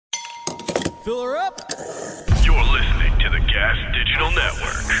Fill her up. You're listening to the Gas Digital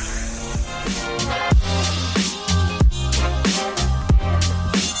Network.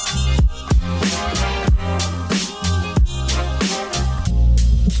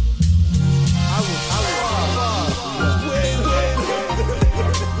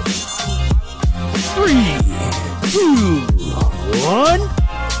 Three, two, one.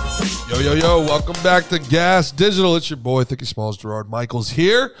 Yo, welcome back to Gas Digital. It's your boy, Thicky Smalls, Gerard Michaels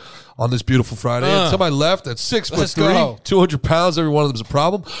here on this beautiful Friday. And to my left, at 6'3", 200 pounds, every one of them is a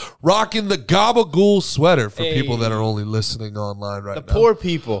problem, rocking the Gabagool sweater for people that are only listening online right now. The poor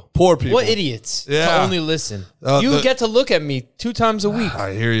people. Poor people. What idiots to only listen. You get to look at me 2 times a week.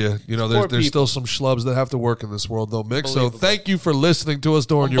 I hear you. You know, there's still some schlubs that have to work in this world, though, Mick. So thank you for listening to us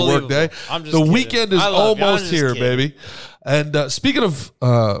during your work day. The weekend is almost here, baby. And speaking of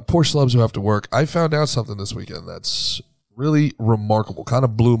poor schlubs who have to work, I found out something this weekend that's really remarkable. Kind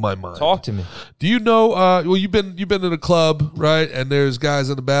of blew my mind. Talk to me. Do you know? Well, you've been in a club, right? And there's guys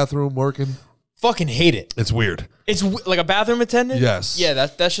in the bathroom working. Fucking hate it. It's weird. It's like a bathroom attendant? Yes. Yeah,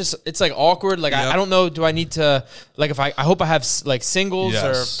 that's just, it's like awkward. Like, I don't know, do I need to, like, I hope I have like singles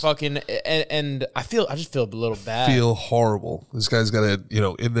or fucking, and I just feel a little bad. Feel horrible. This guy's got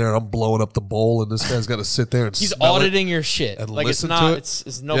to, in there, I'm blowing up the bowl, and this guy's got to sit there and he's smell auditing it your shit. and like, listen it's not, to it.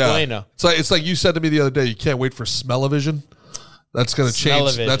 it's no bueno. It's like you said to me the other day, you can't wait for smell-o-vision. That's going to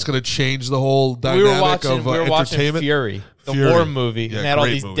change. That's going to change the whole dynamic of we were watching entertainment. Fury, the war movie, and they had all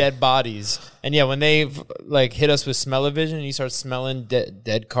these dead bodies. And yeah, when they like hit us with smell-o-vision and you start smelling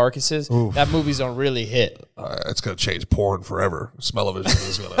dead carcasses, that movie's don't really hit. It's going to change porn forever. Smell-o-vision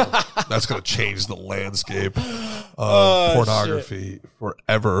is going to. That's going to change the landscape of pornography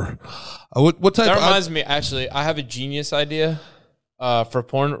forever. What type? That reminds me. Actually, I have a genius idea. For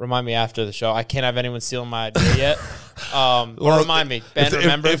porn, remind me after the show. I can't have anyone stealing my idea yet. Or remind me, Ben.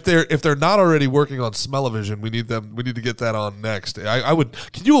 Remember, if they're not already working on smell-o-vision, we need to get that on next. I would.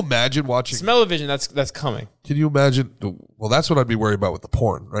 Can you imagine watching smell-o-vision? That's coming. Can you imagine? Well, that's what I'd be worried about with the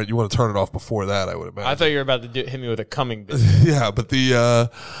porn, right? You want to turn it off before that, I would imagine. I thought you were about to hit me with a coming bit. Yeah, but can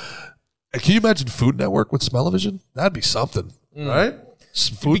you imagine Food Network with smell-o-vision? That'd be something, right?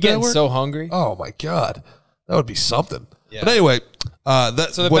 Food Network. Getting so hungry. Oh my god, that would be something. Yeah. But anyway, so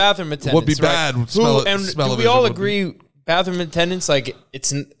the bathroom attendants would be bad. Right? Do we all agree bathroom attendants, like,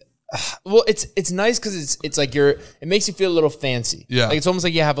 it's nice because it's like it makes you feel a little fancy. Yeah, like it's almost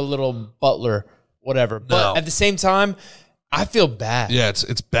like you have a little butler, whatever. But at the same time, I feel bad. Yeah,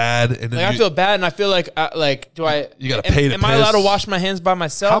 it's bad, and I feel bad, and I feel like do I? You got to pay to Am I allowed to wash my hands by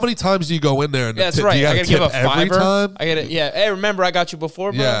myself? How many times do you go in there? And that's right. You I got to give a $5 every time. I got to. Yeah. Hey, remember I got you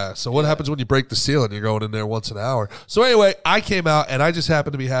before, bro? Yeah. So what happens when you break the seal and you're going in there once an hour? So anyway, I came out and I just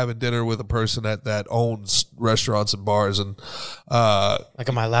happened to be having dinner with a person that owns restaurants and bars, and like,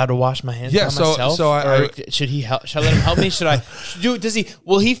 am I allowed to wash my hands by myself? So should he help? Should I let him help me? Should I do? Does he?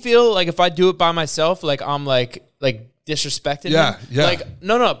 Will he feel like if I do it by myself, like I'm like disrespecting him? Yeah. Like,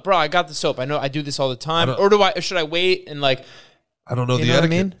 no, bro, I got the soap. I know I do this all the time. Or should I wait and like? I don't know the etiquette. I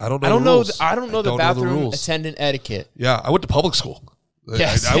mean? I don't know. I don't know the bathroom attendant etiquette. Yeah, I went to public school.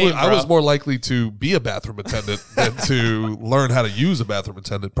 Yeah, I was more likely to be a bathroom attendant than to learn how to use a bathroom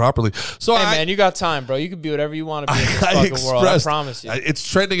attendant properly. So, man, you got time, bro. You can be whatever you want to be in this fucking world. I promise you. It's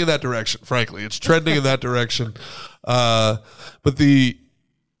trending in that direction. Frankly, it's trending in that direction.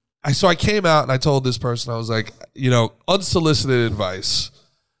 So I came out and I told this person, I was like, unsolicited advice.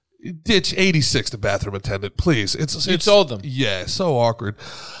 Ditch 86 to bathroom attendant, please. You told them. Yeah, so awkward.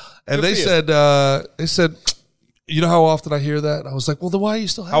 And they said, you know how often I hear that? And I was like, well, then why do you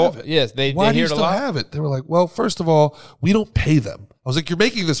still have it? Yes, they why do hear you it a still lot. have it? They were like, well, first of all, we don't pay them. I was like, you're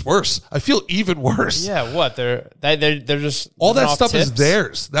making this worse. I feel even worse. Yeah, what? They're just all that stuff tips? Is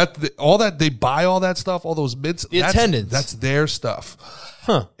theirs. All that they buy, all that stuff, all those mints. Attendance. That's their stuff.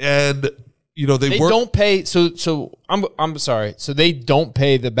 Huh? And they don't pay. So I'm sorry. So they don't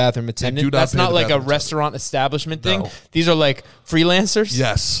pay the bathroom attendant. That's not like a restaurant establishment thing. These are like freelancers.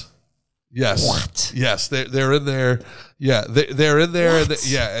 Yes. What? Yes, they're in there. Yeah, they're in there.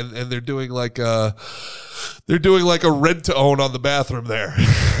 And they're doing like a rent to own on the bathroom there.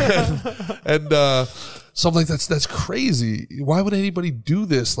 and so I'm like, that's crazy. Why would anybody do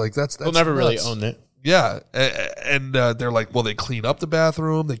this? Like that's they'll never nuts. Really own it. Yeah, and they're like, well, they clean up the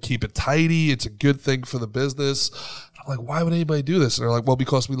bathroom, they keep it tidy. It's a good thing for the business. I'm like, why would anybody do this? And they're like, well,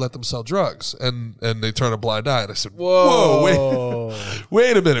 because we let them sell drugs, and they turn a blind eye. And I said, whoa,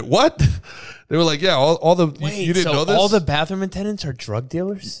 wait a minute, what? They were like, yeah, all the you didn't know this. All the bathroom attendants are drug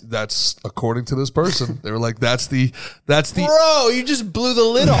dealers. That's according to this person. They were like, that's the bro. You just blew the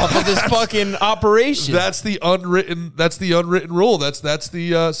lid off of this fucking operation. That's the unwritten rule. That's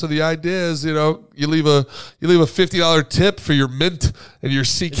the so the idea is, you know, you leave a $50 tip for your mint and your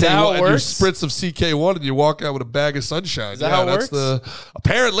CK1 and your spritz of CK1, and you walk out with a bag of sunshine. Is that how it works?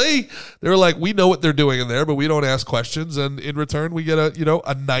 Apparently they were like, we know what they're doing in there, but we don't ask questions, and in return we get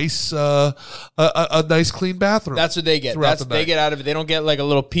a nice a nice clean bathroom. That's what they get. That's what they get out of it. They don't get like a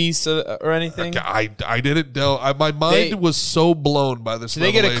little piece or anything. I didn't know. My mind was so blown by this. So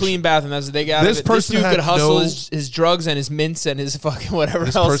they get a clean bathroom. That's what they get out of it. This dude could hustle his drugs and his mints and his fucking whatever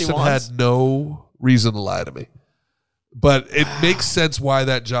else he wants. This person had no reason to lie to me, but it makes sense why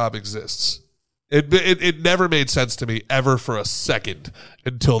that job exists. It never made sense to me ever for a second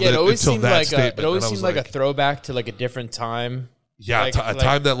until that statement. It always seemed like a throwback to like a different time. Yeah, a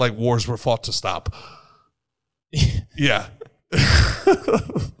time that like wars were fought to stop. Yeah.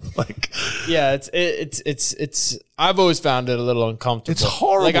 It's I've always found it a little uncomfortable. It's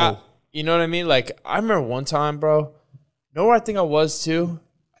horrible. Like you know what I mean? Like I remember one time, bro. You know where I think I was too?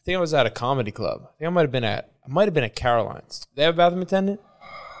 I think I was at a comedy club. I think I might have been at Caroline's. They have a bathroom attendant?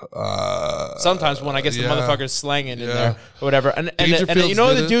 Sometimes when I guess the motherfucker's slanging in there or whatever. And you know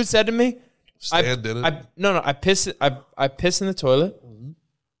what the dude said to me? Stan did it. I piss in the toilet,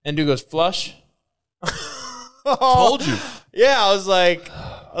 and dude goes, flush. Told you. Yeah, I was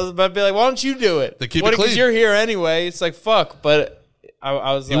about to be like, why don't you do it? They keep it clean. Because you're here anyway. It's like, fuck. But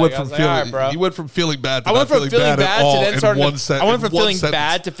I was like, all right, bro. You went from feeling bad to I went from feeling bad to then starting I went from feeling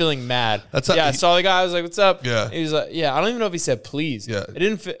bad to feeling mad. I saw the guy. I was like, what's up? Yeah. He was like, yeah. I don't even know if he said please. Yeah. It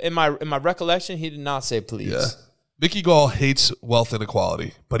didn't fit, in my recollection. He did not say please. Yeah. Mickey Gall hates wealth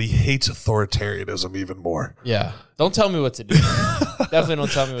inequality, but he hates authoritarianism even more. Yeah. Don't tell me what to do. Definitely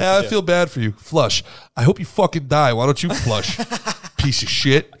don't tell me what to do. I feel bad for you. Flush. I hope you fucking die. Why don't you flush? Piece of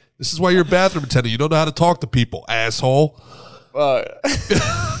shit. This is why you're a bathroom attendant. You don't know how to talk to people, asshole.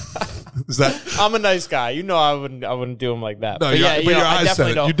 Is that? I'm a nice guy. You know I wouldn't do him like that. No, but your eyes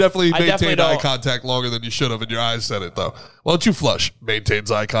said it. You definitely maintained eye contact longer than you should have, and your eyes said it though. Why don't you flush?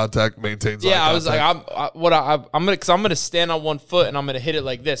 Maintains eye contact. Yeah, I was like, I'm gonna stand on one foot and I'm gonna hit it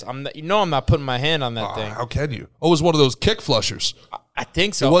like this. I'm not putting my hand on that thing. How can you? Oh, it was one of those kick flushers. I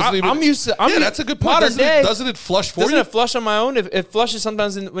think so. I'm used to. That's a good point. Doesn't it flush for you? Doesn't it flush on my own? It flushes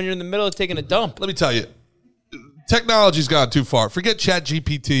sometimes when you're in the middle of taking a dump. Let me tell you. Technology's gone too far. Forget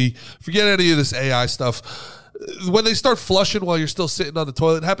ChatGPT. Forget any of this AI stuff. When they start flushing while you're still sitting on the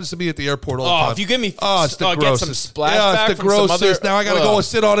toilet, it happens to me at the airport all the time. If you give me, it's the grossest. Get some splashback it's the grossest. Now I got to go and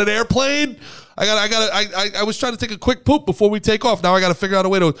sit on an airplane. I was trying to take a quick poop before we take off. Now I got to figure out a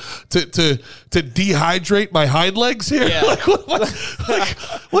way to dehydrate my hind legs here. Yeah.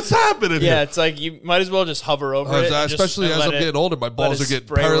 What's happening here? Yeah, it's like you might as well just hover over it. Especially as I'm getting older, my balls are getting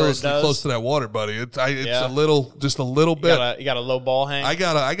perilously close to that water, buddy. It's a little bit. You got a low ball hang. I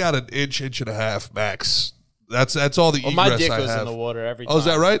got an inch and a half max. That's all the egress my dick I goes have. in the water every time. Oh, is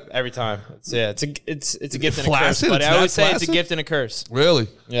that right? Every time. It's a gift and a curse. But I always say it's a gift and a curse. Really?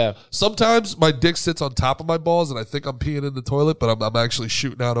 Yeah. Sometimes my dick sits on top of my balls, and I think I'm peeing in the toilet, but I'm actually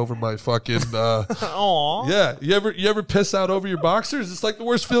shooting out over my fucking. Aww. Yeah. You ever piss out over your boxers? It's like the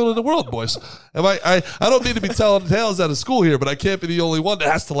worst feeling in the world, boys. I don't mean to be telling tales out of school here, but I can't be the only one that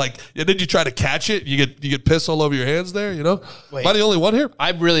has to and then you try to catch it, you get piss all over your hands there. You know? Wait, am I the only one here?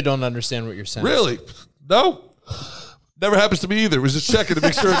 I really don't understand what you're saying. Really? No? Never happens to me either. It was just checking to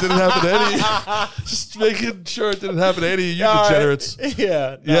make sure it didn't happen to any. Just making sure it didn't happen to any of you degenerates.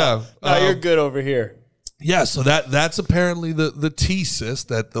 Yeah. No, you're good over here. Yeah, so that's apparently the thesis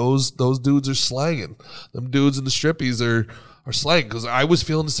that those dudes are slanging. Them dudes in the strippies are slanging. Because I was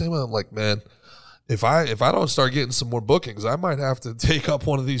feeling the same way. I'm like, man, if I don't start getting some more bookings, I might have to take up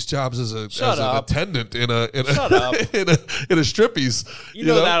one of these jobs as an attendant in a strippies. You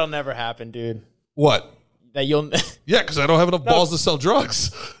know that'll never happen, dude. What? That you'll because I don't have enough balls to sell drugs.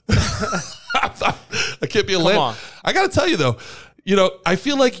 I can't be a landlord. I got to tell you though, I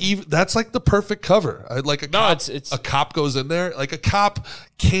feel like that's like the perfect cover. A cop goes in there. Like a cop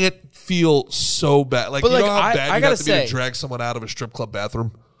can't feel so bad. Like, how bad you have to be to drag someone out of a strip club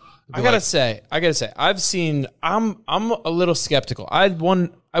bathroom. I gotta say, I'm a little skeptical. I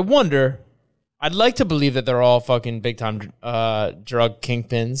wonder. I'd like to believe that they're all fucking big time drug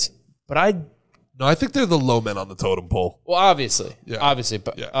kingpins, but No, I think they're the low men on the totem pole. Well, obviously,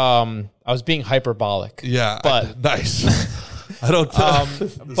 but I was being hyperbolic. Yeah, but nice. I don't.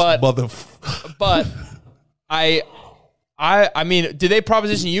 But I I mean, did they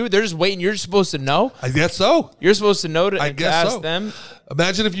proposition you? They're just waiting. You're just supposed to know? I guess so. You're supposed to know to ask so. them?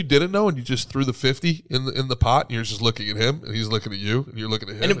 Imagine if you didn't know and you just threw the 50 in the pot and you're just looking at him and he's looking at you and you're looking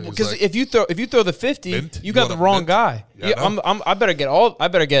at him. Because if you throw the 50, mint? you got the wrong guy. Yeah, I better get all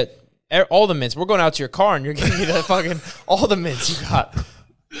the mints. We're going out to your car and you're giving me the fucking all the mints you got.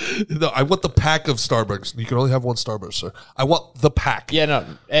 No, I want the pack of Starbursts. You can only have one Starburst, sir. I want the pack. Yeah, no,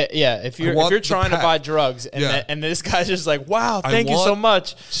 yeah. If you're trying to buy drugs and this guy's just like, wow, thank you so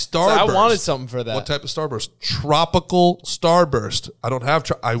much. Starburst. So I wanted something for that. What type of Starburst? Tropical Starburst. I don't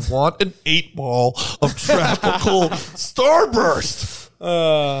have. I want an 8-ball of tropical Starburst.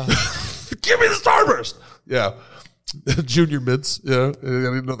 Give me the Starburst. Yeah, Junior Mints. Yeah, I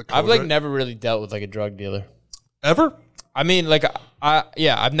didn't know the code. I've never really dealt with like a drug dealer. Ever? I mean, like,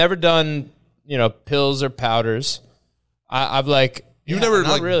 I've never done, pills or powders. I've never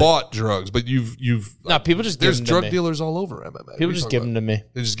really bought drugs, but you've. No, people just give them to me. There's drug dealers all over MMA. People just give them to me.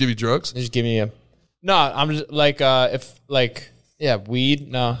 They just give you drugs? They just give me a. No, I'm just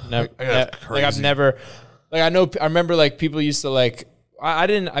weed. No, never. I've never. I remember people used to I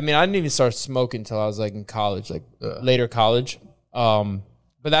didn't even start smoking until I was in college, later college. But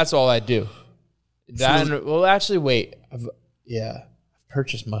that's all I do. I've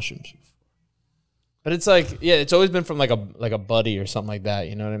purchased mushrooms, but it's it's always been from like a buddy or something like that.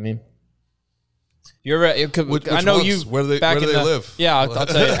 You know what I mean? You're right. I know you. Where do they live? Yeah, I'll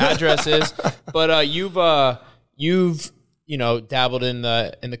tell you. Address is, but you've dabbled in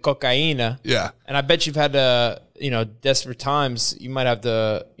the cocaine. Yeah, and I bet you've had to desperate times. You might have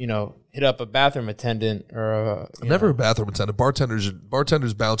to hit up a bathroom attendant or never a bathroom attendant. Bartenders,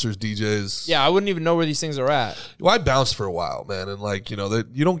 bouncers, DJs. Yeah, I wouldn't even know where these things are at. Well, I bounced for a while, man, and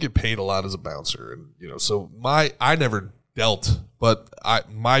you don't get paid a lot as a bouncer, and so I never dealt, but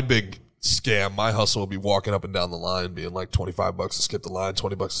my big scam, my hustle would be walking up and down the line, being like $25 to skip the line,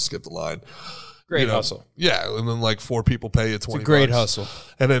 $20 to skip the line. Great hustle. Yeah, and then 4 people pay you $20. It's a great hustle.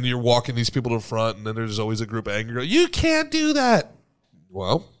 And then you're walking these people to the front, and then there's always a group of angry girls. You can't do that.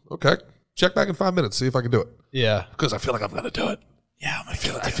 Well, okay. Check back in 5 minutes. See if I can do it. Yeah. Because I feel like I'm going to do it. Yeah, I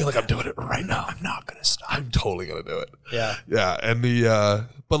feel like I'm doing it right now. I'm not going to stop. I'm totally going to do it. Yeah. Yeah. And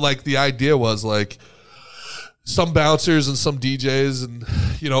but the idea was some bouncers and some DJs and,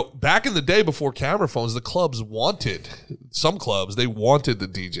 back in the day before camera phones, the clubs wanted they wanted the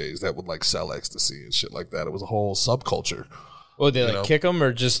DJs that would sell ecstasy and shit like that. It was a whole subculture. Well, they kick them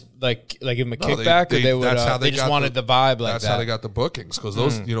or just give them a kickback, or they would. They just wanted the vibe That's how they got the bookings, because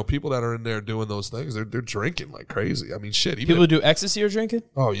those people that are in there doing those things, they're drinking like crazy. I mean, shit. People do ecstasy or drinking?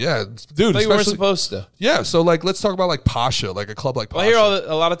 Oh yeah, dude. But you weren't supposed to. Yeah, so let's talk about Pasha, a club like Pasha. Well, I hear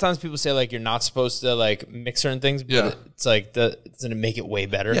a lot of times people say you're not supposed to mix certain things, but it's it's gonna make it way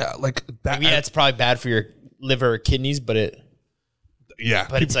better. Yeah, it's probably bad for your liver or kidneys, but it. Yeah,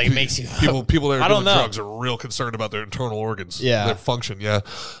 but it's it makes you people that are doing drugs are real concerned about their internal organs, their function. Yeah,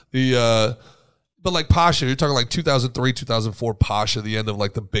 but Pasha, you're talking 2003, 2004 Pasha, the end of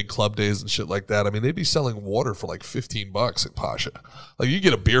the big club days and shit like that. I mean, they'd be selling water for $15 at Pasha. You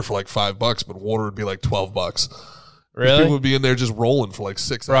get a beer for $5, but water would be $12. Really? People would be in there just rolling for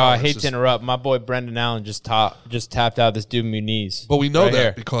 6 Bro, hours. I hate to interrupt. My boy Brendan Allen just tapped out this dude Muniz. But we know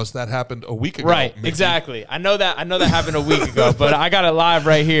that because that happened a week ago. Right, exactly. I know that happened a week ago, but I got it live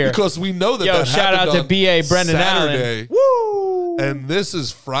right here. Because we know that that shout out to BA Brendan Saturday. Allen. Woo! And this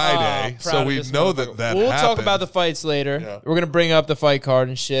is Friday, so we know that We'll happened. talk about the fights later. Yeah. We're going to bring up the fight card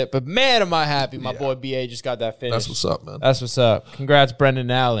and shit. But man, am I happy my boy BA just got that finish. That's what's up, man. That's what's up. Congrats,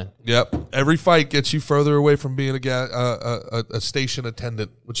 Brendan Allen. Yep. Every fight gets you further away from being a station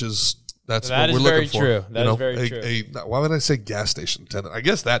attendant, which is what we're looking for. True. That is very true. Why would I say gas station attendant? I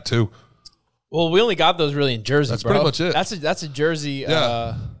guess that too. Well, we only got those really in Jersey, That's bro. pretty much it. That's a Jersey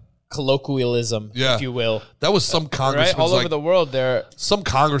colloquialism, if you will. That was some congressman all over the world. There, some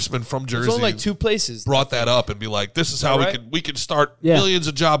congressman from Jersey. There's only 2 places brought that up and be like, "This is how we can start millions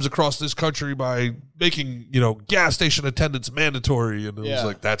of jobs across this country by making gas station attendants mandatory." And it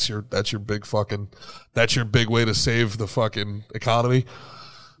was that's your big way to save the fucking economy.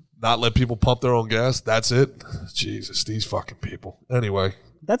 Not let people pump their own gas. That's it. Jesus, these fucking people. Anyway,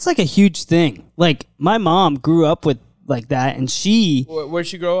 that's a huge thing. My mom grew up with that, and where'd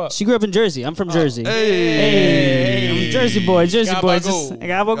she grow up? She grew up in Jersey. I'm from Jersey. Hey, I'm a Jersey boy.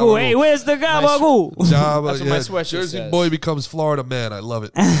 Gabagoo. Hey, where's the gabagoo? That's what my sweatshirt Jersey says. boy becomes Florida man. I love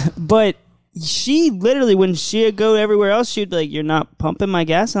it. But she literally, when she'd go everywhere else, she'd be like, "You're not pumping my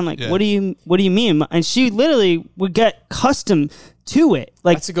gas." I'm like, "What do you mean?" And she literally would get accustomed to it.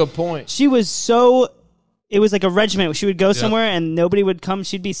 That's a good point. She was so. It was like a regiment. She would go somewhere and nobody would come.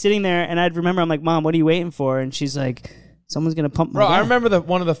 She'd be sitting there, and I'd remember, I'm like, "Mom, what are you waiting for?" And she's like, Someone's gonna pump my Bro, gas. I remember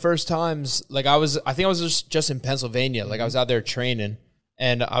one of the first times, like I think I was just in Pennsylvania. Like I was out there training,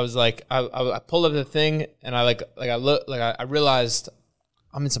 and I was like, I pulled up the thing, and I realized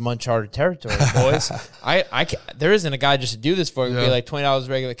I'm in some uncharted territory, boys. There isn't a guy just to do this for. It would be like $20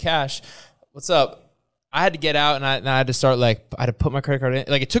 regular cash. What's up? I had to get out, and I had to start I had to put my credit card in.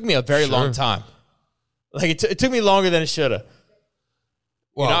 Like it took me a very long time. Like it took me longer than it should have.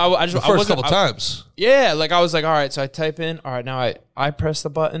 Well, the first couple times. Yeah, like I was like, all right, so I type in, all right, now I press the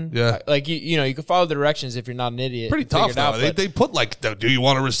button. Yeah. Like, you can follow the directions if you're not an idiot. Pretty tough, though. They put do you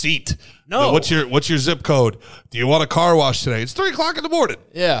want a receipt? No. What's your zip code? Do you want a car wash today? It's 3 o'clock in the morning.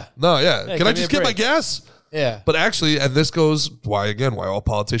 Yeah. No, yeah. Can I just get my gas? Yeah. But actually, and this goes, why all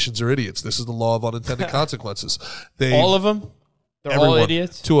politicians are idiots. This is the law of unintended consequences. All of them? They're all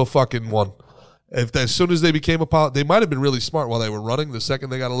idiots? To a fucking one. As soon as they became they might have been really smart while they were running. The second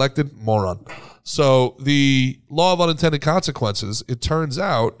they got elected, moron. So the law of unintended consequences, it turns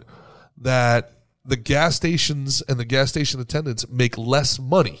out that the gas stations and the gas station attendants make less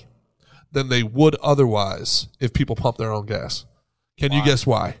money than they would otherwise if people pump their own gas. Can you guess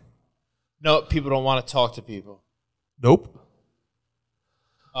why? No, people don't want to talk to people. Nope.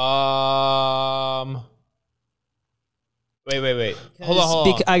 Wait. Hold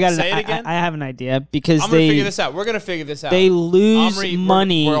on. Say it again. I have an idea because I'm going to figure this out. We're going to figure this out. They lose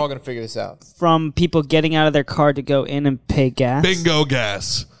money. We're all going to figure this out. From people getting out of their car to go in and pay gas. Bingo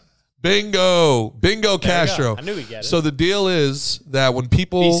gas. Bingo Castro. I knew we'd get it. So the deal is that when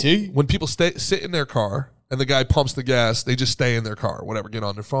people sit in their car and the guy pumps the gas, they just stay in their car, whatever, get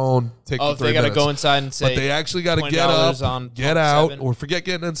on their phone, take the 3 minutes. They got to go inside and say, but they actually got to get up, get out, or forget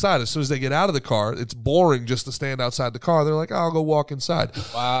getting inside. As soon as they get out of the car, it's boring just to stand outside the car. They're like, I'll go walk inside.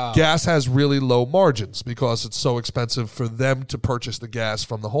 Wow. Gas has really low margins because it's so expensive for them to purchase the gas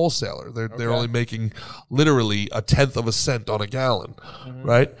from the wholesaler. They're only making literally 1/10 of a cent on a gallon,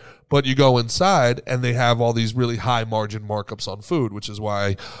 right? But you go inside and they have all these really high margin markups on food, which is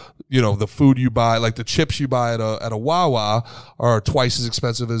why, the food you buy, like the chips you buy at a Wawa, are twice as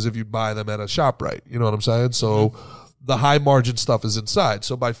expensive as if you buy them at a ShopRite. You know what I'm saying? So the high margin stuff is inside.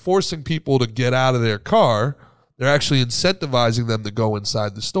 So by forcing people to get out of their car, they're actually incentivizing them to go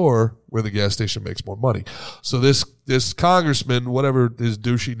inside the store where the gas station makes more money. So this congressman, whatever his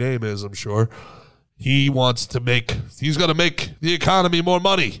douchey name is, I'm sure, he's going to make the economy more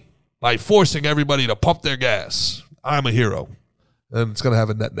money by forcing everybody to pump their gas. I'm a hero. And it's going to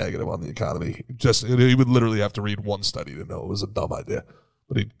have a net negative on the economy. He would literally have to read one study to know it was a dumb idea.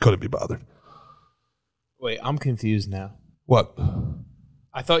 But he couldn't be bothered. Wait, I'm confused now. What?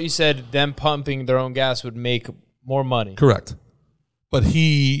 I thought you said them pumping their own gas would make more money. Correct. But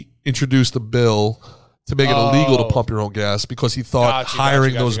he introduced a bill to make it illegal to pump your own gas because he thought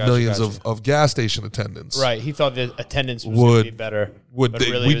hiring those millions of gas station attendants. Right. He thought the attendance was going to be better. We'd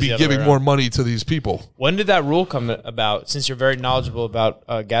be giving more money to these people. When did that rule come about, since you're very knowledgeable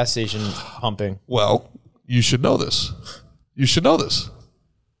about gas station pumping? Well, you should know this.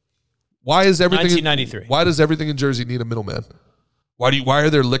 Why is everything 1993. Why does everything in Jersey need a middleman? Why are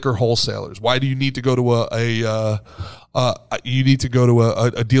there liquor wholesalers? Why do you need to go to a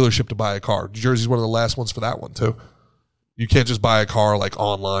dealership to buy a car? Jersey's one of the last ones for that one too. You can't just buy a car like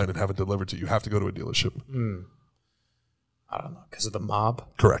online and have it delivered to you. You have to go to a dealership. I don't know, because of the mob.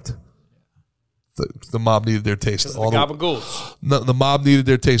 Correct. The mob needed their taste all the mob needed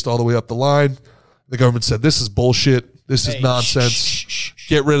their taste all the way up the line. The government said, "This is bullshit. This is nonsense.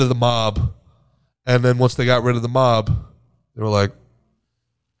 Get rid of the mob." And then once they got rid of the mob, they were like,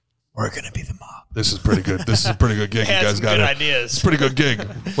 "We're going to be the mob. This is pretty good. This is a pretty good gig you guys got. Ideas. It's a pretty good gig."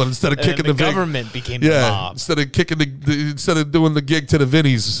 But instead of kicking the government became the mob. Instead of doing the gig to the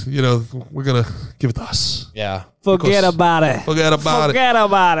Vinnies, we're gonna give it to us. Yeah. Forget about it.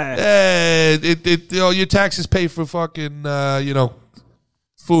 Your taxes pay for fucking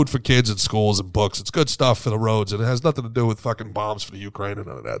food for kids and schools and books. It's good stuff for the roads, and it has nothing to do with fucking bombs for the Ukraine and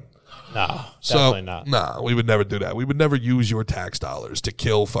none of that. No, definitely not. No, we would never do that. We would never use your tax dollars to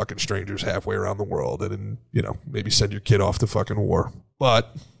kill fucking strangers halfway around the world and maybe send your kid off to fucking war.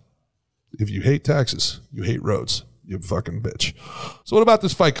 But if you hate taxes, you hate roads, you fucking bitch. So what about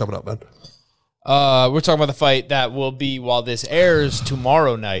this fight coming up, man? We're talking about the fight that will be while this airs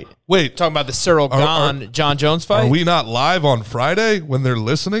tomorrow night. Wait. We're talking about the Cyril Gahn John Jones fight? Are we not live on Friday when they're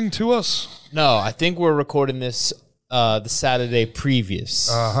listening to us? No, I think we're recording this the Saturday previous.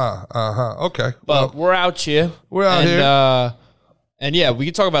 Okay. But we're out here. We're out here. And yeah, we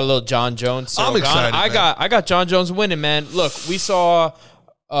can talk about a little John Jones. I'm excited. I got John Jones winning, man. Look, we saw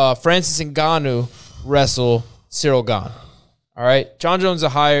Francis Ngannou wrestle Cyril Gahn. All right, John Jones is a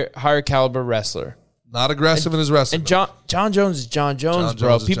higher caliber wrestler. Not aggressive in his wrestling. And John Jones is John Jones,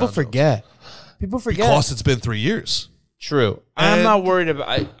 bro. People forget. People forget. Because it's been 3 years. True. I'm not worried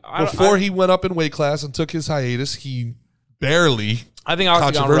about before he went up in weight class and took his hiatus, he barely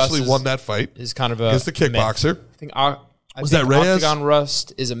controversially won that fight. Is kind of against the kickboxer. I think Reyes? Octagon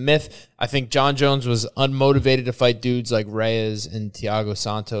Rust is a myth. I think John Jones was unmotivated to fight dudes like Reyes and Thiago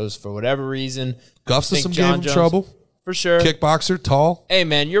Santos for whatever reason. Gustafsson gave him trouble. For sure. Kickboxer, tall. Hey,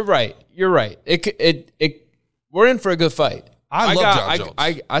 man, you're right. You're right. We're in for a good fight. I love John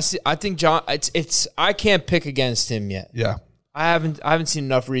Jones. I think John. I can't pick against him yet. Yeah. I haven't seen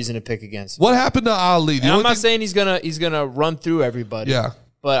enough reason to pick against him. What happened to Ali? I'm not saying he's gonna run through everybody. Yeah.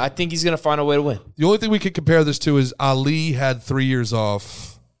 But I think he's gonna find a way to win. The only thing we can compare this to is Ali had 3 years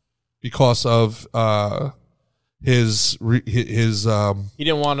off because of his he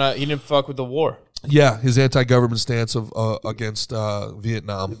didn't fuck with the war. Yeah, his anti-government stance of against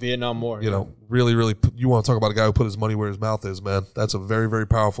Vietnam. The Vietnam War. You know, really, you want to talk about a guy who put his money where his mouth is, man. That's a very, very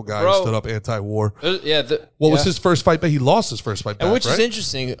powerful guy who stood up anti-war. What was his first fight back? He lost his first fight back, which is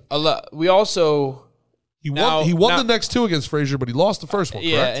interesting. We also... He won the next two against Frazier, but he lost the first one,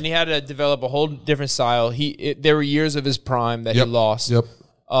 correct? And he had to develop a whole different style. There were years of his prime that he lost. Yep.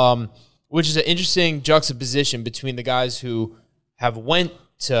 Which is an interesting juxtaposition between the guys who have went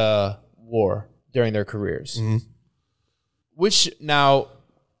to war during their careers. Mm-hmm. Which now,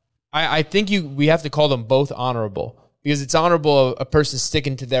 I think we have to call them both honorable, because it's honorable a person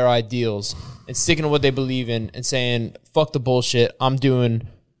sticking to their ideals and sticking to what they believe in and saying, fuck the bullshit, I'm doing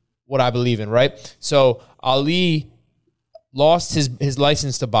what I believe in, right? So Ali lost his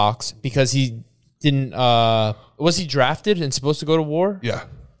license to box because he didn't, was he drafted and supposed to go to war? Yeah.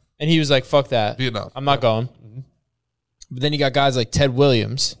 And he was like, fuck that. Vietnam. I'm not going. Mm-hmm. But then you got guys like Ted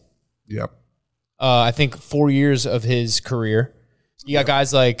Williams. Yep. I think 4 years of his career. You got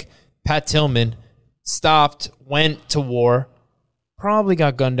guys like Pat Tillman, stopped, went to war, probably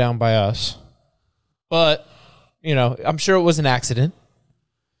got gunned down by us. But, I'm sure it was an accident.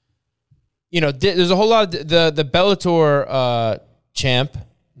 There's a whole lot of the Bellator champ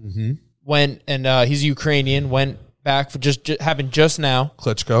went, and he's Ukrainian, went back for just happened just now.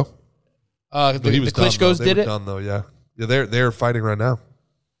 Klitschko. The Klitschko's did it. Done though, yeah. They're fighting right now.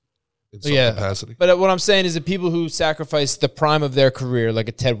 In some capacity. But what I'm saying is that people who sacrificed the prime of their career, like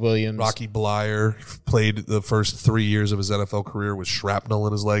a Ted Williams. Rocky Blyer played the first 3 years of his NFL career with shrapnel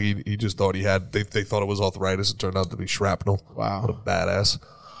in his leg. He just thought they thought it was arthritis. It turned out to be shrapnel. Wow. What a badass.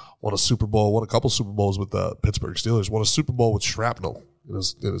 Won a Super Bowl, won a couple Super Bowls with the Pittsburgh Steelers. Won a Super Bowl with shrapnel in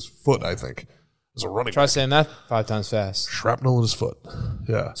his foot, I think. As a running Try back. saying that 5 times fast. Shrapnel in his foot.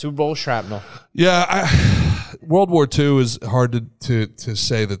 Yeah. Super Bowl shrapnel. Yeah. World War II is hard to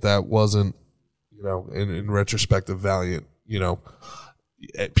say that wasn't, in retrospective, valiant.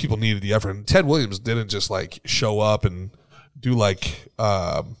 People needed the effort. And Ted Williams didn't just show up and do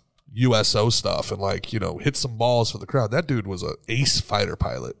USO stuff and hit some balls for the crowd. That dude was an ace fighter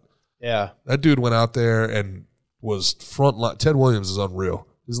pilot. Yeah. That dude went out there and was front line. Ted Williams is unreal.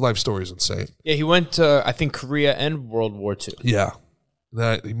 His life story is insane. Yeah, he went to, I think, Korea and World War II. Yeah.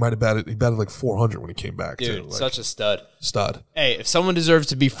 He might have batted. He batted 400 when he came back. Dude, too. Such a stud. Stud. Hey, if someone deserves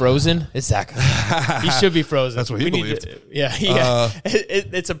to be frozen, it's that guy. He should be frozen. That's what he believed.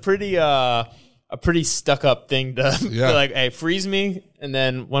 It's a pretty stuck up thing to be like, hey, freeze me, and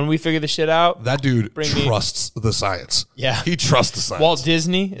then when we figure the shit out, that dude trusts the science. Yeah, he trusts the science. Walt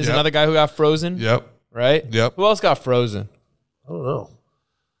Disney is another guy who got frozen. Yep. Right. Yep. Who else got frozen? I don't know.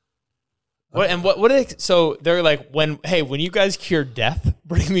 So they're like, when you guys cure death,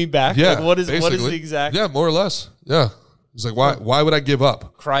 bring me back. Yeah, what is the exact? Yeah, more or less. Yeah, he's like, why would I give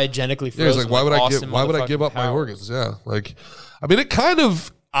up? Cryogenically frozen. Yeah, he's like, why would I give up my organs? Yeah, it kind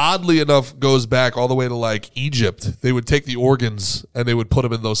of oddly enough goes back all the way to Egypt. They would take the organs and they would put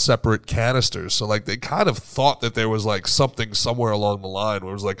them in those separate canisters. So they kind of thought that there was something somewhere along the line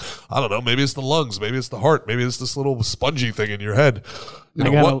where it was I don't know, maybe it's the lungs, maybe it's the heart, maybe it's this little spongy thing in your head.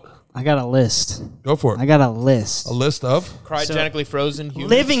 I got a list. Go for it. I got a list. A list of? Cryogenically frozen humans?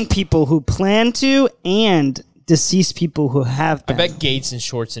 Living people who plan to and deceased people who have been. I bet Gates and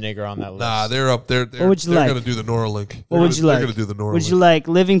Schwarzenegger are on that list. Nah, they're up there. What would you like? They're going to do the Neuralink. What would you like? They're going to do the Neuralink. Would you like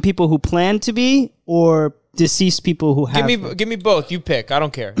living people who plan to be or deceased people who have been? Give me both. You pick. I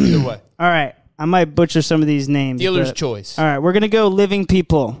don't care. Either way. All right. I might butcher some of these names. Dealer's choice. All right, we're going to go living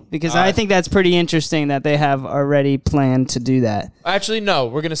people because I think that's pretty interesting that they have already planned to do that. Actually, no,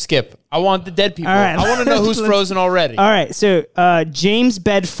 we're going to skip. I want the dead people. All right. I want to know who's frozen already. All right, so James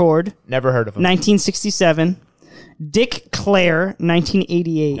Bedford. Never heard of him. 1967. Dick Clare,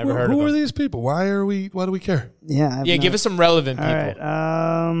 1988. Never heard of him. Who are these people? Why do we care? Yeah, give us some relevant people.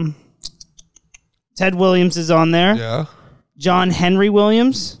 All right. Ted Williams is on there. Yeah. John Henry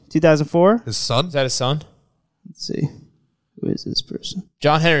Williams, 2004. His son? Is that his son? Let's see. Who is this person?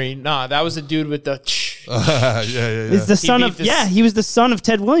 John Henry. Nah, that was the dude with the... Yeah. He's the son of... Yeah, he was the son of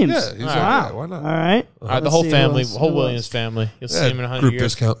Ted Williams. Yeah, he's wow. why not? All right. the whole family, whole Williams family. You'll see him in 100 group years.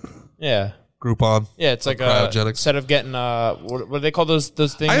 discount. Yeah. Groupon. Yeah, it's like instead of getting what do they call those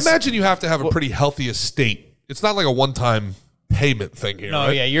things? I imagine you have to have a pretty healthy estate. It's not like a one-time payment thing here. No,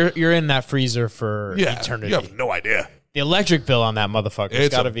 right? yeah, you're in that freezer for eternity. You have no idea. The electric bill on that motherfucker has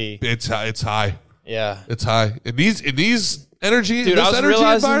got to be. It's high. Yeah, it's high. In these energy, dude, in this energy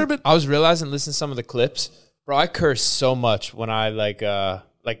environment. I was realizing, listen to some of the clips, bro. I curse so much when I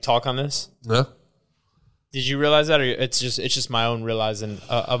like talk on this. Yeah. Did you realize that, or it's just my own realizing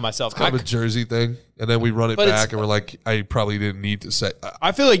of myself? It's kind of a Jersey thing, and then we run it back, and we're like, I probably didn't need to say.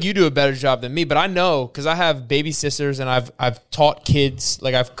 I feel like you do a better job than me, but I know because I have baby sisters, and I've taught kids.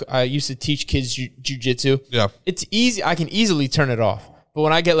 Like I used to teach kids jujitsu. Yeah, it's easy. I can easily turn it off, but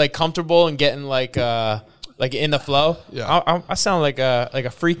when I get like comfortable and getting like in the flow, I sound like a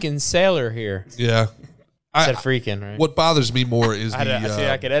freaking sailor here. Yeah. I said freaking, right? What bothers me more is I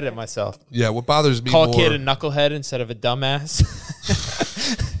could edit myself. Yeah, what bothers me Call more... a kid a knucklehead instead of a dumbass.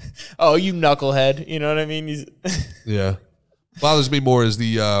 Oh, you knucklehead. You know what I mean? Yeah. Bothers me more is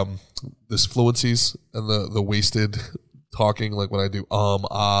this fluencies and the wasted talking, like when I do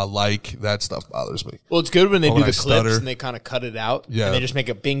like, that stuff bothers me. Well, it's good when they do the clips stutter. and they kind of cut it out. Yeah. And they just make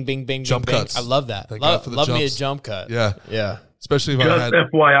a bing, bing, bing, jump bing, cuts. bing. I love that. Thank God for the love me a jumps. jump cut. Yeah. Yeah. Especially if Just I had...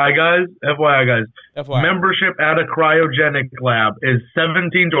 FYI, guys. FYI. Membership at a cryogenic lab is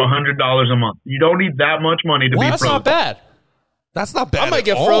 $17 to $100 a month. You don't need that much money to be That's frozen. not bad. That's not bad. I might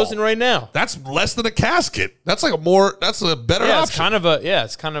get frozen right now. That's less than a casket. That's like that's a better Yeah, option.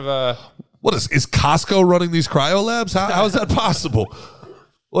 it's kind of a. What is Costco running these cryo labs? How is that possible?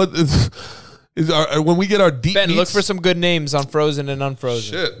 What when we get our deep Ben, meats, look for some good names on frozen and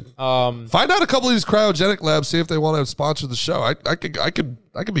unfrozen. shit. Find out a couple of these cryogenic labs. See if they want to sponsor the show. I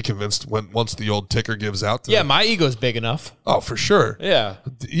could be convinced once the old ticker gives out. Yeah, my ego's big enough. Oh, for sure. Yeah.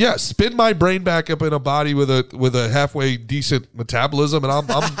 Yeah. Spin my brain back up in a body with a halfway decent metabolism, and I'm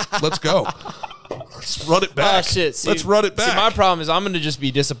let's go. Let's run it back. Oh, shit. See, let's run it back. See, my problem is I'm going to just be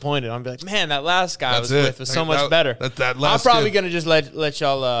disappointed. I'm going to be like, man, that last guy That's I was it. with was so much better. That last I'm probably kid. going to just let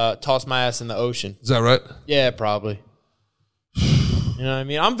y'all toss my ass in the ocean. Is that right? Yeah, probably. You know what I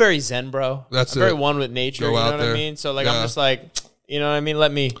mean? I'm very zen, bro. That's I'm very it. one with nature. Go You know out what there. I mean? So, like, Yeah. I'm just like, you know what I mean?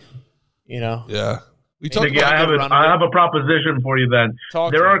 Let me, you know. Yeah. We talked Nicky, I have a proposition for you then.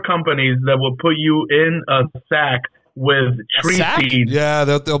 There are companies that will put you in a sack with tree seeds. Yeah,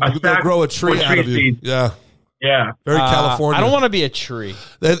 they'll grow a tree out of you. Seeds. Yeah. Yeah. Very California. I don't want to be a tree.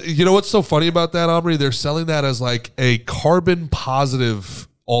 You know what's so funny about that, Omri? They're selling that as like a carbon positive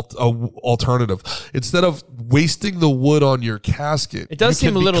alternative. Instead of wasting the wood on your casket, It does you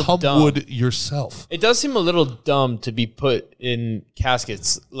seem can a little become dumb. wood yourself. It does seem a little dumb to be put in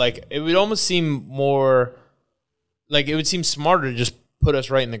caskets. Like, it would almost seem more, like, it would seem smarter to just put us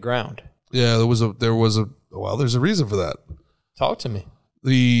right in the ground. Yeah, there's a reason for that. Talk to me.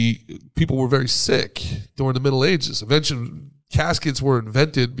 The people were very sick during the Middle Ages. Eventually, caskets were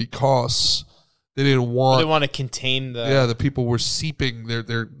invented because they didn't want. They want to contain the. Yeah, the people were seeping.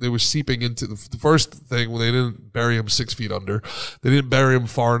 They were seeping into the first thing when they didn't bury them 6 feet under. They didn't bury them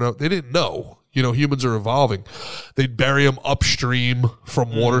far enough. They didn't know. You know, humans are evolving. They'd bury them upstream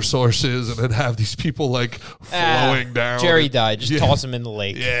from water sources, and then have these people like flowing down. Jerry died. Just toss him in the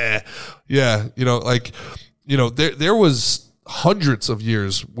lake. Yeah, yeah. There was hundreds of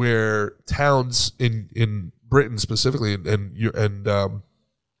years where towns in Britain specifically, and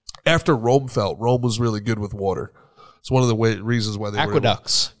after Rome fell, Rome was really good with water. It's one of the reasons why they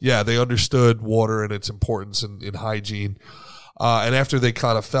Aqueducts. they understood water and its importance in hygiene. And after they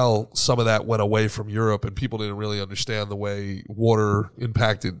kind of fell, some of that went away from Europe, and people didn't really understand the way water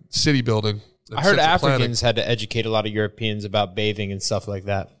impacted city building. I heard Africans had to educate a lot of Europeans about bathing and stuff like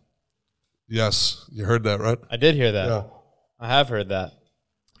that. Yes, you heard that, right? I did hear that. Yeah. I have heard that.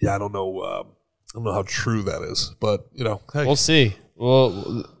 Yeah, I don't know how true that is, but hey. We'll see.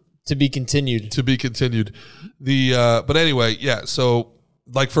 Well, to be continued. To be continued. But anyway, yeah. So,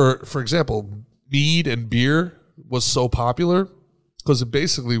 like for example, mead and beer was so popular because it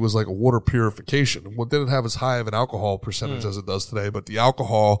basically was like a water purification. It didn't have as high of an alcohol percentage as it does today, but the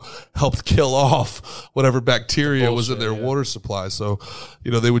alcohol helped kill off whatever bacteria was in their water supply. So,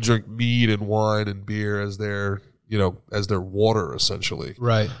 they would drink mead and wine and beer as their water essentially.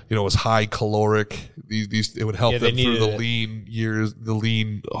 Right. It was high caloric. These it would help them through the lean years, the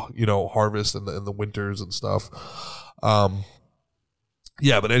lean harvest and the winters and stuff. But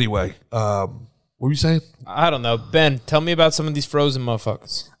anyway, what What were you saying? I don't know. Ben, tell me about some of these frozen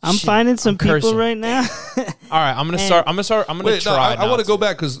motherfuckers. I'm finding some people right now. All right, I'm gonna start. I'm gonna try. I want to go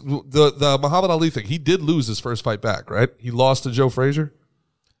back because the Muhammad Ali thing. He did lose his first fight back, right? He lost to Joe Frazier,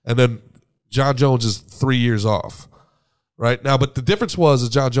 and then John Jones is 3 years off, right now. But the difference was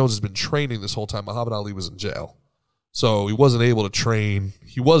John Jones has been training this whole time. Muhammad Ali was in jail, so he wasn't able to train.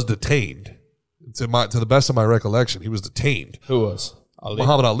 He was detained. To the best of my recollection, he was detained. Who was? Ali.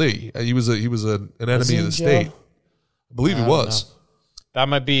 Muhammad Ali. He was an enemy of the state. I believe he was. That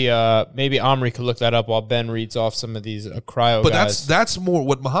might be maybe Omri could look that up while Ben reads off some of these cryo but guys. that's more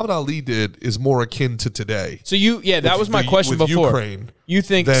what Muhammad Ali did is more akin to today. So that was my question with before. Ukraine you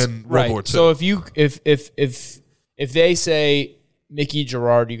think than right. World War II. So if they say Mickey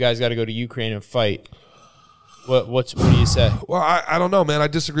Gerard, you guys got to go to Ukraine and fight. What do you say? Well, I don't know, man. I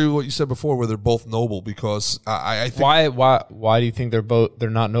disagree with what you said before, where they're both noble because I think why do you think they're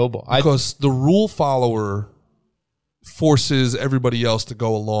not noble? Because the rule follower forces everybody else to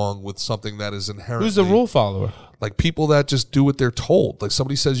go along with something that is inherently. Who's the rule follower? Like people that just do what they're told. Like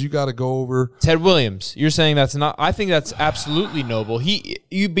somebody says you got to go over. Ted Williams. You're saying that's not. I think that's absolutely noble.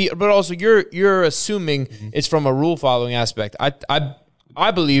 But also you're assuming it's from a rule following aspect.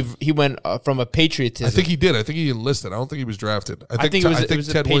 I believe he went from a patriotism. I think he did. I think he enlisted. I don't think he was drafted. I think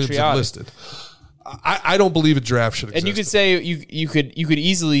Ted Williams enlisted. I don't believe a draft should exist. And you could say you could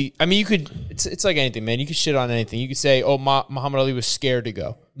easily. I mean, you could. It's like anything, man. You could shit on anything. You could say, "Oh, Muhammad Ali was scared to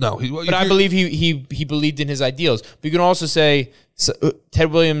go." No, but I believe he believed in his ideals. But you can also say Ted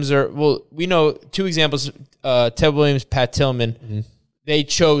Williams we know two examples: Ted Williams, Pat Tillman. Mm-hmm. They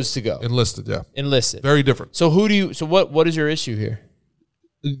chose to go enlisted. Yeah, enlisted. Very different. So what is your issue here?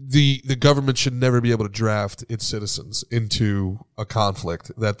 The government should never be able to draft its citizens into a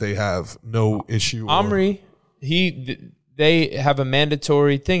conflict that they have no issue. Omri, they have a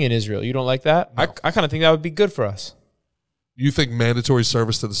mandatory thing in Israel. You don't like that? No. I kind of think that would be good for us. You think mandatory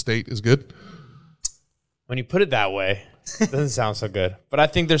service to the state is good? When you put it that way, it doesn't sound so good. But I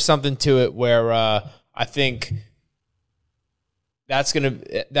think there's something to it where I think that's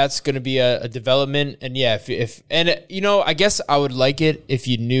gonna be a development, and yeah, if I guess I would like it if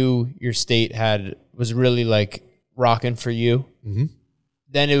you knew your state was really like rocking for you. Mm-hmm.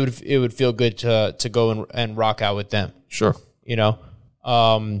 Then it would feel good to go and rock out with them. Sure,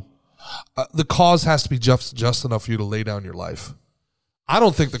 the cause has to be just enough for you to lay down your life. I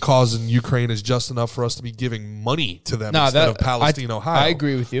don't think the cause in Ukraine is just enough for us to be giving money to them instead of Palestine, Ohio. I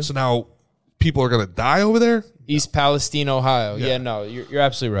agree with you. So now people are going to die over there? East Palestine, Ohio. Yeah, no, you're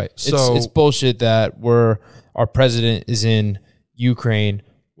absolutely right. So, it's bullshit that our president is in Ukraine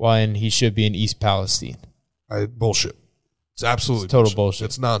when he should be in East Palestine. Bullshit. It's absolutely total bullshit.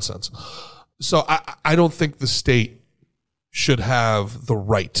 It's nonsense. So I don't think the state should have the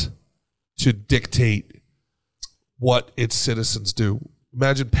right to dictate what its citizens do.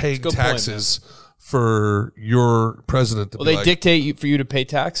 Imagine paying taxes for your president to be they dictate for you to pay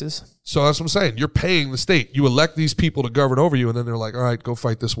taxes. So that's what I'm saying. You're paying the state. You elect these people to govern over you, and then they're like, all right, go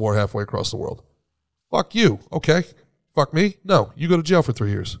fight this war halfway across the world. Fuck you. Okay. Fuck me? No. You go to jail for 3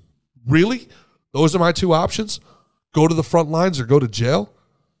 years. Really? Those are my two options? Go to the front lines or go to jail?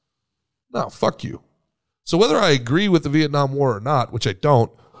 No, fuck you. So whether I agree with the Vietnam War or not, which I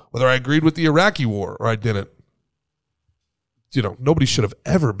don't, whether I agreed with the Iraqi War or I didn't, nobody should have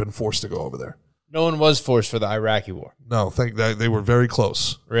ever been forced to go over there. No one was forced for the Iraqi War. No, they were very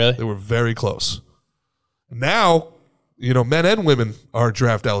close. Really? They were very close. Now, men and women are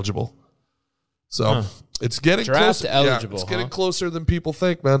draft eligible. So it's getting draft closer. eligible. It's getting closer than people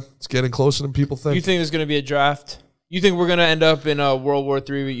think, man. It's getting closer than people think. You think there's going to be a draft? You think we're going to end up in a World War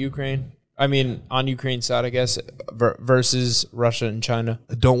III with Ukraine? I mean, on Ukraine's side, I guess, versus Russia and China?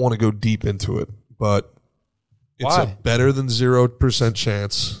 I don't want to go deep into it, but it's a better than 0%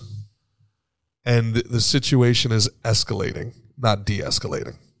 chance. And the situation is escalating, not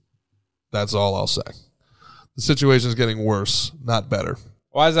de-escalating. That's all I'll say. The situation is getting worse, not better.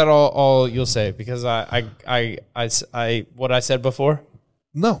 Why is that all you'll say? Because I what I said before?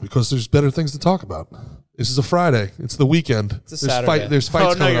 No, because there's better things to talk about. This is a Friday. It's the weekend. It's a Saturday. There's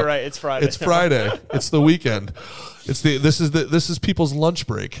fights coming up. Oh, no, you're right. It's Friday. It's Friday. It's the weekend. This is people's lunch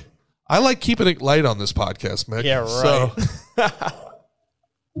break. I like keeping it light on this podcast, Mick. Yeah, right.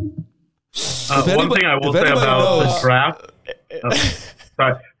 One thing I will say about the draft.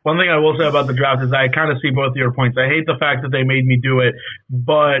 One thing I will say about the draft is I kind of see both of your points. I hate the fact that they made me do it,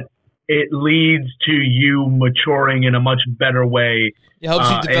 but it leads to you maturing in a much better way. It helps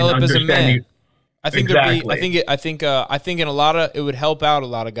you develop as a man. I think exactly. I think in a lot of it would help out a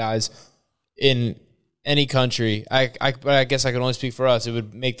lot of guys in any country, but I guess I can only speak for us. It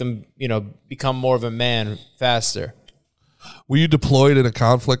would make them, become more of a man faster. Were you deployed in a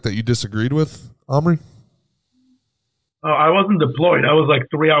conflict that you disagreed with, Omri? I wasn't deployed. I was like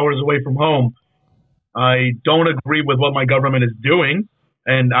 3 hours away from home. I don't agree with what my government is doing,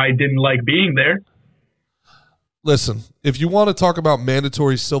 and I didn't like being there. Listen, if you want to talk about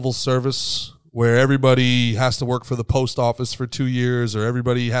mandatory civil service, where everybody has to work for the post office for 2 years, or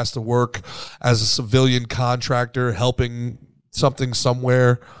everybody has to work as a civilian contractor helping something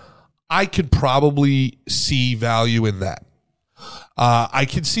somewhere, I could probably see value in that. I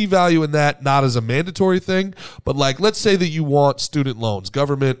can see value in that, not as a mandatory thing, but like, let's say that you want student loans,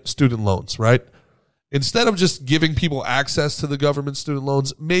 government student loans, right? Instead of just giving people access to the government student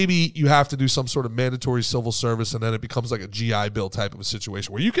loans, maybe you have to do some sort of mandatory civil service, and then it becomes like a GI Bill type of a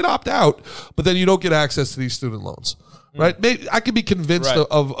situation where you can opt out, but then you don't get access to these student loans, right? Maybe I could be convinced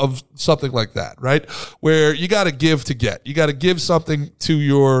of something like that, right? Where you got to give to get. You got to give something to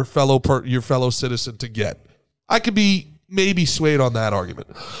your fellow citizen to get. I could be maybe swayed on that argument.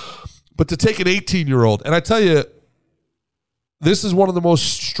 But to take an 18-year-old, and I tell you, this is one of the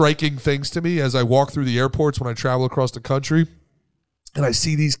most striking things to me as I walk through the airports when I travel across the country, and I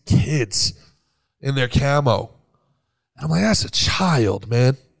see these kids in their camo. And I'm like, that's a child,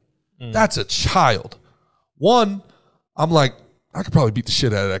 man. That's a child. One, I'm like, I could probably beat the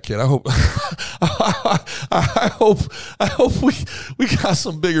shit out of that kid. I hope I hope we got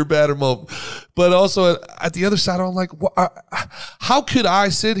some bigger, badder moment. But also at the other side, I'm like, how could I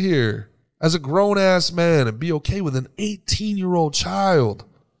sit here as a grown-ass man and be okay with an 18-year-old child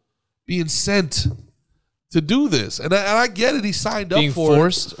being sent to do this? And I get it. He signed up for it. Being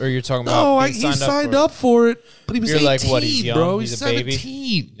forced? Or you're talking about he signed up for it, but he was 18, like, what, he's young, bro. He's a 17.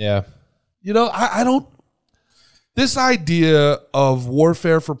 Baby. Yeah. I don't... This idea of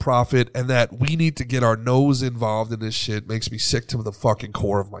warfare for profit and that we need to get our nose involved in this shit makes me sick to the fucking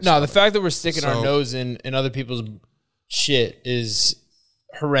core of my stomach. No, the fact that we're sticking our nose in other people's shit is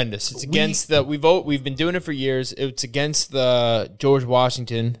horrendous. It's against we've been doing it for years. It's against the George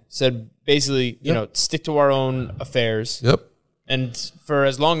Washington said basically, stick to our own affairs. Yep. And for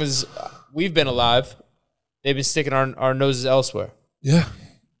as long as we've been alive, they've been sticking our noses elsewhere. Yeah.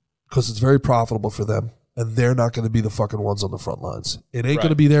 Because it's very profitable for them. And they're not going to be the fucking ones on the front lines. It ain't going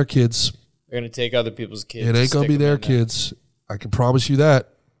to be their kids. They're going to take other people's kids. It ain't going to be their kids. I can promise you that.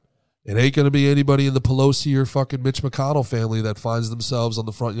 It ain't going to be anybody in the Pelosi or fucking Mitch McConnell family that finds themselves on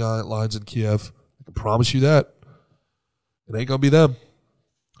the front lines in Kiev. I can promise you that. It ain't going to be them.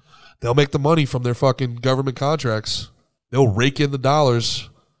 They'll make the money from their fucking government contracts. They'll rake in the dollars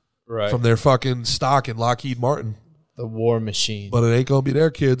from their fucking stock in Lockheed Martin. The war machine. But it ain't going to be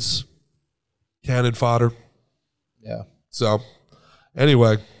their kids. Cannon fodder. Yeah. So,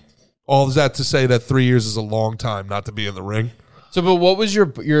 anyway, all of that to say that 3 years is a long time not to be in the ring. So, but what was your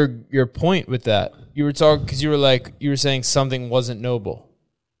point with that? You were talking because you were saying something wasn't noble.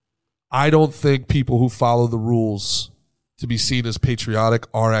 I don't think people who follow the rules to be seen as patriotic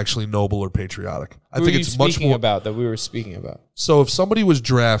are actually noble or patriotic. I think it's much more about that we were speaking about. So, if somebody was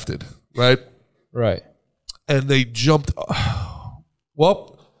drafted, right, and they jumped,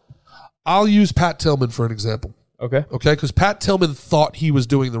 well. I'll use Pat Tillman for an example. Okay, because Pat Tillman thought he was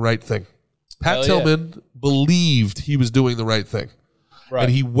doing the right thing. Pat Tillman believed he was doing the right thing. Right.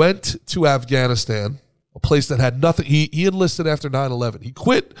 And he went to Afghanistan, a place that had nothing. He enlisted after 9/11. He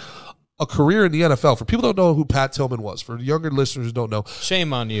quit a career in the NFL. For people who don't know who Pat Tillman was, for younger listeners who don't know.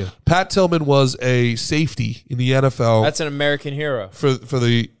 Shame on you. Pat Tillman was a safety in the NFL. That's an American hero. For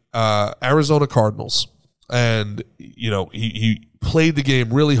the Arizona Cardinals. And, he played the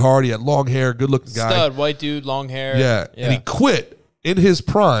game really hard. He had long hair, good-looking guy. Stud, white dude, long hair. Yeah. And he quit in his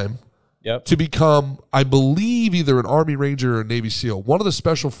prime to become, I believe, either an Army Ranger or a Navy SEAL, one of the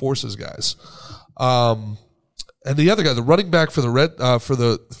Special Forces guys. And the other guy, the running back for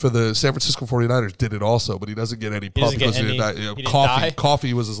the San Francisco 49ers, did it also, but he doesn't get any pub because he didn't die.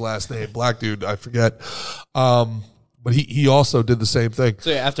 Coffee was his last name. Black dude, I forget. But he also did the same thing.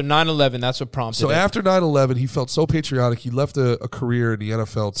 So after 9/11, that's what prompted it. So after 9/11, he felt so patriotic, he left a career in the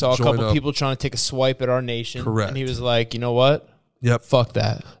NFL to Saw a join couple people trying to take a swipe at our nation. Correct. And he was like, you know what? Yep. Fuck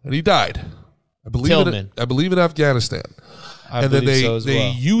that. And he died. I believe in Afghanistan. And then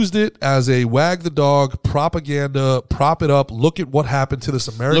they used it as a wag the dog propaganda, prop it up, look at what happened to this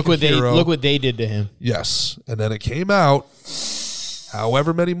American hero. Look what they did to him. Yes. And then it came out,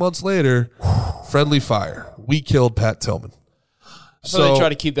 however many months later, friendly fire. We killed Pat Tillman. So they try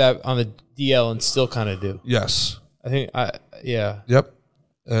to keep that on the DL and still kind of do. Yes. I think, yeah. Yep.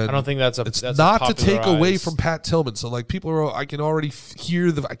 And I don't think that's not to take away from Pat Tillman. So like people are, I can already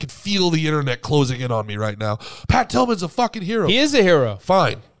I can feel the internet closing in on me right now. Pat Tillman's a fucking hero. He is a hero.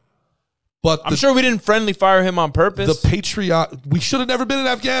 Fine. But I'm sure we didn't friendly fire him on purpose. We should have never been in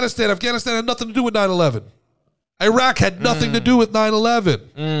Afghanistan. Afghanistan had nothing to do with 9/11. Iraq had nothing to do with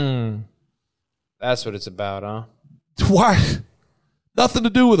 9/11. That's what it's about, huh? Why? Nothing to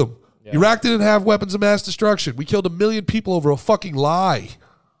do with them. Yeah. Iraq didn't have weapons of mass destruction. We killed 1 million people over a fucking lie.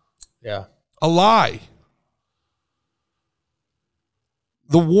 Yeah. A lie.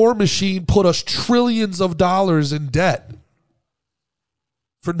 The war machine put us trillions of dollars in debt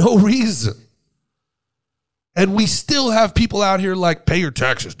for no reason. And we still have people out here like, pay your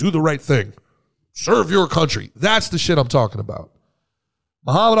taxes, do the right thing, serve your country. That's the shit I'm talking about.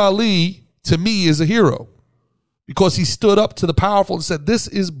 Muhammad Ali, to me, is a hero because he stood up to the powerful and said, this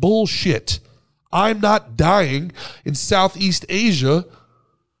is bullshit. I'm not dying in Southeast Asia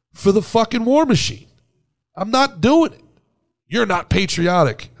for the fucking war machine. I'm not doing it. You're not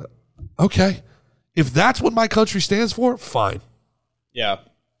patriotic. Okay. If that's what my country stands for, fine. Yeah.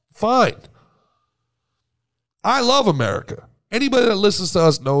 Fine. I love America. Anybody that listens to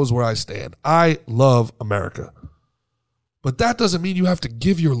us knows where I stand. I love America. But that doesn't mean you have to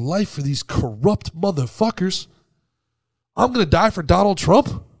give your life for these corrupt motherfuckers. I'm going to die for Donald Trump?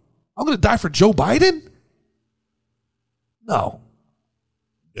 I'm going to die for Joe Biden? No.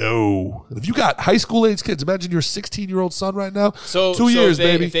 And if you got high school age kids, imagine your 16-year-old son right now. So 2 years,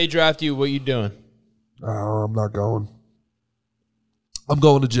 baby. If they draft you, what you doing? I'm not going. I'm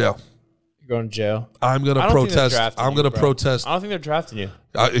going to jail. You're going to jail? I'm going to protest. I'm going to protest. I don't think they're drafting you.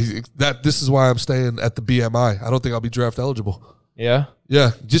 This is why I'm staying at the BMI. I don't think I'll be draft eligible. Yeah?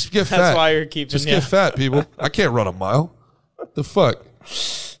 Yeah. Just get fat. That's why you're keeping. Just get fat, people. I can't run a mile. The fuck?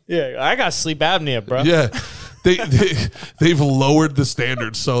 Yeah, I got sleep apnea, bro. Yeah. They've lowered the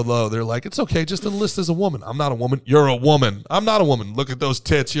standards so low. They're like, it's okay, just enlist as a woman. I'm not a woman. You're a woman. I'm not a woman. Look at those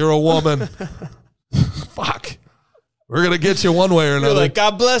tits. You're a woman. Fuck. We're going to get you one way or another. You're like,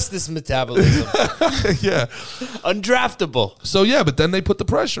 God bless this metabolism. Yeah. Undraftable. So, yeah, but then they put the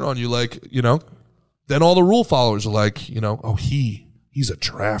pressure on you. Like, then all the rule followers are like, oh, he's a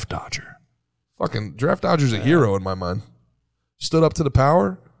draft dodger. Fucking draft dodger's a hero in my mind. Stood up to the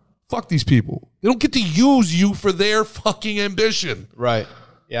power. Fuck these people. They don't get to use you for their fucking ambition. Right.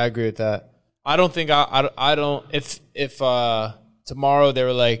 Yeah, I agree with that. I don't think I don't. If tomorrow they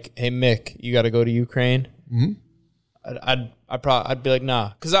were like, "Hey Mick, you got to go to Ukraine," I'd be like, "Nah,"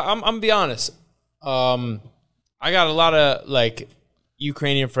 because I'm gonna be honest. I got a lot of like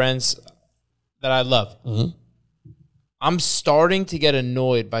Ukrainian friends that I love. Mm-hmm. I'm starting to get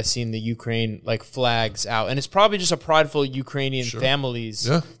annoyed by seeing the Ukraine like flags out, and it's probably just a prideful Ukrainian families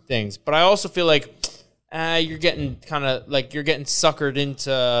things. But I also feel like you're getting kind of like you're getting suckered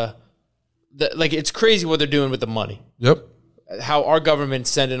into like it's crazy what they're doing with the money. Yep. How our government's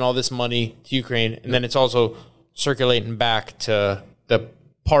sending all this money to Ukraine, and then it's also circulating back to the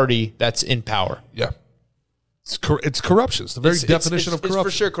party that's in power. Yeah. It's corruption. It's the very definition of corruption.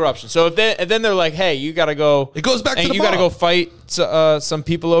 It's for sure corruption. So if then they're like, "Hey, you got to go." It goes back to the you got to go fight some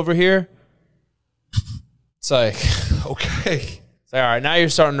people over here. It's like, okay. It's like, all right, now you're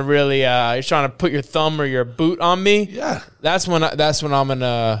starting to really you're trying to put your thumb or your boot on me. Yeah. That's when I'm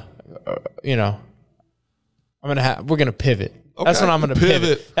gonna we're gonna pivot. Okay. That's when I'm gonna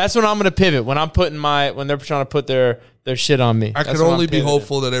pivot. That's when I'm gonna pivot when they're trying to put their shit on me. I can only be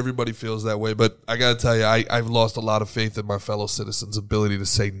hopeful that everybody feels that way, but I gotta tell you, I've lost a lot of faith in my fellow citizens' ability to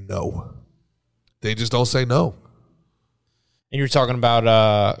say no. They just don't say no. And you're talking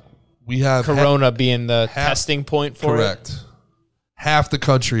about we have Corona being the testing point for correct. It? Half the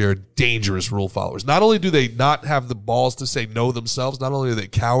country are dangerous rule followers. Not only do they not have the balls to say no themselves, not only are they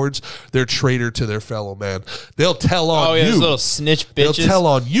cowards, they're traitor to their fellow man. They'll tell on you. Those little snitch bitches. They'll tell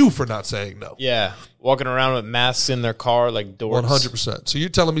on you for not saying no. Yeah. Walking around with masks in their car like dorks. 100%. So you're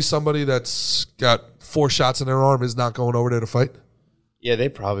telling me somebody that's got 4 shots in their arm is not going over there to fight? Yeah, they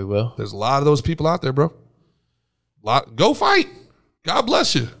probably will. There's a lot of those people out there, bro. Go fight. God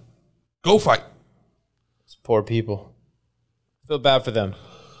bless you. Go fight. It's poor people. Feel bad for them.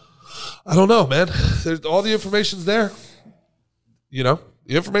 I don't know, man. All the information's there. The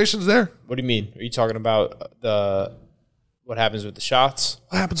information's there. What do you mean? Are you talking about what happens with the shots?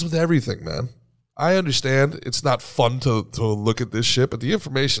 What happens with everything, man? I understand it's not fun to look at this shit, but the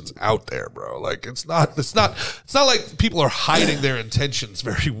information's out there, bro. Like it's not like people are hiding their intentions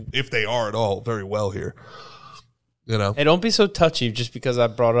if they are at all, very well here. Hey, don't be so touchy just because I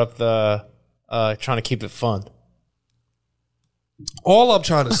brought up the trying to keep it fun. All I'm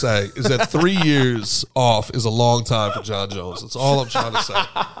trying to say is that 3 years off is a long time for Jon Jones. That's all I'm trying to say.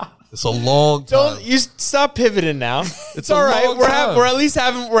 It's a long time. Don't you stop pivoting now. It's all right. We're at least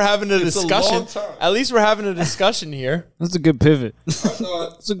having a discussion. At least we're having a discussion here. That's a good pivot.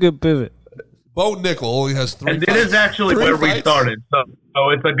 That's a good pivot. Bo Nickel only has 3 and fights. It is actually where we started, so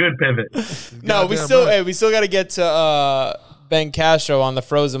it's a good pivot. No, we still got to get to Ben Castro on the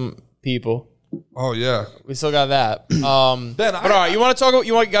Frozen people. Oh yeah, we still got that. But all right, you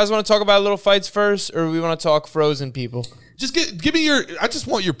guys want to talk about little fights first, or we want to talk Frozen people? Just give me your. I just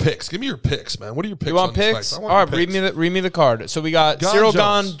want your picks. Give me your picks, man. What are your picks? You want picks? All right, read me the card. So we got Ciryl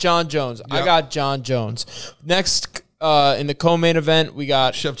Gane, Jon Jones. Yep. I got Jon Jones. Next in the co-main event, we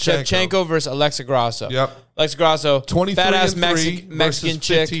got Shevchenko versus Alexa Grasso. Yep. Alexa Grasso, 23 badass Mexican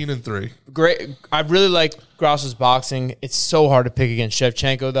chick. 15-3. Great. I really like Grasso's boxing. It's so hard to pick against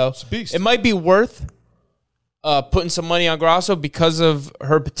Shevchenko, though. It's a beast. It might be worth putting some money on Grasso because of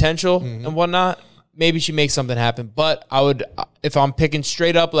her potential and whatnot. Maybe she makes something happen. But I would, if I'm picking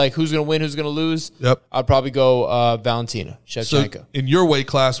straight up, like who's going to win, who's going to lose, I'd probably go Valentina Shevchenko. So in your weight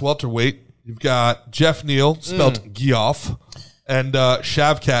class, welterweight, you've got Jeff Neal, spelled Geoff, and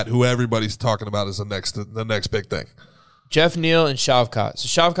Shavkat, who everybody's talking about as the next big thing. Jeff Neal and Shavkat. So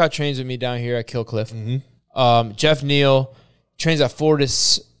Shavkat trains with me down here at Killcliff. Jeff Neal trains at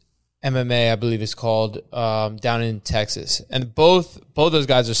Fortis MMA, I believe it's called, down in Texas. And both those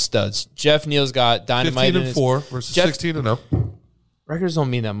guys are studs. Jeff Neal's got dynamite 15-4 versus 16-0. Records don't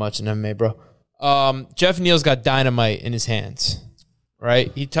mean that much in MMA, bro. Jeff Neal's got dynamite in his hands,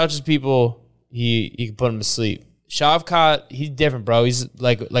 right? He touches people, he can put them to sleep. Shavkat, he's different, bro. He's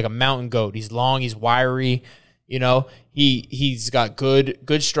like a mountain goat. He's long, he's wiry. You know, he's got good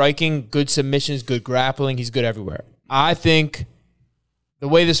striking, good submissions, good grappling. He's good everywhere. I think the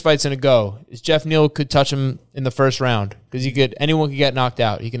way this fight's going to go is Jeff Neal could touch him in the first round because anyone could get knocked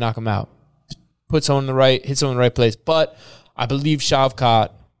out. He can knock him out. Hit someone in the right place. But I believe Shavkat,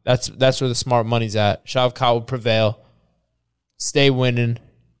 that's where the smart money's at. Shavkat will prevail, stay winning,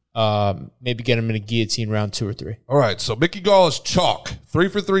 maybe get him in a guillotine round 2 or 3. All right, so Mickey Gall is chalk. 3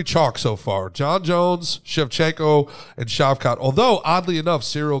 for 3 chalk so far. Jon Jones, Shevchenko, and Shavkat. Although, oddly enough,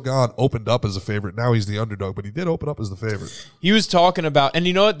 Ciryl Gane opened up as a favorite. Now he's the underdog, but he did open up as the favorite. He was talking about, and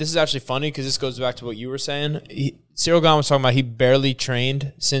you know what? This is actually funny because this goes back to what you were saying. Ciryl Gane was talking about he barely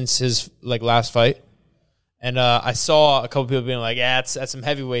trained since his last fight. And I saw a couple people being like, "Yeah, that's some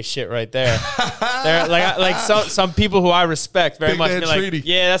heavyweight shit right there." They're like some people who I respect very much. Being like,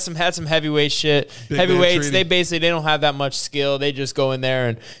 "Yeah, that's some heavyweight shit." Heavyweights, they don't have that much skill. They just go in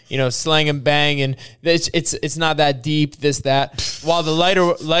there and slang and bang, and it's not that deep. This that. While the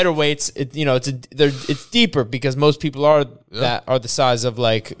lighter weights, it's deeper because most people are the size of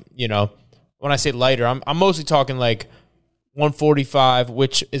when I say lighter, I'm mostly talking like 145,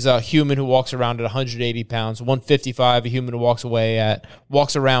 which is a human who walks around at 180 pounds. 155, a human who walks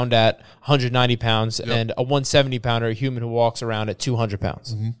around at 190 pounds. Yep. And a 170 pounder, a human who walks around at 200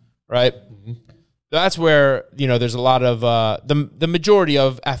 pounds. Mm-hmm. Right? Mm-hmm. That's where, there's a lot of, the majority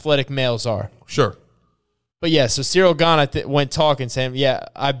of athletic males are. Sure. But yeah, so Ciryl Gane went talking, saying, yeah,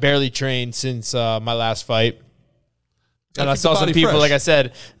 I barely trained since my last fight. And I saw some people, like I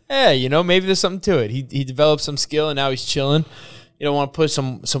said, maybe there's something to it. He developed some skill, and now he's chilling. You don't want to put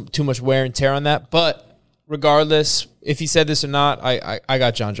some too much wear and tear on that. But regardless, if he said this or not, I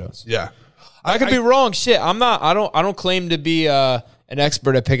got Jon Jones. Yeah, I could be wrong. Shit, I'm not. I don't claim to be an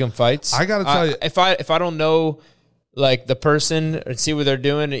expert at picking fights. I gotta tell you, if I don't know the person and see what they're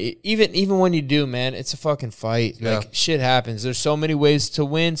doing, even when you do, man, it's a fucking fight. Yeah. Shit happens. There's so many ways to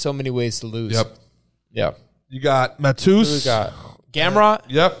win, so many ways to lose. Yep. You got Matus. Who we got? Gamrot.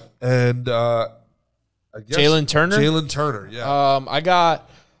 Yep. And I guess Jalen Turner. Jalen Turner. Yeah. I got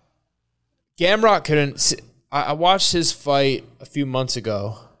Gamrot. I watched his fight a few months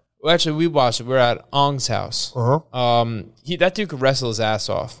ago. Well, actually, we watched it. We were at Ong's house. That dude could wrestle his ass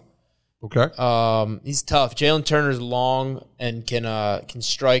off. Okay. He's tough. Jalen Turner's long and can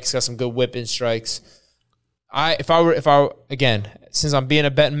strike. He's got some good whipping strikes. If I were again, since I'm being a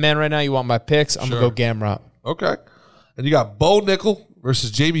betting man right now, you want my picks? I'm gonna go Gamrot. Okay. And you got Bo Nickel versus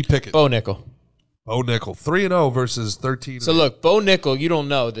Jamie Pickett. Bo Nickel. 3-0 versus 13. So look, Bo Nickel, you don't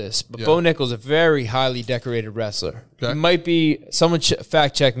know this, but Bo Nickel's a very highly decorated wrestler. Okay. He might be, someone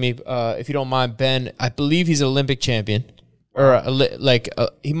fact check me if you don't mind, Ben. I believe he's an Olympic champion. Or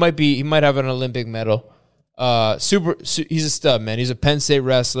he might have an Olympic medal. He's a stud, man. He's a Penn State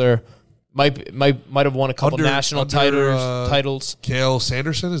wrestler. Might have won a couple national titles. Cale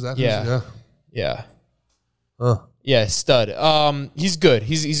Sanderson, is that? Yeah. Yeah, stud. He's good.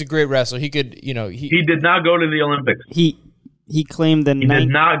 He's a great wrestler. He could, he did not go to the Olympics. He He claimed He did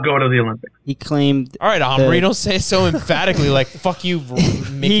not go to the Olympics. He claimed. All right, Omri, don't say it so emphatically. Like fuck you,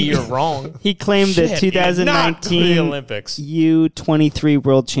 Mickey. You're wrong. He claimed the 2019 Olympics U23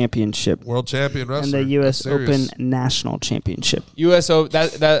 World Championship, world champion wrestler, and the U.S. Open National Championship. USO.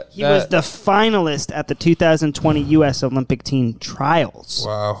 He was the finalist at the 2020 U.S. Olympic Team Trials.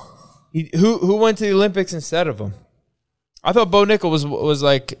 Wow. Who went to the Olympics instead of him? I thought Bo Nickel was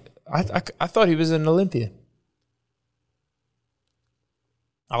like. I thought he was an Olympian.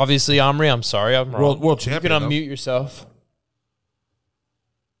 Obviously, Omri, I'm sorry, I'm wrong. World champion. You can unmute yourself.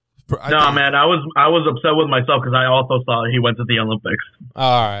 No, man, I was upset with myself because I also saw he went to the Olympics.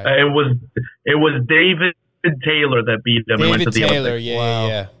 All right, it was David Taylor that beat him. David and went to the Taylor, Olympics.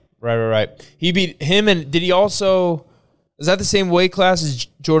 yeah. Right. He beat him, and did he also? Is that the same weight class as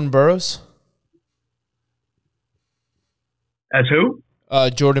Jordan Burroughs? As who?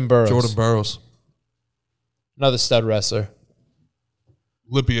 Jordan Burroughs. Jordan Burroughs, another stud wrestler.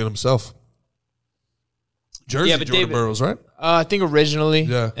 Olympian himself. Jersey, yeah, but Jordan David, Burroughs, right? I think originally.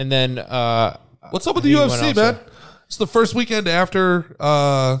 Yeah. And then what's up with the UFC, man? It's the first weekend after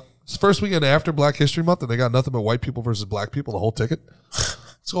Black History Month, and they got nothing but white people versus black people, the whole ticket.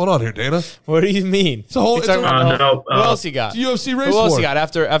 What's going on here, Dana? What do you mean? It's a whole. Who else you got? It's UFC race. Who else war. you got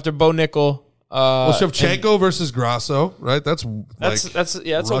after Bo Nickel? Well, Shevchenko versus Grasso, right? That's a Russian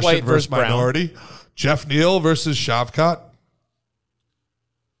white versus minority. brown. Jeff Neal versus Shavkat.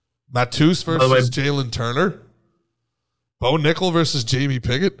 Matus versus Jalen Turner. Bo Nickel versus Jamie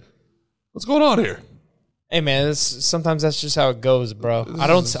Pickett. What's going on here? Hey man, sometimes that's just how it goes, bro. I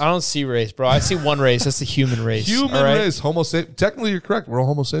don't see race, bro. I see one race. That's the human race. Race. Homo sapien. Technically, you're correct. We're all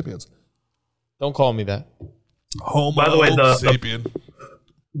Homo sapiens. Don't call me that. Homo By the way, sapien.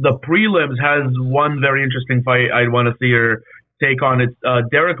 The prelims has one very interesting fight I'd want to see your take on. It's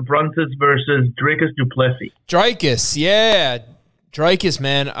Derek Brunson versus Dricus du Plessis. Dricus, yeah. Dricus,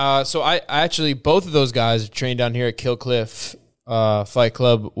 man. So I actually, both of those guys trained down here at Kill Cliff Fight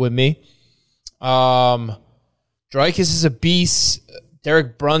Club with me. Dricus is a beast.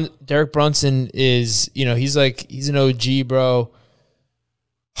 Derek Brunson is, he's an OG, bro.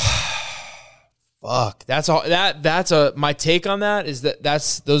 Fuck. That's all. That's my take on that is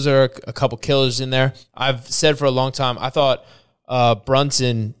those are a couple killers in there. I've said for a long time I thought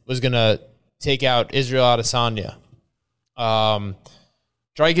Brunson was gonna take out Israel Adesanya.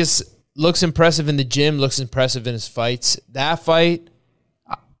 Dricus looks impressive in the gym, looks impressive in his fights. That fight,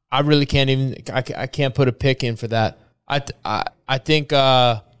 I really can't even. I can't put a pick in for that. I think.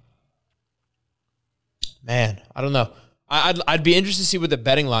 Man, I don't know. I'd be interested to see what the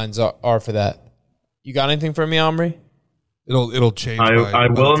betting lines are for that. You got anything for me, Omri? It'll change. I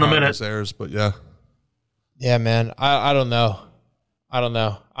will in a minute. Airs, but yeah. Yeah, man. I don't know. I'm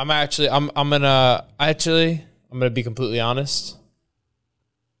gonna be completely honest.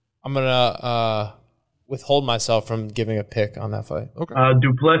 I'm gonna withhold myself from giving a pick on that fight. Okay.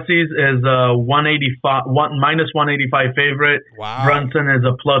 Du Plessis is a minus 185 favorite. Wow. Brunson is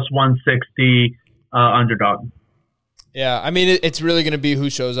a plus 160 underdog. Yeah, I mean it's really going to be who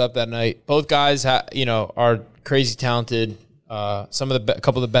shows up that night. Both guys, are crazy talented. A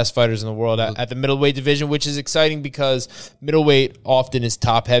couple of the best fighters in the world at the middleweight division, which is exciting because middleweight often is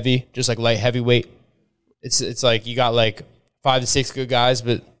top heavy, just like light heavyweight. It's like you got like 5 to 6 good guys,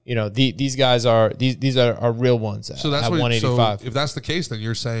 but these guys are these are real ones. So that's at what 185. So if that's the case, then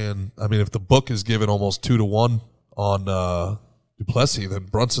you're saying, I mean, if the book is given almost 2-1 on Du Plessis, then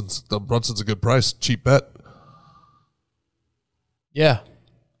Brunson's a good price, cheap bet. Yeah.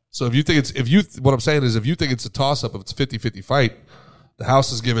 So what I'm saying is if you think it's a toss up, if it's a 50-50 fight, the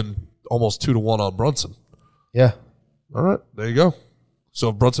house is given almost 2-1 on Brunson. Yeah. All right, there you go. So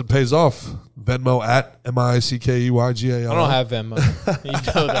if Brunson pays off, Venmo at MICKEYGAL. I don't have Venmo. You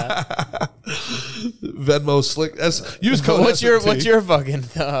know that. Venmo slick. Use code. What's your fucking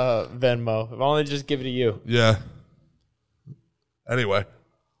Venmo? If only just give it to you. Yeah. Anyway.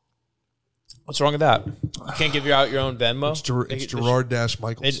 What's wrong with that? You can't give out your own Venmo? It's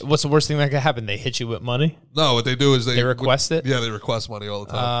Gerard-Michaels. What's the worst thing that could happen? They hit you with money? No, what they do is they request it? Yeah, they request money all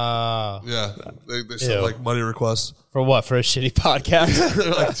the time. Yeah. They send like money requests. For what? For a shitty podcast?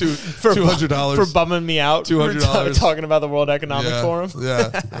 They're like $200. For bumming me out? $200. talking about the World Economic Forum? Yeah.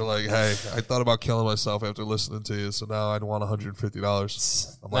 They're like, hey, I thought about killing myself after listening to you, so now I'd want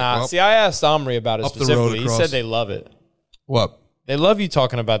 $150. I'm like, see, I asked Omri about it specifically. He said they love it. What? They love you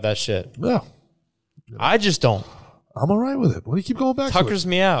talking about that shit. Yeah. I just don't. I'm all right with it. What do you keep going back Tuckers to?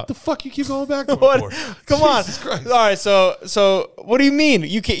 me out. What the fuck you keep going back to? What? Come on. Christ. All right. So what do you mean?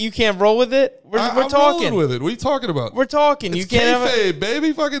 You can't roll with it? We're I'm talking rolling with it. What are you talking about? We're talking. It's you can't kayfabe,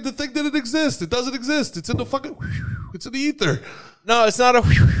 baby. Fucking the thing didn't exist. It doesn't exist. It's in the fucking. It's in the ether. No, it's not a.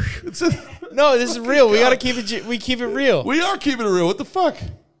 No, this is real. We gotta keep it. We keep it real. We are keeping it real. What the fuck?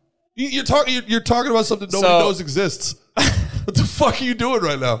 You're talking about something nobody knows exists. What the fuck are you doing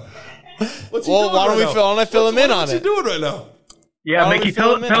right now? What's he doing why don't right we now? fill him in on What's it? he doing right now? Yeah, Mickey,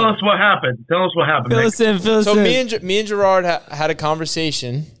 tell us what happened. Tell us what happened. Fill us in. So me and Gerard had a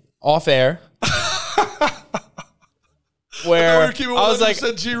conversation off air where I was like,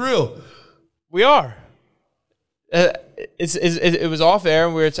 G real. We are. It was off air,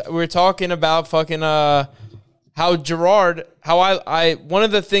 and we were talking about fucking how Gerard. How I one of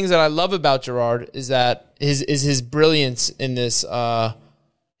the things that I love about Gerard is that his brilliance in this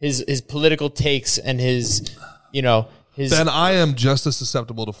his political takes and his Then I am just as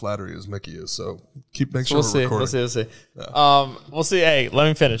susceptible to flattery as Mickey is. So make sure we're recording. We'll see. Yeah. We'll see. Hey, let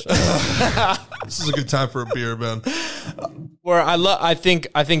me finish. This is a good time for a beer, man. Where I think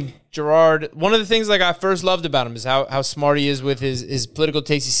Gerard. One of the things like I first loved about him is how smart he is with his political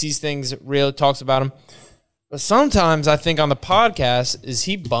takes. He sees things real, talks about them. But sometimes I think on the podcast is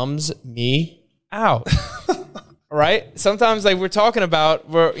he bums me out. Right? Sometimes like we're talking about,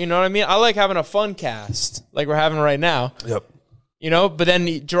 you know what I mean? I like having a fun cast like we're having right now. Yep. But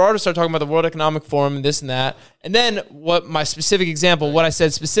then Gerard will start talking about the World Economic Forum and this and that. And then what my specific example, what I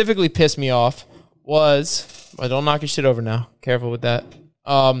said specifically pissed me off was, well, don't knock your shit over now. Careful with that.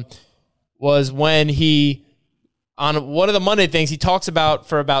 Was when he, on one of the Monday things, he talks about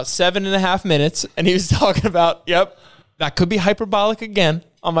for about 7.5 minutes, and he was talking about, yep, that could be hyperbolic again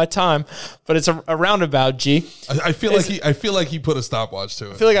on my time, but it's a roundabout, G. I feel like he put a stopwatch to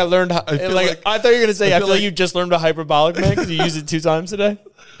it. I feel like I learned how, I thought you were going to say, I feel like you just learned a hyperbolic, man, because you used it 2 times today.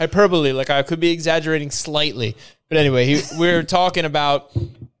 Hyperbole, like I could be exaggerating slightly. But anyway, we were talking about,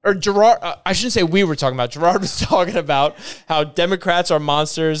 or Gerard, I shouldn't say we were talking about, Gerard was talking about how Democrats are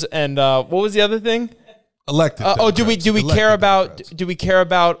monsters, and what was the other thing? Elected. Do we care about, do we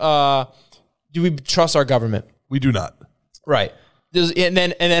trust our government? We do not. Right. And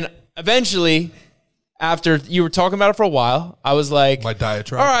then eventually, after you were talking about it for a while, I was like, my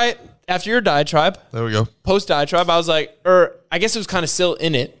diatribe. All right. After your diatribe, there we go. Post diatribe, I was like, I guess it was kind of still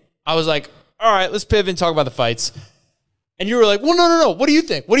in it. I was like, all right, let's pivot and talk about the fights. And you were like, well, no. What do you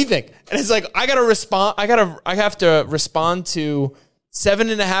think? And it's like, I have to respond to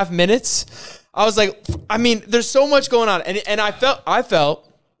 7.5 minutes. I was like, I mean, there's so much going on. And I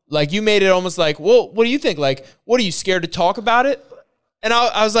felt like you made it almost like, well, what do you think? Like, what are you scared to talk about it? And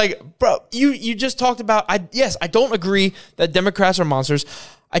I was like, bro, you just talked about, I don't agree that Democrats are monsters.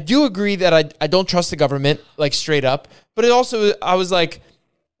 I do agree that I don't trust the government, like straight up. But it also, I was like,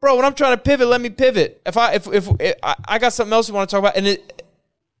 bro, when I'm trying to pivot, let me pivot. If I got something else we want to talk about, and it,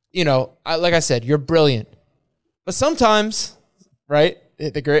 like I said, you're brilliant. But sometimes, right?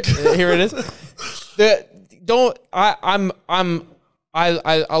 Here it is.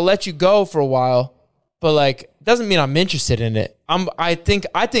 I'll let you go for a while, but like doesn't mean I'm interested in it. I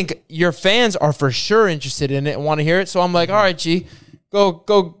think your fans are for sure interested in it and want to hear it. So I'm like, all right, G, go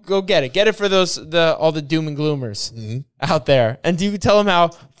get it. Get it for all the doom and gloomers out there. And you can tell them how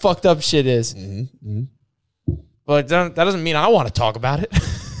fucked up shit is. But that doesn't mean I want to talk about it.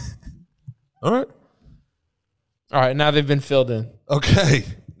 All right. Now they've been filled in. Okay.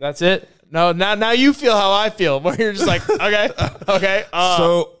 That's it. No, now you feel how I feel, where you're just like, okay.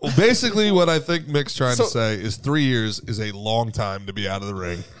 So basically what I think Mick's trying to say is 3 years is a long time to be out of the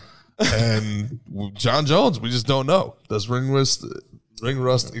ring. And John Jones, we just don't know. Does ring rust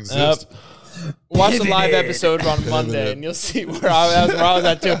exist? Watch the live episode on Monday, and you'll see where I was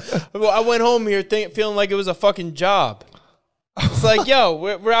at too. I went home here feeling like it was a fucking job. It's like, yo,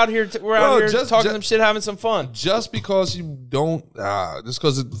 we're out here. We're out here talking some shit, having some fun. Just because you don't, just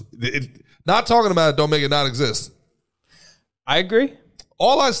because not talking about it don't make it not exist. I agree.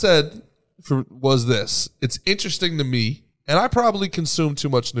 All I said was this: it's interesting to me, and I probably consume too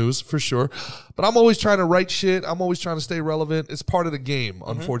much news for sure. But I'm always trying to write shit. I'm always trying to stay relevant. It's part of the game,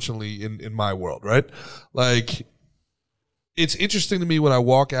 unfortunately, in my world, right? Like, it's interesting to me when I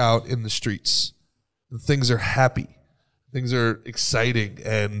walk out in the streets and things are happy. Things are exciting,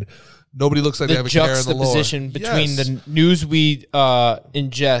 and nobody looks like they have a care in the Lord. The juxtaposition between the news we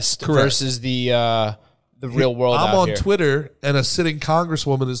ingest versus the real world. I'm on Twitter, and a sitting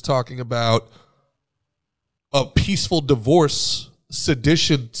congresswoman is talking about a peaceful divorce,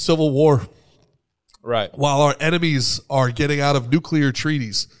 sedition, civil war. Right. While our enemies are getting out of nuclear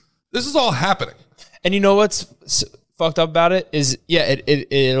treaties. This is all happening. And you know what's fucked up about it is,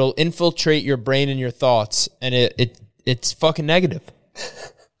 it'll infiltrate your brain and your thoughts, and it's fucking negative.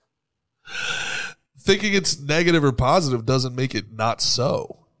 Thinking it's negative or positive doesn't make it not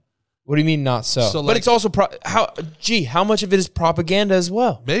so. What do you mean not so? But it's also how much of it is propaganda as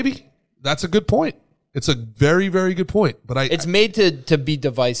well? Maybe. That's a good point. It's a very, very good point. But it's made to be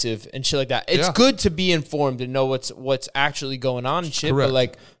divisive and shit like that. It's good to be informed and know what's actually going on and shit.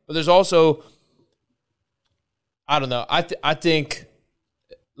 Correct. But there's also, I don't know. I think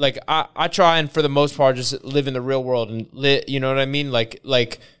like I try and for the most part just live in the real world and you know what I mean?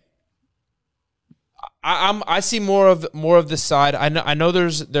 Like I see more of this side. I know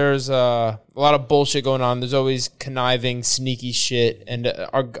there's a lot of bullshit going on. There's always conniving, sneaky shit, and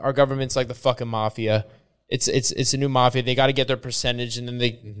our government's like the fucking mafia. It's a new mafia. They got to get their percentage, and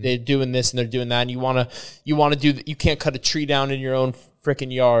then they're doing this and they're doing that. And you want to do. You can't cut a tree down in your own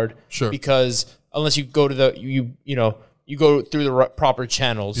freaking yard, sure, because unless you go to you go through the proper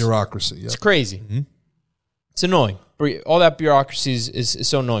channels. Bureaucracy. Yep. It's crazy. Mm-hmm. It's annoying. All that bureaucracy is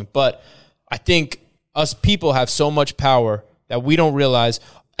so annoying. But I think us people have so much power that we don't realize.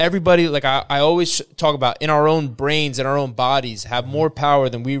 Everybody, like I always talk about, in our own brains and our own bodies have more power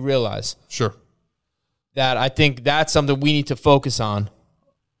than we realize. Sure. That I think that's something we need to focus on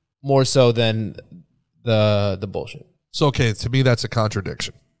more so than the bullshit. So, okay, to me that's a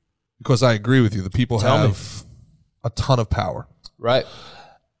contradiction because I agree with you. The people have a ton of power. Right.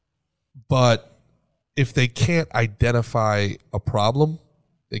 But if they can't identify a problem,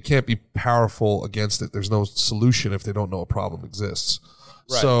 they can't be powerful against it. There's no solution if they don't know a problem exists.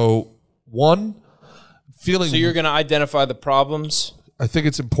 Right. So, feeling... So you're going to identify the problems? I think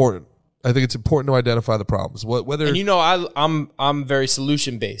it's important. I think it's important to identify the problems. Whether and I'm very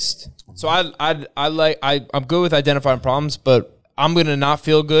solution based. So I'm good with identifying problems, but I'm going to not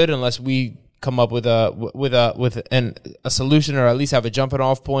feel good unless we come up with a solution, or at least have a jumping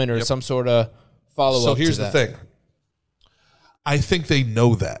off point or some sort of follow up. So here's the thing. I think they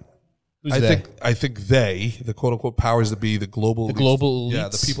know that. I think they, the quote unquote powers that be, the global elites. Yeah,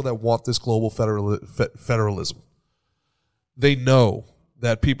 the people that want this global federalism. They know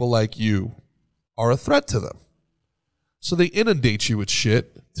that people like you are a threat to them. So they inundate you with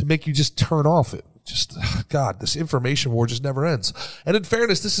shit to make you just turn off it. Just, God, this information war just never ends. And in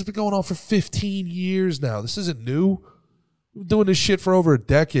fairness, this has been going on for 15 years now. This isn't new. We've been doing this shit for over a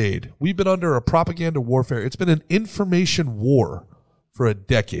decade. We've been under a propaganda warfare. It's been an information war for a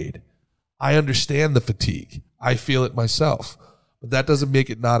decade. I understand the fatigue. I feel it myself. But that doesn't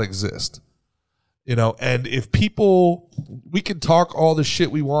make it not exist. You know, and if people, we can talk all the shit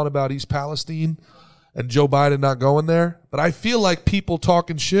we want about East Palestine and Joe Biden not going there, but I feel like people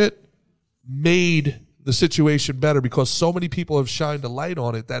talking shit made the situation better because so many people have shined a light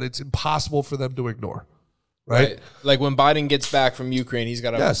on it that it's impossible for them to ignore. Right? Like when Biden gets back from Ukraine, he's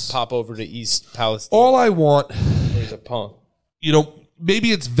got to pop over to East Palestine. All I want, he's a punk. You know,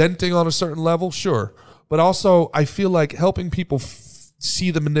 maybe it's venting on a certain level, sure. But also, I feel like helping people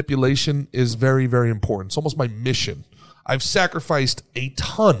see the manipulation is very, very important. It's almost my mission. I've sacrificed a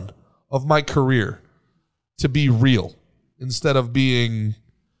ton of my career to be real instead of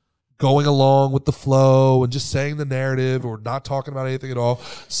going along with the flow and just saying the narrative or not talking about anything at all.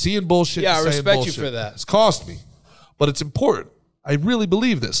 Seeing bullshit. Yeah, I respect you for that. It's cost me, but it's important. I really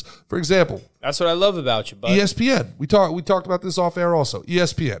believe this. For example, that's what I love about you, bud. ESPN. We talked about this off air also.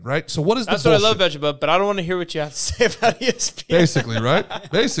 ESPN, right? So what is that's the bullshit? What I love about you, bud, but I don't want to hear what you have to say about ESPN. Basically, right?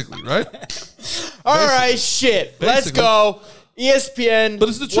 All right, shit. Basically. Let's go. ESPN. But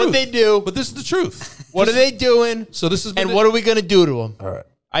it's the truth. What they do. But this is the truth. What are they doing? So this is what are we going to do to them? All right.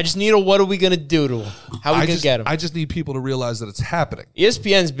 I just need what are we going to do to them? How are we going to get them? I just need people to realize that it's happening.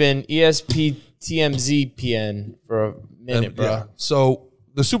 ESPN's been ESPTMZPN for a minute, bro. Yeah. So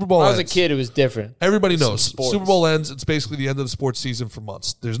the Super Bowl ends. When I was a kid, it was different. Everybody knows. Super Bowl ends. It's basically the end of the sports season for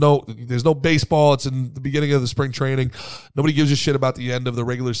months. There's no baseball. It's in the beginning of the spring training. Nobody gives a shit about the end of the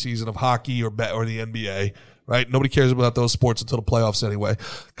regular season of hockey or the NBA. Right? Nobody cares about those sports until the playoffs anyway.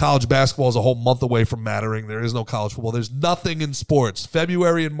 College basketball is a whole month away from mattering. There is no college football. There's nothing in sports.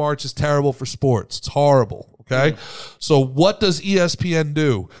 February and March is terrible for sports. It's horrible. Okay? So what does ESPN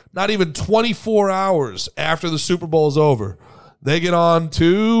do? Not even 24 hours after the Super Bowl is over, they get on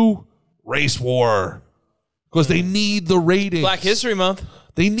to Race War because they need the ratings. Black History Month.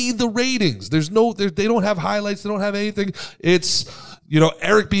 They need the ratings. They don't have highlights. They don't have anything. It's...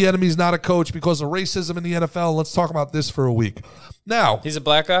 Eric Bieniemy's not a coach because of racism in the NFL. Let's talk about this for a week. Now, he's a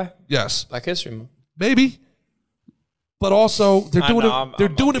black guy? Yes. Black History Month. Maybe. But also they're doing it they're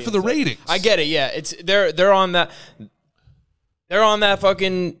doing it for the ratings. I get it. Yeah. It's they're on that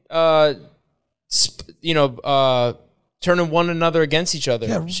turning one another against each other.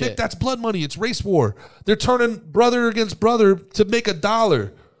 Yeah, Nick, that's blood money. It's race war. They're turning brother against brother to make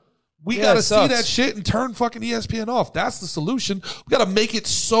 $1. We got to see that shit and turn fucking ESPN off. That's the solution. We got to make it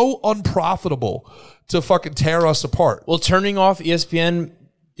so unprofitable to fucking tear us apart. Will turning off ESPN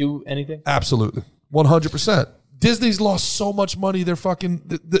do anything? Absolutely. 100%. Disney's lost so much money. They're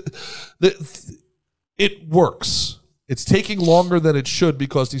fucking... it works. It's taking longer than it should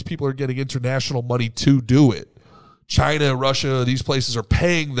because these people are getting international money to do it. China, Russia, these places are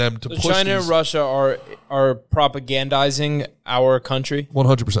paying them to push China and Russia are propagandizing our country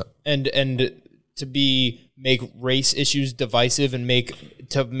 100%, and to make race issues divisive and make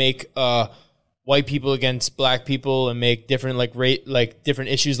white people against black people and make different different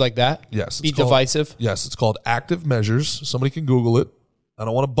issues like that. Yes, be divisive. Yes, it's called Active Measures. Somebody can Google it. I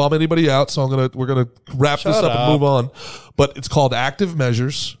don't want to bum anybody out, so we're gonna wrap this up and move on. But it's called Active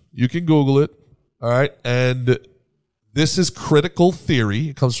Measures. You can Google it. All right, and this is critical theory.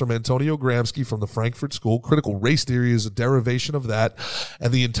 It comes from Antonio Gramsci from the Frankfurt School. Critical race theory is a derivation of that.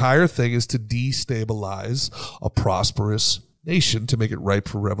 And the entire thing is to destabilize a prosperous nation to make it ripe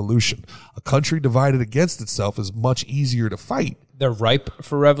for revolution. A country divided against itself is much easier to fight. They're ripe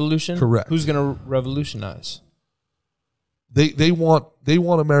for revolution? Correct. Who's going to revolutionize? They want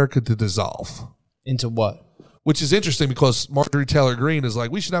America to dissolve. Into what? Which is interesting because Marjorie Taylor Greene is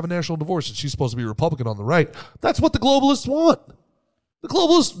like, we should have a national divorce, and she's supposed to be a Republican on the right. That's what the globalists want. The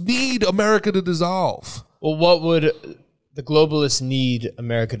globalists need America to dissolve. Well, what would the globalists need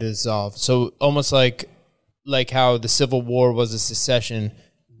America to dissolve? So almost like how the Civil War was a secession,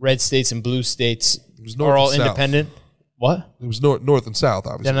 red states and blue states are all independent. What? It was north and south,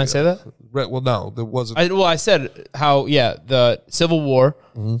 obviously. Didn't I say that? Well, no, there wasn't. I said how, the Civil War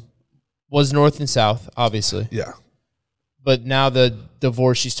was north and south, obviously. Yeah. But now the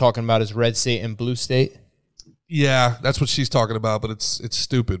divorce she's talking about is red state and blue state. Yeah, that's what she's talking about, but it's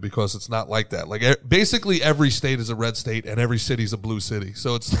stupid because it's not like that. Like basically every state is a red state and every city is a blue city.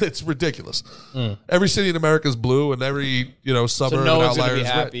 So it's ridiculous. Every city in America is blue and every, suburb and outlier is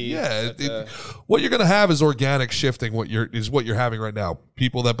red. Yeah, what you're going to have is organic shifting. What you're having right now.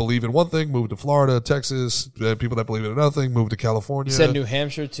 People that believe in one thing move to Florida, Texas. People that believe in another thing move to California. You said New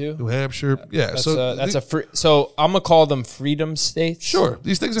Hampshire too. New Hampshire, yeah. So I'm gonna call them freedom states. Sure,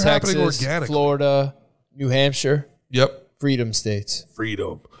 these things are Texas, happening organically. Florida, New Hampshire. Yep. Freedom states.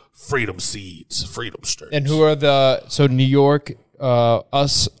 Freedom seeds. Freedom states. And who are New York,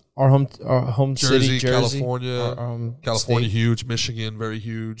 us, our home city, Jersey, California, California state. Huge, Michigan, very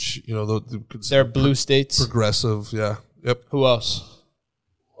huge. They're blue states. Progressive, yeah. Yep. Who else?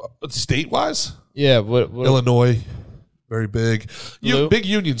 State-wise? Yeah. What Illinois, very big. Big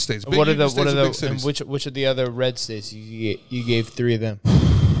union states. Big and which of the other red states? You gave 3 of them.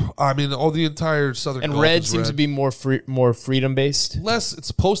 I mean, all the entire southern and Gulf red is seems to be more freedom based. It's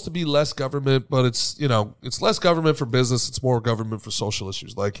supposed to be less government, but it's less government for business. It's more government for social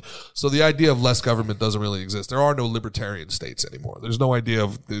issues. So the idea of less government doesn't really exist. There are no libertarian states anymore. There's no idea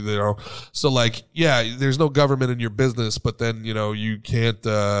of So there's no government in your business, but then you can't.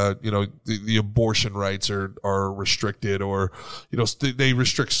 The abortion rights are restricted, or they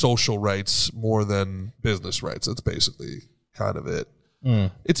restrict social rights more than business rights. That's basically kind of it.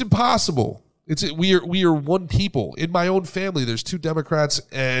 It's impossible. We are one people. In my own family, there's 2 Democrats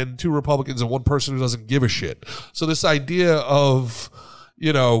and 2 Republicans and 1 person who doesn't give a shit. So this idea of,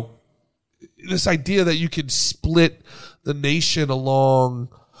 this idea that you can split the nation along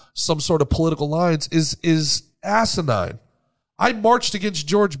some sort of political lines is asinine. I marched against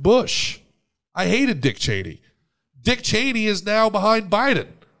George Bush. I hated Dick Cheney. Dick Cheney is now behind Biden.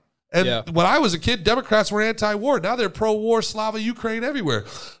 And when I was a kid, Democrats were anti-war. Now they're pro-war, Slava, Ukraine, everywhere.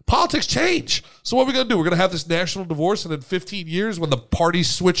 Politics change. So what are we going to do? We're going to have this national divorce, and in 15 years, when the parties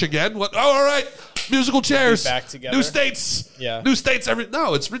switch again, all right, musical chairs. Back together. New states. Yeah. New states.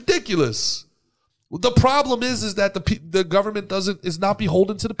 No, it's ridiculous. The problem is that the government is not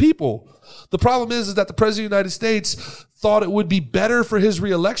beholden to the people. The problem is that the President of the United States thought it would be better for his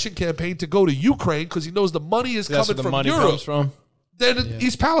re-election campaign to go to Ukraine because he knows the money is coming from Europe. Comes from. Than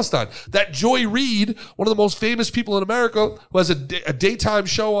East Palestine. That Joy Reid, one of the most famous people in America, who has a daytime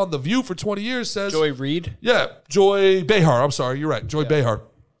show on The View for 20 years, says... Joy Reid? Yeah, Joy Behar. I'm sorry, you're right. Joy Behar.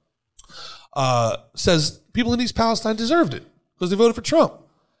 Says people in East Palestine deserved it because they voted for Trump.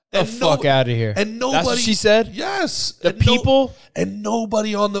 The fuck out of here. And nobody... That's what she said? Yes. The people? And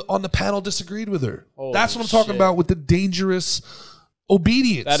nobody on the panel disagreed with her. Holy That's what I'm talking about with the dangerous...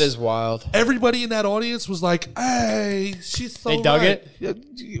 obedience. That is wild. Everybody in that audience was like, hey, she's so They dug right.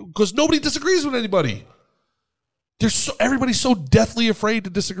 it? Because nobody disagrees with anybody. Everybody's so deathly afraid to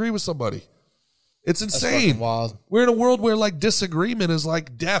disagree with somebody. It's insane. Wild. We're in a world where like disagreement is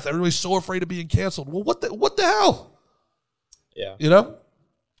like death. Everybody's so afraid of being canceled. Well, what the hell? Yeah. You know?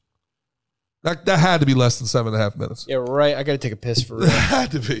 That had to be less than 7.5 minutes. Yeah, right. I got to take a piss for real. It had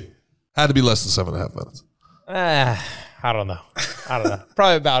to be less than 7.5 minutes. I don't know.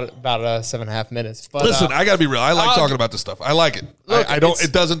 Probably about 7.5 minutes. But listen, I got to be real. I like talking about this stuff. I like it. Look, I don't.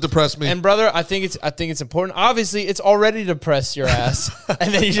 It doesn't depress me. And brother, I think it's important. Obviously, it's already depressed your ass,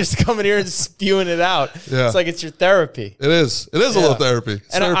 and then you just come in here and spewing it out. Yeah. It's like it's your therapy. It is. It is a little therapy.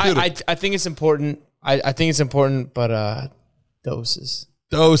 It's and therapeutic. I think it's important. I think it's important, but doses.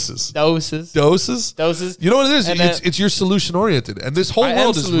 You know what it is? It's your solution oriented. And this whole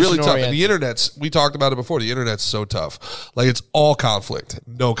world is really tough. And the internet's, we talked about it before, the internet's so tough. Like it's all conflict.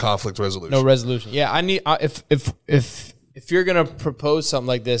 No conflict resolution. No resolution. Yeah, I need if you're gonna propose something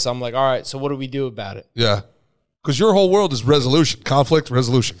like this, I'm like, all right, so what do we do about it? Yeah. Because your whole world is resolution, conflict,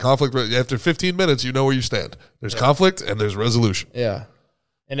 resolution, conflict. After 15 minutes, you know where you stand. There's conflict and there's resolution. Yeah.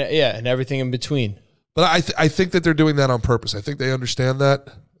 And everything in between. But I think that they're doing that on purpose. I think they understand that.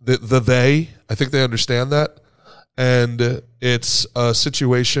 I think they understand that. And it's a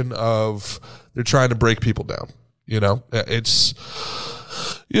situation of they're trying to break people down. You know, it's,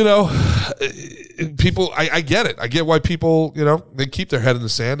 you know, people, I get it. I get why people, you know, they keep their head in the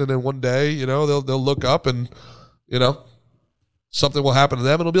sand and then one day, you know, they'll look up and, you know, something will happen to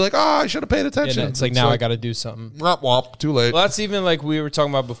them and it'll be like, I should have paid attention. It's like, now I got to do something. Womp womp, too late. Well, that's even like we were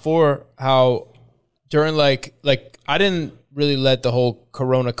talking about before, how during like I didn't really let the whole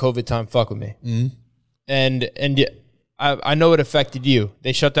Corona COVID time fuck with me. Mm-hmm. And I know it affected you.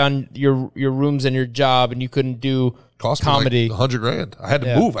 They shut down your rooms and your job and you couldn't do comedy. Me like $100,000. I had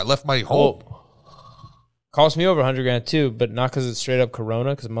to move. I left my home. Cost me over $100,000 too, but not because it's straight up Corona,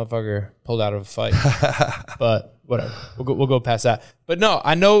 because a motherfucker pulled out of a fight. But whatever, we'll go past that. But no,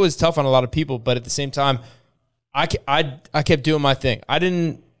 I know it was tough on a lot of people, but at the same time, I kept doing my thing. I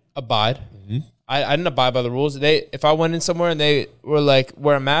didn't abide. Mm-hmm. I didn't abide by the rules. If I went in somewhere and they were like,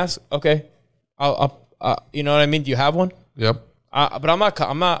 wear a mask, okay, I'll you know what I mean? Do you have one? Yep. But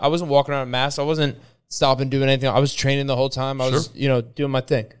I wasn't walking around with a mask. I wasn't stopping doing anything. I was training the whole time. I was, doing my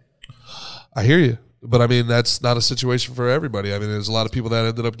thing. I hear you. But I mean, that's not a situation for everybody. I mean, there's a lot of people that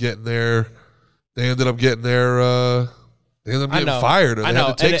ended up getting fired, or they had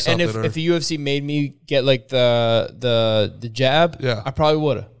to take something. And if the UFC made me get like the jab, yeah, I probably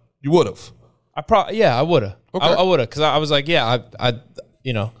would have. You would have. I would have. Okay. I would have, because I was like, I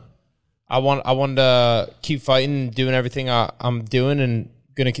wanted to keep fighting and doing everything I'm doing and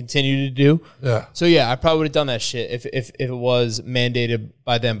gonna continue to do. Yeah. So yeah, I probably would have done that shit if it was mandated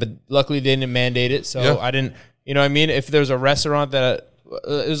by them. But luckily they didn't mandate it, so I didn't. You know what I mean? If there was a restaurant that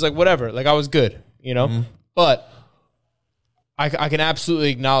it was like whatever, like I was good, you know. Mm-hmm. But I can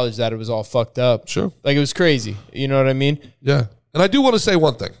absolutely acknowledge that it was all fucked up. Sure. Like it was crazy. You know what I mean? Yeah. And I do want to say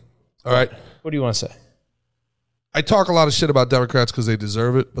one thing. All right. What do you want to say? I talk a lot of shit about Democrats because they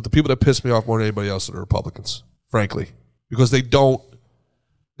deserve it, but the people that piss me off more than anybody else are the Republicans, frankly, because they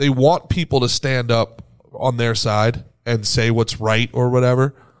want people to stand up on their side and say what's right or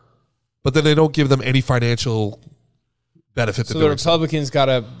whatever, but then they don't give them any financial benefit to do it. So the Republicans got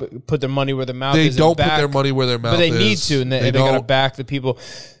to put their money where their mouth is. They don't put their money where their mouth is. But they need to, and they got to back the people.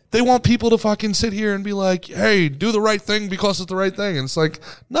 They want people to fucking sit here and be like, hey, do the right thing because it's the right thing. And it's like,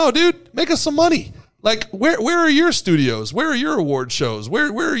 no, dude, make us some money. Like, where are your studios? Where are your award shows?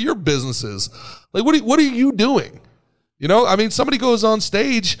 Where are your businesses? Like, what are you doing? You know, I mean, somebody goes on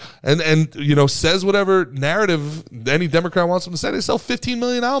stage and you know, says whatever narrative any Democrat wants them to say. They sell 15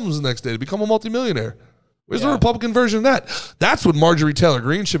 million albums the next day to become a multimillionaire. Where's the Republican version of that? That's what Marjorie Taylor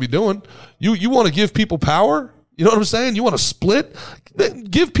Greene should be doing. You want to give people power? You know what I'm saying? You want to split?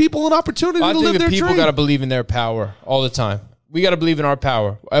 Give people an opportunity to live their dream. I think people got to believe in their power all the time. We got to believe in our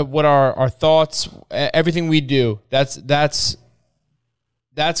power. What our thoughts, everything we do, that's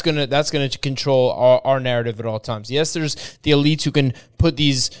gonna control our narrative at all times. Yes, there's the elites who can put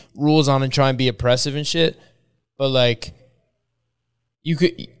these rules on and try and be oppressive and shit, but like you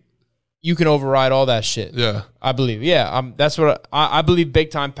can override all that shit. Yeah, I believe. Yeah, that's what I believe.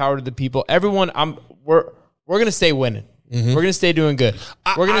 Big time power to the people. Everyone. We're gonna stay winning. Mm-hmm. We're gonna stay doing good.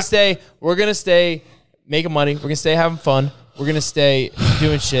 We're gonna stay making money. We're gonna stay having fun. We're gonna stay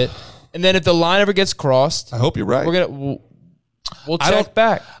doing shit. And then if the line ever gets crossed, I hope you're right. We'll check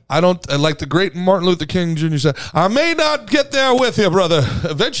back. I don't like the great Martin Luther King Jr. said, I may not get there with you, brother.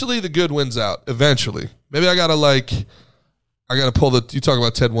 Eventually the good wins out. Eventually. Maybe I gotta pull you talk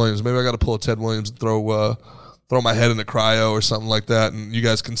about Ted Williams. Maybe I gotta pull a Ted Williams and throw my head in the cryo or something like that, and you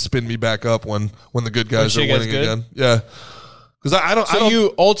guys can spin me back up when the good guys are winning again. Yeah. Because I don't. So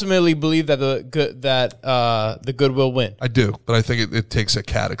you ultimately believe that the good will win. I do, but I think it takes a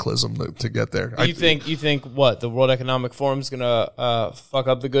cataclysm to get there. You think what the World Economic Forum is gonna fuck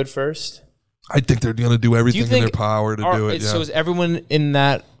up the good first? I think they're gonna do everything in their power to do it. So is everyone in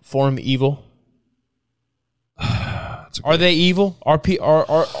that forum evil? Are they evil? Are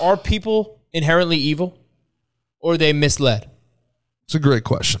people inherently evil, or are they misled? It's a great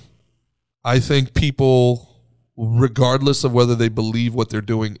question. I think people, regardless of whether they believe what they're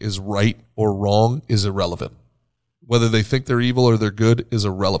doing is right or wrong, is irrelevant. Whether they think they're evil or they're good is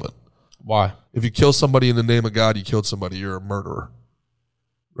irrelevant. Why? If you kill somebody in the name of God, you killed somebody, you're a murderer.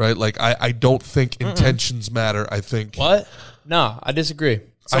 Right? Like, I don't think intentions matter. I think... What? No, I disagree.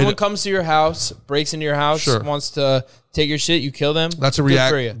 Someone comes to your house, breaks into your house, wants to take your shit, you kill them. That's a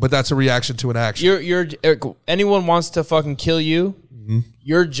reaction. But that's a reaction to an action. Anyone wants to fucking kill you,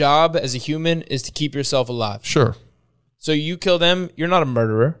 your job as a human is to keep yourself alive. Sure. So you kill them, you're not a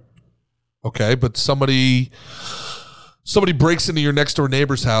murderer. Okay, but somebody breaks into your next door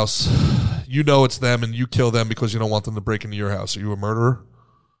neighbor's house, you know it's them, and you kill them because you don't want them to break into your house. Are you a murderer?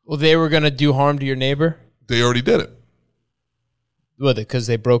 Well, they were going to do harm to your neighbor? They already did it. What, because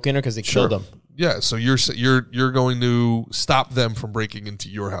they broke in or because they killed them? Yeah, so you're going to stop them from breaking into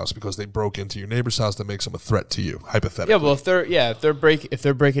your house because they broke into your neighbor's house. That makes them a threat to you, hypothetically. Yeah, well, if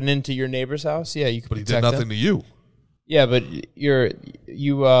they're breaking into your neighbor's house, yeah, you can. But he did nothing to you. Yeah, but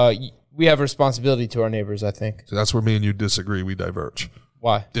we have a responsibility to our neighbors, I think. So that's where me and you disagree. We diverge.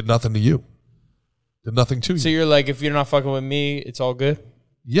 Why? Did nothing to you. Did nothing to you. So you're like, if you're not fucking with me, it's all good?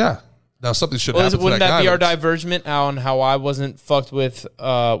 Yeah. Now something should happen to that guy. Wouldn't that be our divergement on how I wasn't fucked with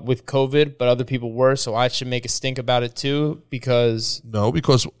COVID, but other people were, so I should make a stink about it too? Because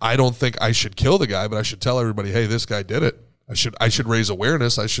I don't think I should kill the guy, but I should tell everybody, hey, this guy did it. I should raise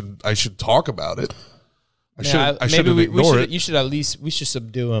awareness. I should talk about it. I shouldn't ignore it. We should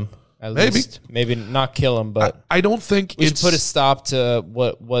subdue him. At least. Maybe not kill him, but I don't think we should put a stop to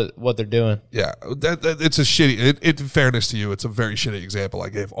what they're doing. Yeah, it's a shitty. In fairness to you, it's a very shitty example I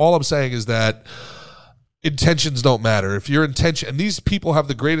gave. All I'm saying is that intentions don't matter. If your intention, and these people have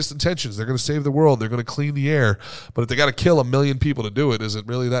the greatest intentions, they're going to save the world, they're going to clean the air, but if they got to kill 1 million people to do it, is it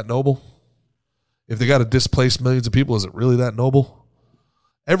really that noble? If they got to displace millions of people, is it really that noble?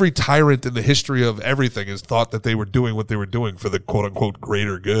 Every tyrant in the history of everything has thought that they were doing what they were doing for the quote-unquote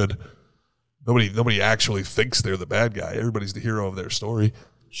greater good. Nobody actually thinks they're the bad guy. Everybody's the hero of their story.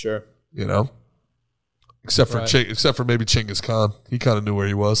 Sure. You know? Except for maybe Genghis Khan. He kind of knew where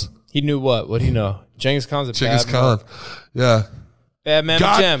he was. He knew what? What did he know? Genghis Khan's a Genghis Khan. Yeah. Bad man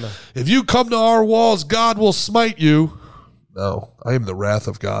pajama. If you come to our walls, God will smite you. No, I am the wrath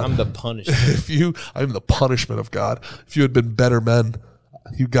of God. I'm the punishment. I am the punishment of God. If you had been better men,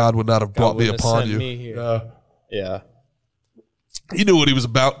 God would not have brought me upon you. Me here. Yeah. He knew what he was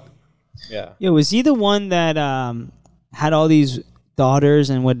about. Yeah. Yeah, was he the one that had all these daughters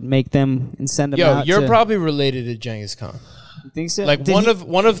and would make them and send them out? You're probably related to Genghis Khan. You think so? Like I feel like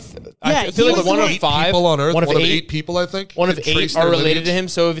one of 5 people on Earth, one of 8 people, I think. One of 8 are related to him.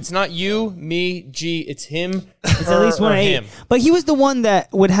 So if it's not you, me, G, it's him. It's at least one of 8. But he was the one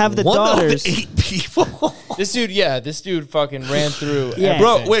that would have the daughters. One of 8 people. This dude fucking ran through. Yeah.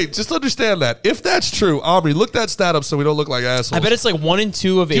 Bro, wait, just understand that. If that's true, Aubrey, look that stat up so we don't look like assholes. I bet it's like 1 in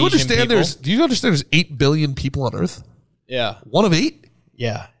 2 of Asian people. Do you understand there's 8 billion people on Earth? Yeah. 1 of 8?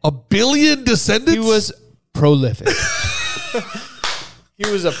 Yeah. 1 billion descendants? He was prolific. He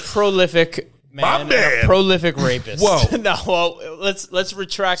was a prolific man, and a prolific rapist. Whoa! No, well, let's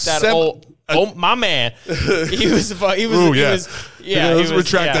retract that. My man. He was. Let's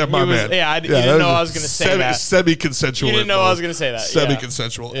retract that. My man. Yeah, you didn't know I was going to say that. Semi-consensual. You didn't know I was going to say that.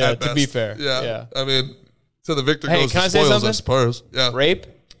 Semi-consensual. Yeah, at to best. be fair. Yeah. I mean, to the victor hey, goes can the I say spoils, something? I suppose. Yeah. Rape,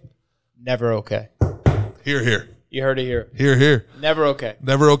 never okay. Here. You heard it here. Here. Never okay.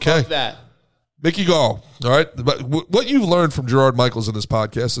 Never okay. Fuck that. Mickey Gall, all right? But what you've learned from Gerard Michaels in this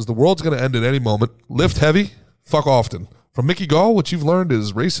podcast is the world's going to end at any moment. Lift heavy, fuck often. From Mickey Gall, what you've learned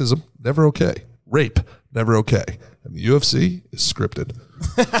is racism, never okay. Rape, never okay. And the UFC is scripted.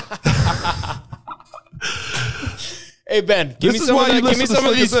 Hey, Ben, give me some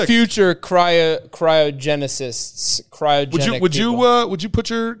of these future cryogenicists. Would you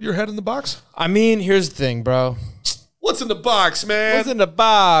put your head in the box? I mean, here's the thing, bro. What's in the box, man? What's in the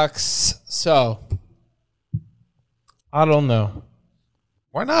box? So, I don't know.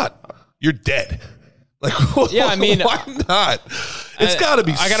 Why not? You're dead. Like, yeah, I mean, why not? It's got to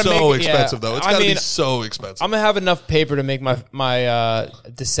be so expensive, though. It's got to be so expensive. I'm gonna have enough paper to make my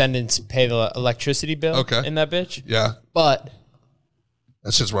descendants pay the electricity bill. In that bitch. Yeah, but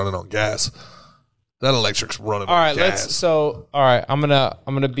that's just running on gas. That electric's running. All right, gas. all right, I'm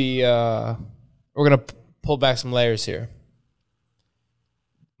gonna be. We're gonna pull back some layers here.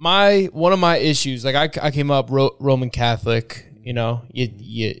 One of my issues, like I came up Roman Catholic. You know,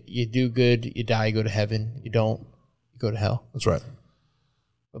 you do good, you die, you go to heaven. You don't, you go to hell. That's right.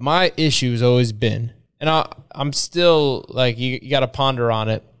 But my issue has always been, and I'm still like, you got to ponder on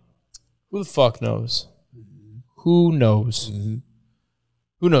it. Who the fuck knows? Who knows? Mm-hmm.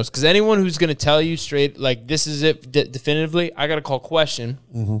 Who knows? Because anyone who's going to tell you straight, like, this is it definitively, I got to call question.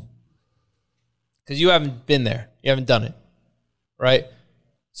 Because you haven't been there. You haven't done it. Right?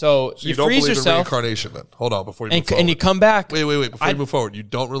 So you don't freeze believe yourself. in reincarnation then? Hold on, before you move forward. And you come back. Wait. Before you move forward, you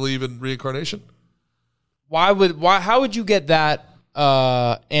don't believe in reincarnation? How would you get that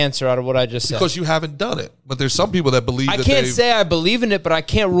answer out of what I just said? Because you haven't done it. But there's some people that believe I can't say I believe in it, but I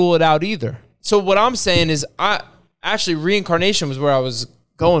can't rule it out either. So what I'm saying is, actually reincarnation was where I was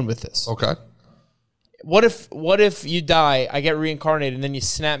going with this. Okay. What if you die, I get reincarnated, and then you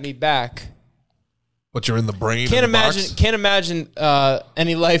snap me back? But you're in the brain. Can't imagine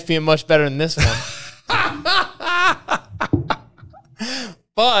any life being much better than this one.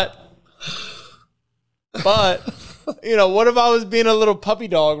 But you know, what if I was being a little puppy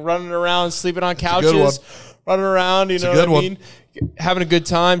dog running around, sleeping on couches, running around, you know what I mean? Having a good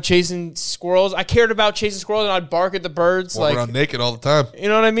time, chasing squirrels. I cared about chasing squirrels, and I'd bark at the birds. Walk around naked all the time. You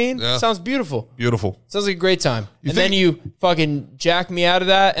know what I mean? Yeah. Sounds beautiful. Beautiful. Sounds like a great time. Then you fucking jack me out of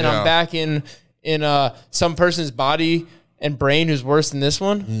that, and I'm back in some person's body and brain who's worse than this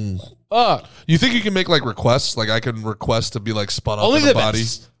one. Fuck. You think you can make like requests? Like I can request to be like spun up Only in the body?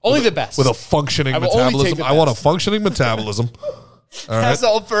 best. Only the best. With a functioning will only take metabolism. the I want a best. functioning metabolism. All right. That's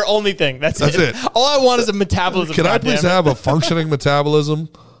the only thing. That's it. All I want is a metabolism. Can I please have a functioning metabolism?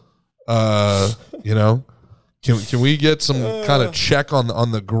 You know, can we get some kind of check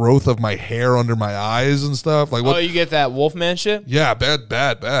on the growth of my hair under my eyes and stuff? Like, what? Oh, you get that Wolfman shit? Yeah,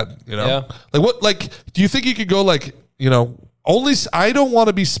 bad. You know, Yeah. like what? Like, do you think you could go like, you know, only I don't want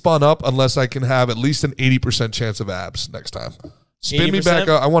to be spun up unless I can have at least an 80% chance of abs next time. Spin 80%? Me back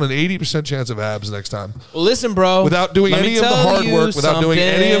up. I want an 80% chance of abs next time. Well, listen, bro. Without doing any of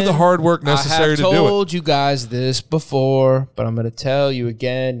the hard work, necessary to do it. I have told you guys this before, but I'm going to tell you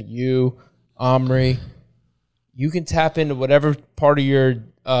again. You, Omri, you can tap into whatever part of your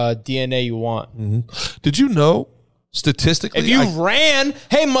DNA you want. Mm-hmm. Did you know, statistically, if you ran,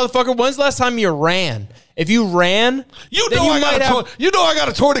 hey, motherfucker, when's the last time you ran? If you ran, I got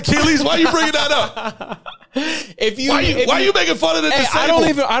a torn Achilles. Why are you bringing that up? Why are you making fun of the disabled?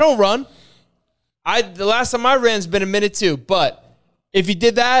 I don't run. The last time I ran's been a minute too. But if you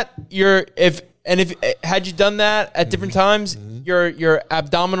did that, had you done that at different times, your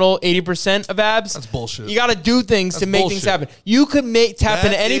abdominal 80% of abs. That's bullshit. You got to do things to make things happen. You could tap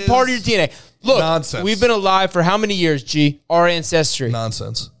into any part of your DNA. Look, nonsense. We've been alive for how many years? G, our ancestry.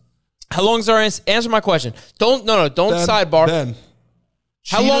 Nonsense. How long is our answer my question? Don't sidebar. Ben.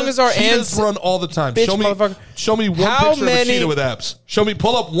 How long is our ancestry? Run all the time. Bitch, show me one picture of a cheetah with abs.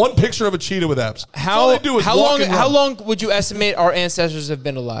 Pull up one picture of a cheetah with abs. How long would you estimate our ancestors have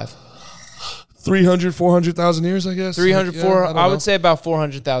been alive? 300, 400,000 years, I guess. 300, 400, I would say about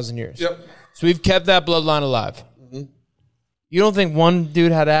 400,000 years. Yep. So we've kept that bloodline alive. Mm-hmm. You don't think one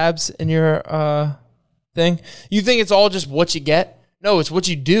dude had abs in your thing? You think it's all just what you get? No, it's what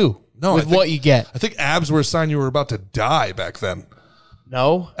you do what you get. I think abs were a sign you were about to die back then.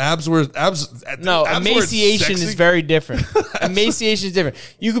 No. No, emaciation is very different. Emaciation is different.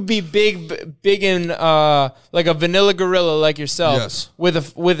 You could be big in like a vanilla gorilla like yourself, yes,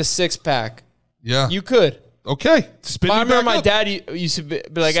 with a six pack. Yeah. You could. Okay. I remember my dad used to be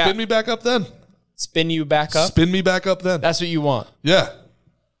like, spin me back up then. Spin you back up? Spin me back up then. That's what you want. Yeah.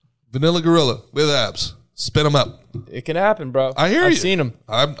 Vanilla gorilla with abs. Spin them up. It can happen, bro. I hear you. I've seen them.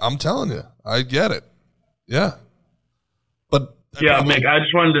 I'm telling you. I get it. Yeah. But yeah, Mick, I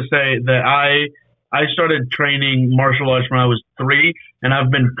just wanted to say that I started training martial arts when I was 3, and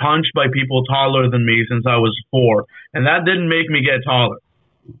I've been punched by people taller than me since I was 4, and that didn't make me get taller.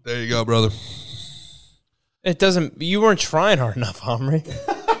 There you go, brother. It doesn't. You weren't trying hard enough, Omri.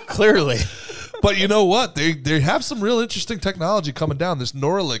 Clearly. But you know what? They have some real interesting technology coming down. This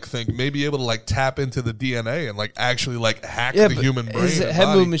Neuralink thing may be able to like tap into the DNA and like actually like hack the human brain. His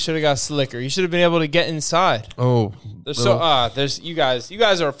head movement should have got slicker. You should have been able to get inside. Oh, there's you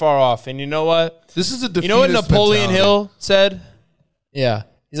guys are far off. And you know what? This is a defeatist. You know what Napoleon Hill said? Yeah,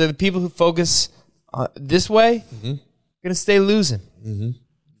 he's like, the people who focus this way, gonna stay losing. Mm-hmm.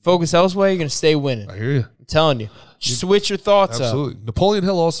 Focus elsewhere, you're gonna stay winning. I hear you. I'm telling you. Switch your thoughts Absolutely. up. Napoleon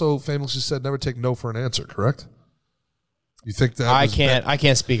Hill also famously said, never take no for an answer, correct? You think that I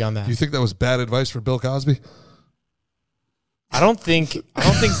can't speak on that. Do you think that was bad advice for Bill Cosby? I don't think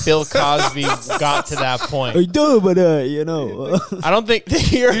Bill Cosby got to that point. I don't, but I don't think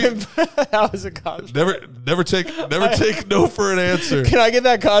that was a Cosby. Never take no for an answer. Can I get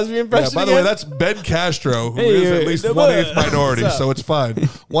that Cosby impression? By the way, that's Ben Castro, who is at least 1/8 minority, so it's fine.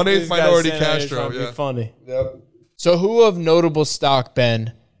 1/8 minority Castro. Yeah, funny. Yep. So, who of notable stock,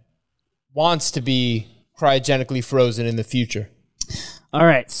 Ben, wants to be cryogenically frozen in the future? All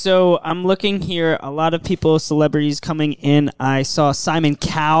right, so I'm looking here. A lot of people, celebrities coming in. I saw Simon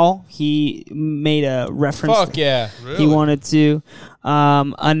Cowell. He made a reference. Fuck yeah. He wanted to.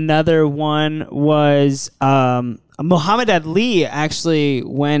 Another one was Muhammad Ali actually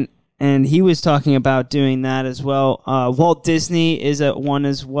went, and he was talking about doing that as well. Walt Disney is at one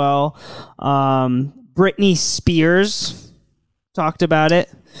as well. Britney Spears talked about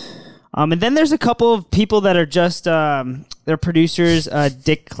it. And then there's a couple of people that are just they're producers.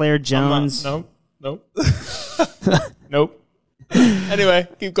 Dick Claire Jones. Nope. Nope. Anyway,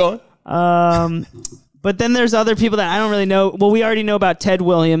 keep going. But then there's other people that I don't really know. Well, we already know about Ted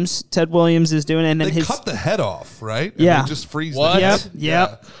Williams. Ted Williams is doing it. And then they cut the head off, right? Yeah. And they just freeze what? the head. Yep.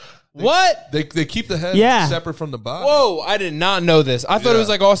 Yeah. What? They keep the head separate from the body. Whoa, I did not know this. I thought it was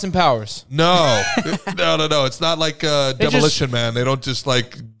like Austin Powers. No. No. It's not like Demolition Man. They don't just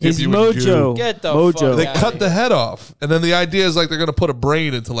like give you a goo. Get the Mojo. fuck They out cut of the here. head off. And then the idea is like they're going to put a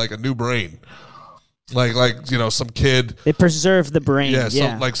brain into like a new brain. Like some kid. They preserve the brain. Yeah,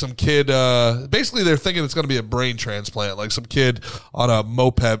 some kid. Basically, they're thinking it's going to be a brain transplant. Like some kid on a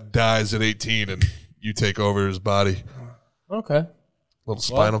moped dies at 18 and you take over his body. Okay. Little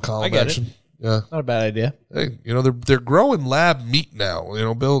spinal column I get action. it. Yeah, not a bad idea. Hey, they're growing lab meat now.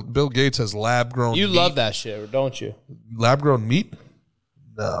 Bill Gates has lab grown. You meat. love that shit, don't you? Lab grown meat?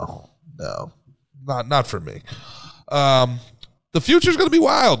 No, not for me. The future's going to be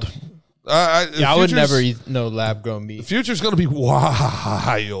wild. I would never eat no lab grown meat. The future's going to be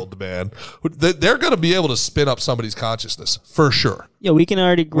wild, man. They're going to be able to spin up somebody's consciousness for sure. Yeah, we can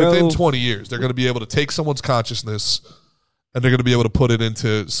already grow. Within 20 years, they're going to be able to take someone's consciousness and they're going to be able to put it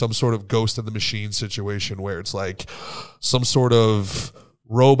into some sort of ghost in the machine situation where it's like some sort of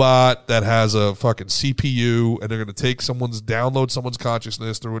robot that has a fucking CPU, and they're going to download someone's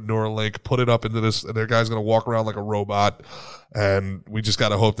consciousness through a Neuralink, put it up into this, and their guy's going to walk around like a robot. And we just got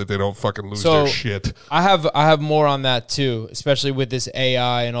to hope that they don't fucking lose their shit. I have more on that too, especially with this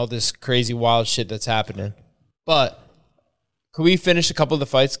AI and all this crazy wild shit that's happening. But could we finish a couple of the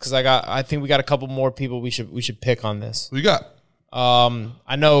fights? Because I think we got a couple more people we should pick on this. Who you got?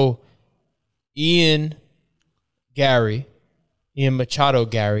 I know Ian Machado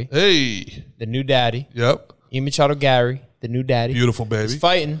Gary. Hey. The new daddy. Yep. Ian Machado Gary, the new daddy. Beautiful baby. He's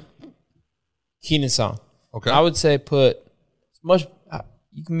fighting Keenan Song. Okay. I would say put as much.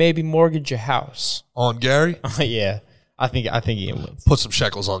 You can maybe mortgage your house on Gary. Yeah, I think Ian wins. Put some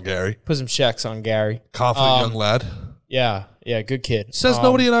shekels on Gary. Put some checks on Gary. Confident young lad. Yeah, good kid. Says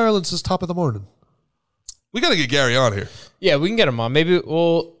nobody in Ireland since top of the morning. We got to get Gary on here. Yeah, we can get him on. Maybe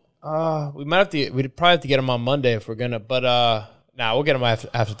we'll. We might have to. We'd probably have to get him on Monday if we're gonna. But we'll get him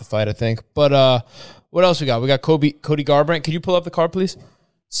after the fight, I think. But what else we got? We got Cody Garbrandt. Could you pull up the card, please?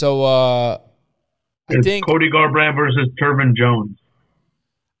 So I think Cody Garbrandt versus Turvin Jones.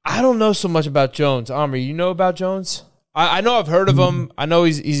 I don't know so much about Jones. Omri, you know about Jones? I know I've heard of him. I know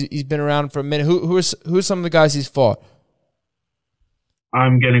he's been around for a minute. Who are some of the guys he's fought?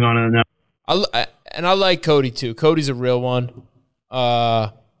 I'm getting on it now. I like Cody too. Cody's a real one.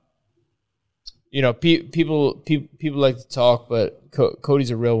 People like to talk, but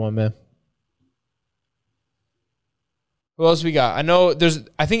Cody's a real one, man. Who else we got?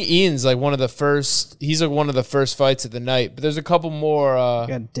 I think Ian's like one of the first. He's like one of the first fights of the night. But there's a couple more.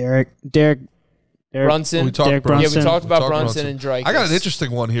 Got Derek Brunson. We talked Derek Brunson. Yeah, we talked about Brunson and Drake. I got an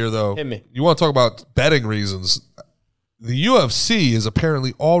interesting one here, though. Hit me. You want to talk about betting reasons? The UFC is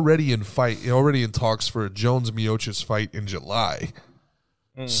apparently already in talks for a Jones Miocic fight in July.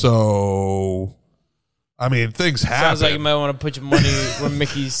 So, I mean, things happen. Sounds like you might want to put your money where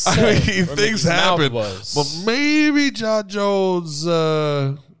Mickey's. Things happen. But maybe John Jones.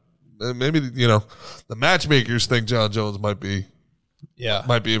 Maybe the matchmakers think John Jones might be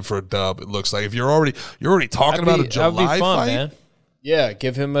in for a dub. It looks like if you're already talking about a July fight. Man. Yeah,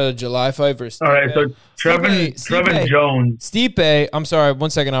 give him a July fight versus Stipe. All right, so Trevin Jones. Stipe, I'm sorry, 1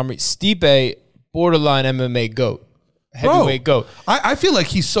 second, Omri. Stipe, borderline MMA GOAT. Heavyweight GOAT. I feel like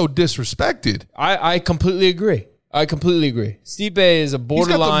he's so disrespected. I completely agree. Stipe is a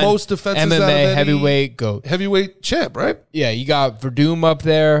borderline he's got the most defenses MMA out of any heavyweight GOAT. Heavyweight champ, right? Yeah, you got Verdum up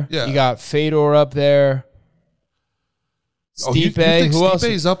there. Yeah. You got Fedor up there. Stipe. Who else?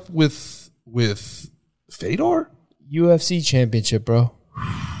 Stipe's up with Fedor? UFC championship, bro.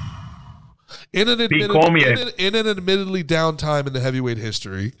 In an admittedly down time in the heavyweight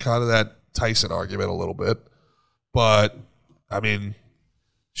history, kind of that Tyson argument a little bit. But, I mean,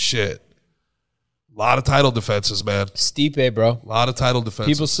 shit. A lot of title defenses, man. Stipe, bro. A lot of title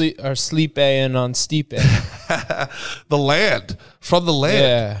defenses. People are sleep-a-ing on Stipe. The land. From the land.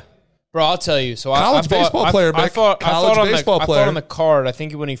 Yeah. Bro, I'll tell you. So college baseball player, Mick. I thought on the card, I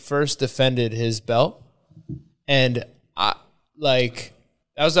think when he first defended his belt, and that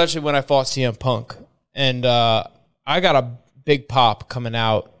was actually when I fought CM Punk. And I got a big pop coming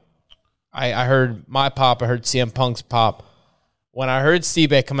out. I heard my pop. I heard CM Punk's pop. When I heard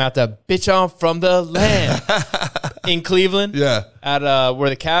Stipe come out to bitch on from the land in Cleveland, at where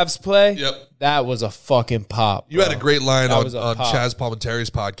the Cavs play, that was a fucking pop. You had a great line on Chaz Palminteri's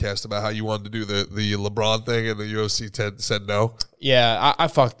podcast about how you wanted to do the LeBron thing, and the UFC said no. Yeah, I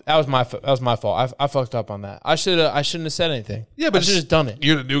fucked. That was my fault. I fucked up on that. I shouldn't have said anything. Yeah, but I should have done it.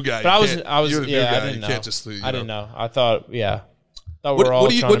 You're the new guy. But I was. You're the new guy. guy. You can't just. I didn't know. I thought. Yeah. What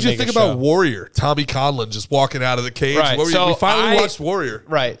do you think about Warrior? Tommy Conlon just walking out of the cage. Right. We finally watched Warrior.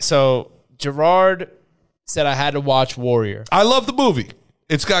 Right. So Gerard said I had to watch Warrior. I love the movie.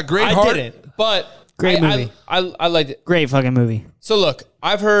 It's got great heart. I didn't, but great movie. I liked it. Great fucking movie. So look,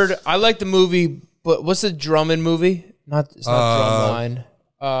 I've heard I like the movie, but what's the Drummond movie? It's not Drumline.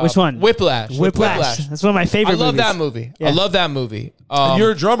 Which one? Whiplash. That's one of my favorite movies. I love that movie. Yeah. I love that movie. And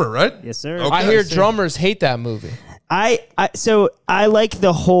you're a drummer, right? Yes, sir. Okay. I hear drummers hate that movie. So I like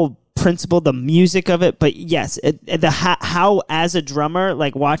the whole principle, the music of it, but yes, how as a drummer,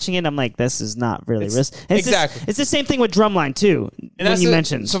 like watching it, I'm like, this is not really risk. Exactly. It's the same thing with Drumline too. And when you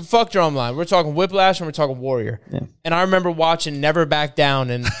mentioned. So fuck Drumline. We're talking Whiplash and we're talking Warrior. Yeah. And I remember watching Never Back Down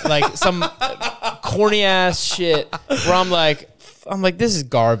and like some corny ass shit where I'm like, this is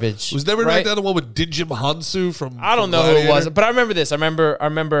garbage. Was Never Back Down the one with Dijim Hansu from? I don't know who it was, but I remember this. I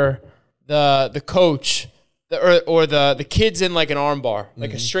remember the coach. Or the kid's in like an arm bar,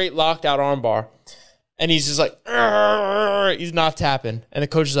 like a straight locked out arm bar, and he's just like, he's not tapping, and the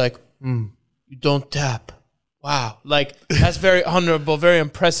coach is like, you don't tap. Wow, like that's very honorable, very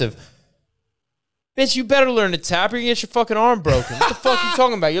impressive. Bitch, you better learn to tap or you get your fucking arm broken. What the fuck are you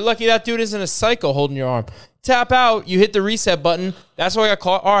talking about? You're lucky that dude isn't a psycho holding your arm. Tap out, you hit the reset button. That's why I got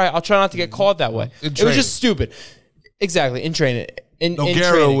caught. All right, I'll try not to get caught that way. It was just stupid. Exactly, in training.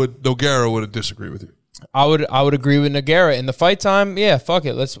 Nogueira would disagree with you. I would agree with Nogueira. In the fight time, yeah, fuck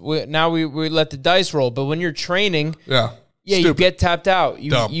it. We let the dice roll. But when you're training, you get tapped out.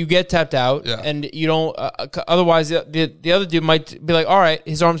 You get tapped out, and you don't. Otherwise, the other dude might be like, all right,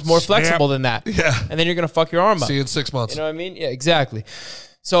 his arm's more flexible than that. Yeah, and then you're gonna fuck your arm up. See you in 6 months. You know what I mean? Yeah, exactly.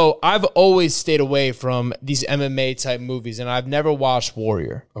 So I've always stayed away from these MMA type movies, and I've never watched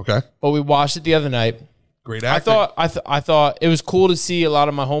Warrior. Okay, but we watched it the other night. Great acting. I thought it was cool to see a lot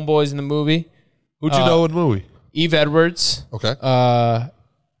of my homeboys in the movie. Who'd you know in the movie? Eve Edwards. Okay.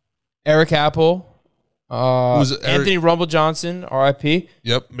 Eric Apple. Anthony Rumble Johnson, R.I.P.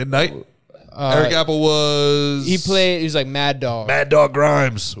 Yep, Midnight. Eric Apple was... He was like Mad Dog. Mad Dog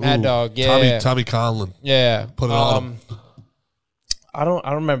Grimes. Mad Dog, yeah. Tommy Conlon. Yeah. Put it on him. I don't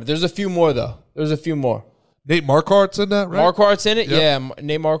remember. There's a few more, though. Nate Marquardt's in that, right? Marquardt's in it? Yep. Yeah,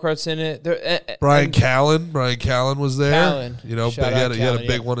 Nate Marquardt's in it. Brian Callen was there. Callen. You know, he had a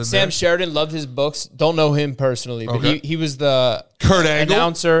big one in Sam there. Sheridan loved his books. Don't know him personally, but he was the Kurt Angle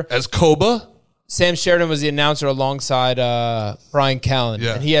announcer. As Koba. Sam Sheridan was the announcer alongside Brian Callen.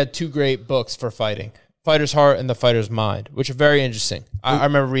 Yeah. And he had two great books for fighting. Fighter's Heart and The Fighter's Mind, which are very interesting. I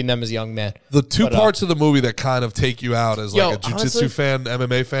remember reading them as a young man. The two parts of the movie that kind of take you out as like a jiu-jitsu fan,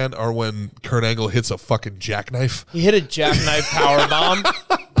 MMA fan, are when Kurt Angle hits a fucking jackknife. He hit a jackknife power bomb.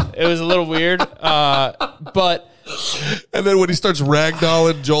 It was a little weird, but... And then when he starts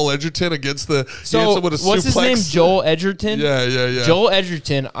ragdolling Joel Edgerton against the... So, what's his name? Joel Edgerton? Yeah. Joel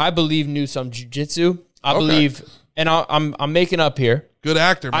Edgerton, I believe, knew some jiu-jitsu. I believe... And I'm making up here. Good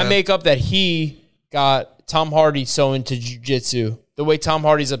actor, man. I make up that he... got Tom Hardy so into jiu-jitsu. The way Tom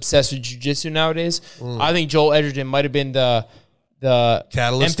Hardy's obsessed with jiu-jitsu nowadays, I think Joel Edgerton might have been the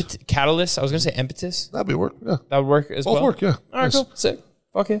catalyst. Catalyst. I was gonna say impetus. That'd work. Yeah, that would work as well. Both work. Yeah. All right, cool. Sick.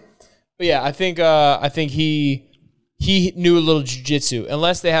 Fuck it. But yeah, I think he knew a little jiu-jitsu.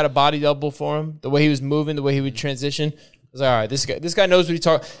 Unless they had a body double for him, the way he was moving, the way he would transition, I was like, all right, this guy knows what he's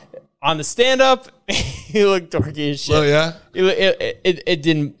talking. On the stand-up, he looked dorky as shit. Oh yeah, it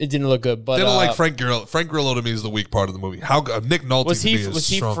didn't look good. But didn't like Frank Grillo. Frank Grillo to me is the weak part of the movie. How Nick Nolte was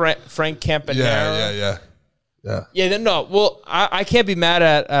he? Frank Campanella? Yeah. Yeah, no. Well, I can't be mad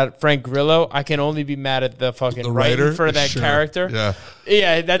at Frank Grillo. I can only be mad at the fucking writer for that character. Yeah.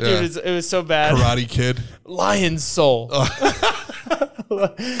 Yeah, that dude, it was so bad. Karate Kid. Lion's Soul.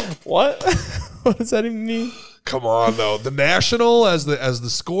 What? What does that even mean? Come on, though. The National as the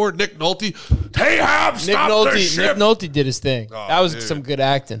score. Nick Nolte. Hey, Ham, stop this shit. Nick Nolte did his thing. That was some good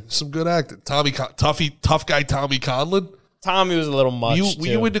acting. Some good acting. Tough guy Tommy Conlon. Tommy was a little much. Were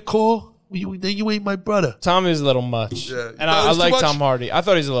you in the core? You ain't my brother. Tommy was a little much. Yeah. And I like Tom Hardy. I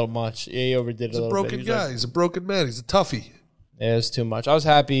thought he was a little much. Yeah, he overdid it a little bit. He's a broken guy. He's a broken man. He's a toughie. Yeah, it was too much. I was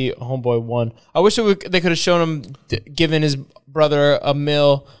happy Homeboy won. I wish they could have shown him giving his brother a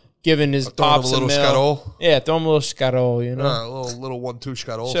mill, giving his pops a mill. Scatol. Yeah, throw him a little scatol, you know. A little 1-2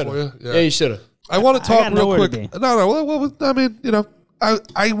 scatol for you. Yeah, you should have. I want to talk real quick. No. Well, I mean, you know,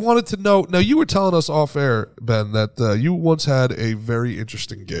 I wanted to know. Now, you were telling us off air, Ben, that you once had a very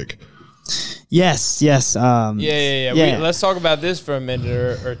interesting gig. Yes. Yeah. Let's talk about this for a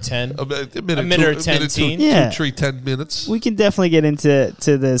minute or 10. A minute or 10. 10 minutes. We can definitely get into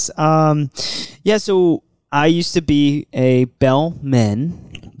this. So I used to be a bellman.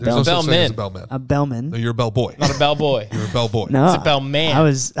 There's no such thing as a bellman. A bellman. No, you're a bellboy. Not a bellboy. You're a bellboy. No, it's a bellman.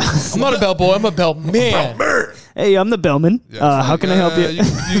 I'm not a bellboy. I'm a bellman. Hey, I'm the bellman. How can I help you?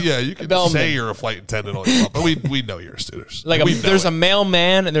 You can say you're a flight attendant all you want, but we know you're a student. Like there's a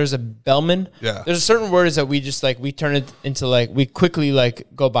mailman and there's a bellman. Yeah. There's a certain words that we just we turn it into we quickly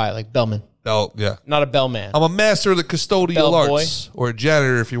go by bellman. Oh, yeah. Not a bellman. I'm a master of the custodial arts. Or a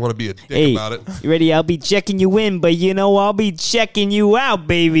janitor if you want to be a dick about it. You ready? I'll be checking you in, but I'll be checking you out,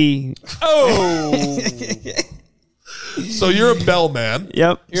 baby. Oh. So you're a bellman.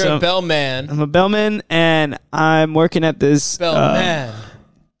 Yep. You're a bellman. I'm a bellman, and I'm working at this... Bellman.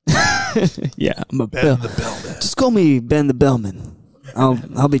 Yeah, I'm a Ben the Bellman. Just call me Ben the Bellman.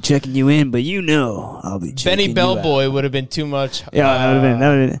 I'll be checking you in, but I'll be checking Benny you Bellboy out. would have been too much. Yeah, that would have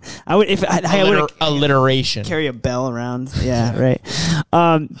been. I would if I would alliteration. Carry a bell around. Yeah, right.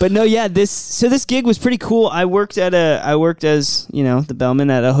 But no, yeah. This gig was pretty cool. I worked as the bellman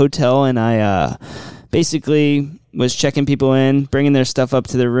at a hotel, and I basically was checking people in, bringing their stuff up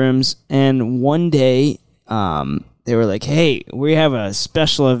to their rooms, and one day. They were like, hey, we have a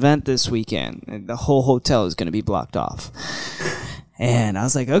special event this weekend. And the whole hotel is going to be blocked off. And I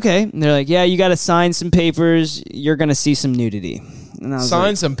was like, okay. And they're like, yeah, you got to sign some papers. You're going to see some nudity. And I was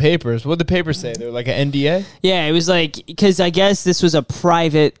sign some papers? What did the papers say? They were like an NDA? Yeah, it was like, because I guess this was a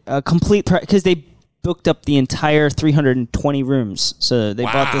complete, because they booked up the entire 320 rooms. So they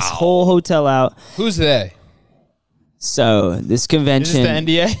bought this whole hotel out. Who's they? So this convention... Is this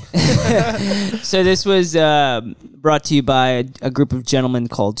the NDA? So this was brought to you by a group of gentlemen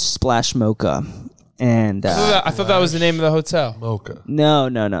called Splash Mocha. And I thought that was the name of the hotel. Mocha. No.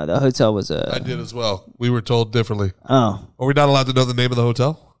 The hotel was I did as well. We were told differently. Oh. Are we not allowed to know the name of the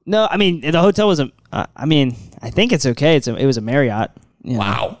hotel? No, I mean, the hotel was I think it's okay. It was a Marriott.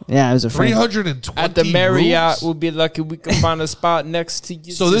 Wow. Yeah, it was a 320 at the Marriott. rooms? We'll be lucky we can find a spot next to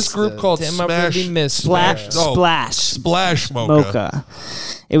you. So this group called Splash Mocha.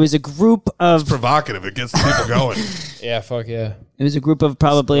 It was a group of... It's provocative. It gets the people going. Yeah, fuck yeah. It was a group of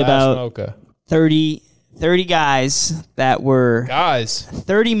probably about 30 guys that were...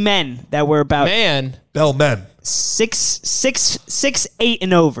 30 men that were about... Bellmen. 6'8"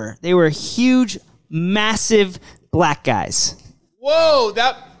 and over. They were huge, massive black guys. Whoa,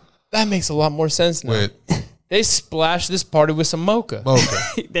 that makes a lot more sense now. Wait. They splashed this party with some mocha.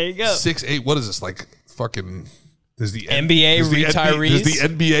 There you go. 6'8". What is this, like fucking... Does the NBA retirees? Does the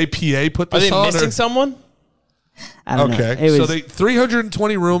NBA PA put this on? Are they missing someone? I don't know. So they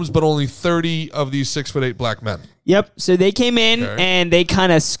 320 rooms, but only 30 of these 6'8" black men. Yep. So they came in and they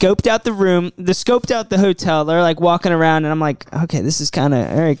kind of scoped out the room. They scoped out the hotel. They're like walking around, and I'm like, okay, this is kind of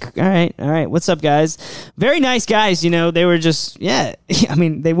all right. What's up, guys? Very nice guys. They were just I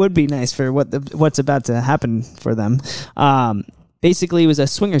mean, they would be nice for what's about to happen for them. Basically, it was a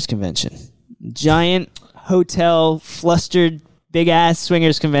swingers convention, giant hotel, flustered, big ass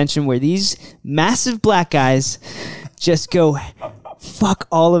swingers convention where these massive black guys just go fuck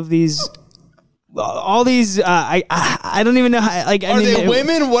all these. I don't even know how. Like, are they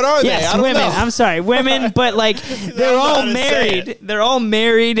women? What are they? Yes, I don't women. know. I'm sorry, women. But like, they're all married. They're all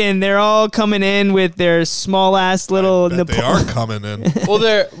married, and they're all coming in with their small ass little. They are coming in.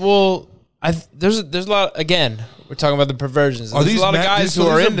 There's a lot. Again, we're talking about the perversions. Are there's these a lot of guys who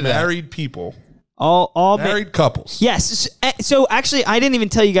are into married people? All married couples. Yes. So actually, I didn't even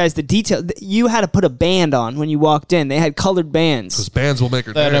tell you guys the detail. You had to put a band on when you walked in. They had colored bands. Because bands will make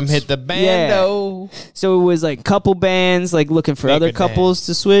her dance. Let them hit the bando. Yeah. So it was like couple bands, like looking for other couples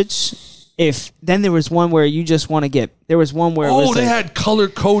to switch. then there was one where you just want to get. There was one where it was they had color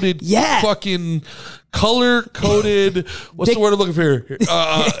coded. Yeah. Fucking color coded. What's the word I'm looking for here?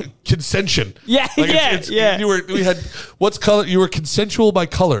 Consension. Yeah, yeah. We had what's color? You were consensual by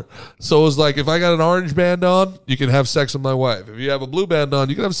color. So it was like, if I got an orange band on, you can have sex with my wife. If you have a blue band on,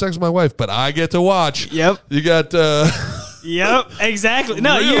 you can have sex with my wife. But I get to watch. Yep. You got. Yep, exactly.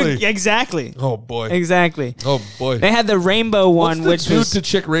 No, Really? Exactly. Oh boy. Exactly. Oh boy. They had the rainbow one, What's the which dude was. to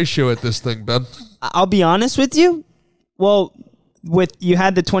chick ratio at this thing, Ben? I'll be honest with you. Well, you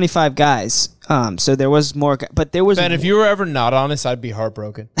had the 25 guys, so there was more. But there was. Ben, if you were ever not honest, I'd be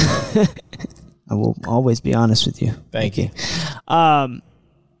heartbroken. I will always be honest with you. Thank you.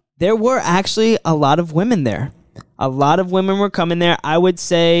 There were actually a lot of women there. A lot of women were coming there. I would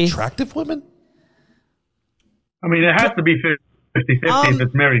say. Attractive women? I mean, it has to be 50-50 if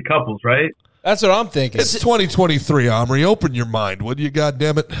it's married couples, right? That's what I'm thinking. It's 2023, Omri. Open your mind, would you?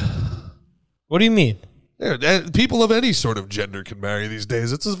 Goddammit. What do you mean? Yeah, people of any sort of gender can marry these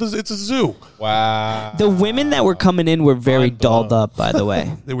days. It's a zoo. Wow. The women that were coming in were very dolled up, by the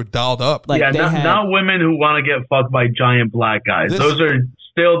way. They were dialed up. Like Yeah, not women who want to get fucked by giant black guys. Those are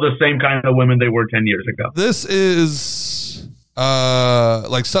still the same kind of women they were 10 years ago. This is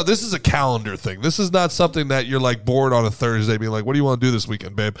this is a calendar thing. This is not something that you're like bored on a Thursday being like, what do you want to do this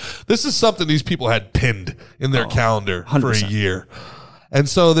weekend, babe? This is something these people had pinned in their calendar 100%. For a year. And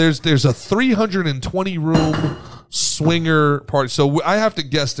so there's a 320 room swinger party. So I have to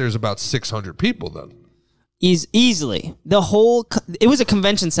guess there's about 600 people then. Easily. It was a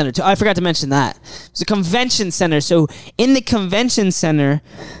convention center too. I forgot to mention that. It was a convention center. So in the convention center,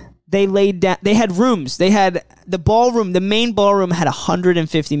 they had rooms. They had the ballroom. The main ballroom had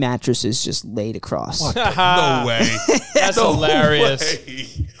 150 mattresses just laid across. What no way. That's hilarious.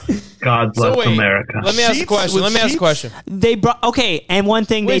 Way. God bless America. Let me ask a question. They brought and one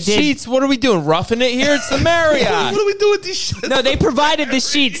thing they did. Sheets? What are we doing? Roughing it here? It's the Marriott. What do we do with these shits? No, they provided the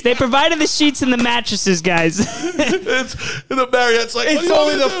sheets. They provided the sheets and the mattresses, guys. It's the Marriott's like, it's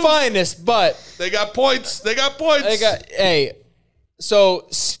only the finest, but they got points. So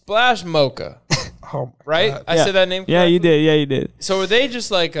Splash Mocha, right? God. I said that name correctly? Yeah, you did. Yeah, you did. So were they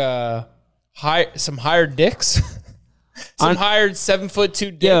just like some hired dicks? Some hired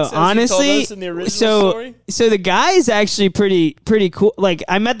 7'2" dicks. Yo, as honestly, you told us in the original story? So the guy is actually pretty cool. Like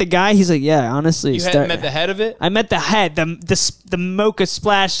I met the guy. He's like, yeah, honestly. You hadn't met the head of it? I met the head, the Mocha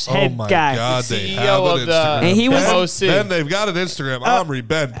Splash head guy. God, the they CEO have an of the Instagram. And he was Ben, they've got an Instagram. Omri,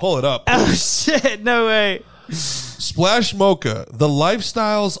 Ben, pull it up. Oh shit! No way. Splash Mocha, the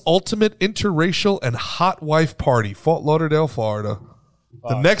lifestyle's ultimate interracial and hot wife party, Fort Lauderdale, Florida.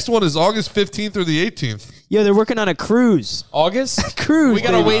 The next one is August 15th or the 18th. Yo, they're working on a cruise. August? Cruise. We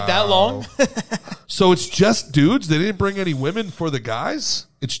gotta wait that long? So it's just dudes? They didn't bring any women for the guys?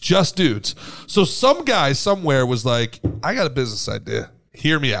 It's just dudes. So some guy somewhere was like, I got a business idea.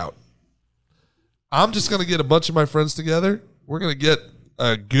 Hear me out. I'm just going to get a bunch of my friends together. We're going to get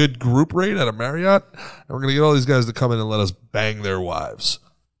a good group rate at a Marriott, and we're going to get all these guys to come in and let us bang their wives.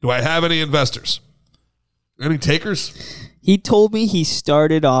 Do I have any investors? Any takers? He told me he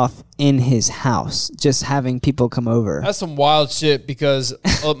started off in his house, just having people come over. That's some wild shit because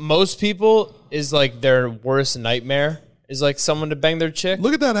most people is like their worst nightmare is like someone to bang their chick.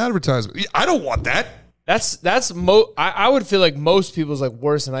 Look at that advertisement. I don't want that. I would feel like most people's like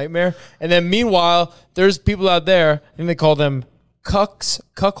worst nightmare. And then meanwhile, there's people out there, and they call them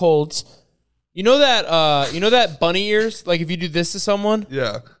cuckolds. You know that bunny ears? Like if you do this to someone?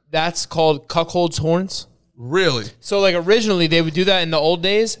 Yeah. That's called cuckold's horns. Really? So like originally they would do that in the old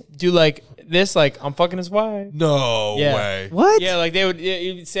days. Do like this, like I'm fucking his wife. No way. What? Yeah, like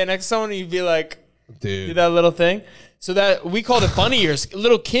you'd stand next to someone and you'd be like, dude, do that little thing. So that we called it bunny ears.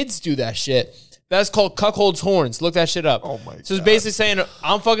 Little kids do that shit. That's called cuckold's horns. Look that shit up. Oh my God. So it's basically saying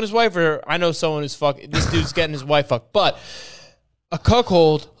I'm fucking his wife, or I know someone who's fucking. This dude's getting his wife fucked. But a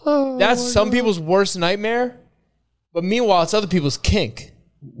cuckold, that's some people's worst nightmare. But meanwhile, it's other people's kink.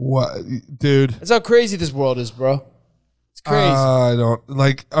 What, dude? That's how crazy this world is, bro. It's crazy. I don't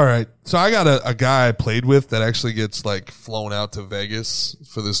like. All right, so I got a guy I played with that actually gets like flown out to Vegas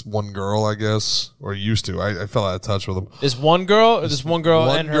for this one girl, I guess, or used to. I fell out of touch with him. This one girl, or this one girl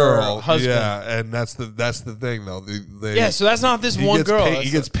and her husband. Yeah, and that's the thing though. So that's not this one girl.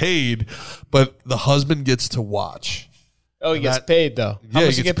 He gets paid, but the husband gets to watch. Oh, he gets paid though. How much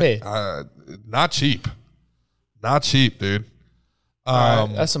does he get paid? Not cheap. Not cheap, dude. Right,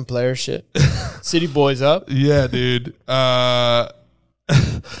 that's some player shit. City boys up. Yeah, dude. I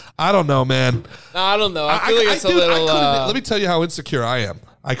don't know, man. No, I don't know. I feel like it's a little. Let me tell you how insecure I am.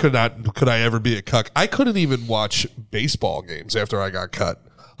 Could I ever be a cuck? I couldn't even watch baseball games after I got cut.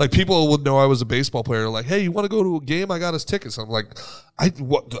 Like people would know I was a baseball player. Like, hey, you want to go to a game? I got us tickets. I'm like,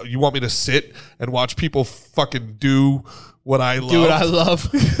 what? You want me to sit and watch people fucking do what I love? Do what I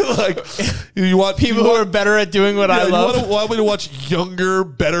love. Like, you want people who are better at doing what I love? You want me to watch younger,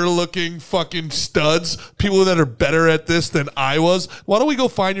 better looking fucking studs, people that are better at this than I was? Why don't we go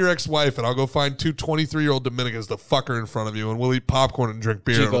find your ex-wife and I'll go find 2 23-year-old Dominicans to fuck her in front of you and we'll eat popcorn and drink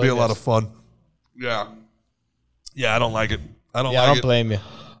beer. It'll be a lot of fun. Yeah. Yeah, I don't like it. I don't blame you.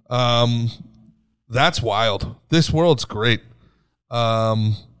 That's wild. This world's great.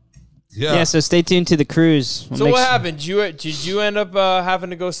 Yeah, so stay tuned to the cruise. So what happened? Did you end up having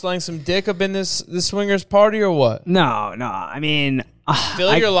to go slang some dick up in this swingers party or what? No. I mean, I feel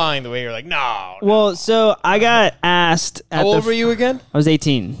like you're lying the way you're like, no. Well, so I got asked. How old were you again? I was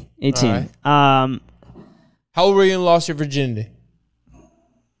 18. 18. Right. How old were you and lost your virginity?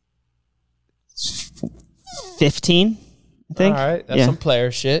 15, I think. All right, that's some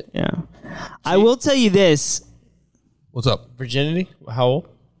player shit. Yeah. I will tell you this. What's up? Virginity? How old?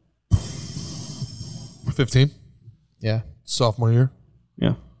 15. Yeah. Sophomore year.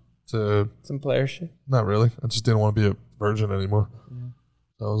 Yeah. Some player shit. Not really. I just didn't want to be a virgin anymore. Mm-hmm.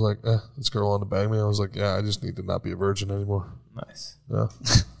 So I was like, this girl wanted to bang me. I was like, I just need to not be a virgin anymore. Nice. Yeah.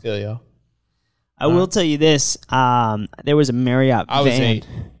 Feel y'all. I will tell you this. There was a Marriott van. I was 8.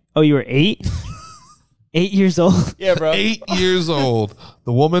 Oh, you were 8? 8 years old? Yeah, bro. 8 years old.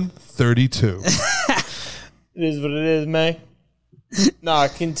 The woman, 32. It is what it is, man. Nah,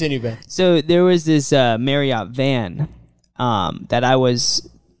 continue, Ben. So there was this Marriott van that I was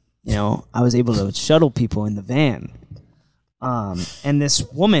able to shuttle people in the van. And this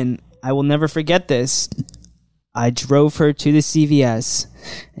woman, I will never forget this. I drove her to the CVS,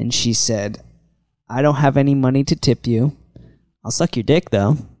 and she said, I don't have any money to tip you. I'll suck your dick,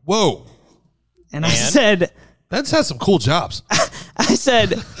 though. Whoa. And I said... Ben's has some cool jobs. I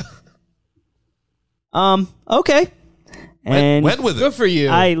said, okay. And went with it. Good for you.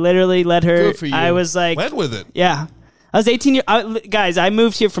 I literally let her. Good for you. I was like, went with it. Yeah, I was 18 guys, I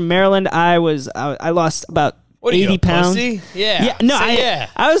moved here from Maryland. I lost about 80 pounds. Pussy? Yeah. No, yeah.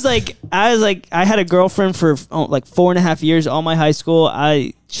 I was like, I had a girlfriend for like 4.5 years, all my high school.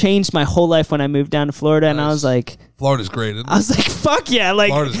 I changed my whole life when I moved down to Florida, and I was like, Florida's great, isn't it? I was like, fuck yeah.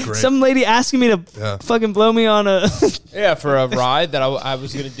 Like, Florida's great. some lady asking me to fucking blow me on a... Yeah, for a ride that I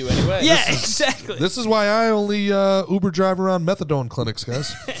was going to do anyway. Yeah, exactly. This is why I only Uber drive around methadone clinics,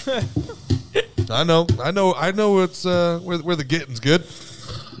 guys. I know it's where the getting's good.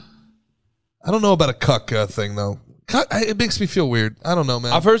 I don't know about a cuck thing, though. It makes me feel weird. I don't know,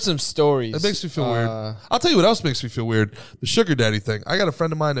 man. I've heard some stories. It makes me feel weird. I'll tell you what else makes me feel weird. The sugar daddy thing. I got a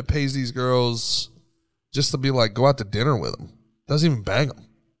friend of mine that pays these girls just to be like, go out to dinner with them. Doesn't even bang them.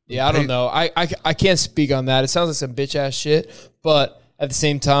 Yeah, I don't know. I can't speak on that. It sounds like some bitch ass shit, but at the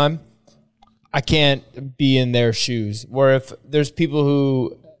same time, I can't be in their shoes. Where if there's people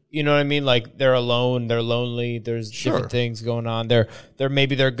who, you know what I mean, like they're alone, they're lonely, there's different things going on.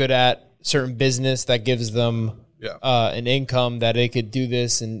 Maybe they're good at certain business that gives them an income that they could do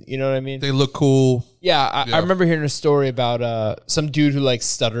this, and you know what I mean? They look cool. Yeah, I remember hearing a story about some dude who like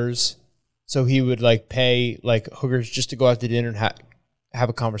stutters. So he would like pay like hookers just to go out to dinner and have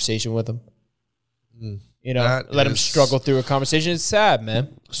a conversation with them. You know, let him struggle through a conversation. It's sad,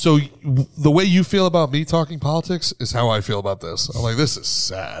 man. So the way you feel about me talking politics is how I feel about this. I'm like, this is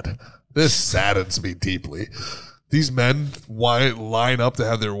sad. This saddens me deeply. These men line up to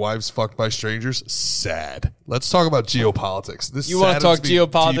have their wives fucked by strangers. Sad. Let's talk about geopolitics. You want to talk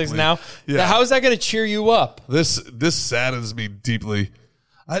geopolitics now? Yeah. How is that going to cheer you up? This saddens me deeply.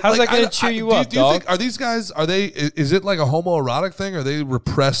 How's that going to cheer you up, dog? Think, are these guys, is it like a homoerotic thing? Are they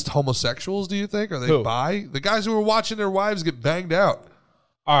repressed homosexuals, do you think? Are they bi? The guys who are watching their wives get banged out.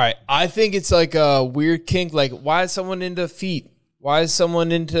 All right. I think it's like a weird kink. Like, why is someone into feet? Why is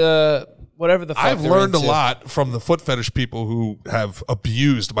someone into whatever the fuck I've learned a lot from the foot fetish people who have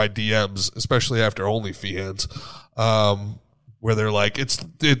abused my DMs, especially after OnlyFans, where they're like,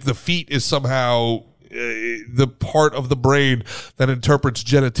 the feet is somehow... the part of the brain that interprets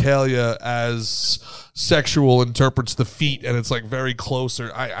genitalia as sexual interprets the feet, and it's like very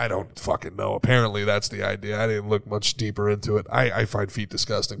closer. I don't fucking know. Apparently that's the idea. I didn't look much deeper into it. I find feet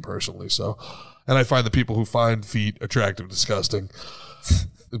disgusting personally, so, and I find the people who find feet attractive disgusting.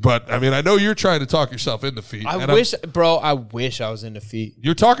 But I mean, I know you're trying to talk yourself into feet. I wish I was into feet.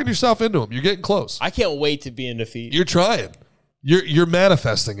 You're talking yourself into them. You're getting close. I can't wait to be into feet. You're trying. You're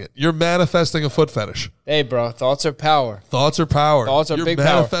manifesting it. You're manifesting a foot fetish. Hey, bro, thoughts are power. Thoughts are power. Thoughts are big power.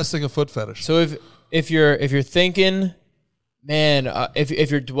 You're manifesting a foot fetish. So if you're thinking, man, if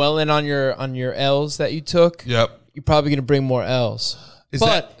you're dwelling on your L's that you took, yep, you're probably gonna bring more L's.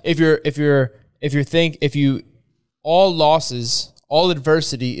 all losses, all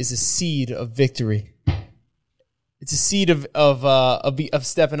adversity is a seed of victory. It's a seed of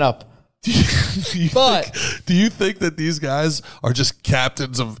stepping up. Do you think that these guys are just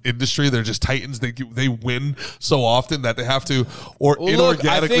captains of industry? They're just titans. They win so often that they have to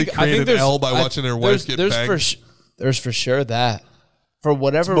inorganically create an L by watching their wives get banged. There's for sure that. For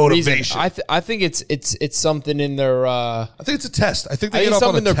whatever reason, I think it's something in their. I think it's a test. I think they get off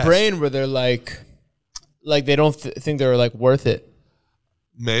something in their brain where they're like they don't think they're like worth it.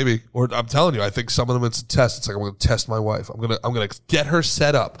 Maybe, or I'm telling you, I think some of them it's a test. It's like, I'm going to test my wife. I'm going to get her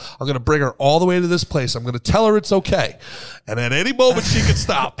set up. I'm going to bring her all the way to this place. I'm going to tell her it's okay, and at any moment she can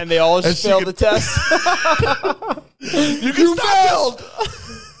stop. And they all just failed the test. You failed.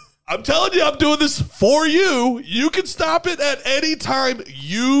 I'm telling you, I'm doing this for you. You can stop it at any time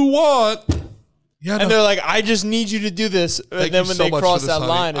you want. Yeah, and they're like, I just need you to do this. And then when they cross that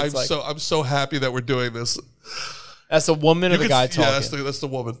line, it's I'm so happy that we're doing this. That's a woman or the guy talking? Yeah, that's the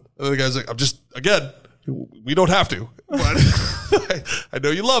woman. And the guy's like, we don't have to. But I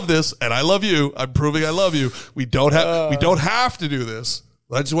know you love this, and I love you. I'm proving I love you. We don't have to do this.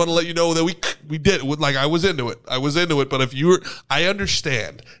 But I just want to let you know that we did. Like, I was into it. But I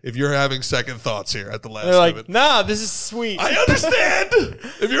understand if you're having second thoughts here at the last minute. Like, nah, this is sweet. I understand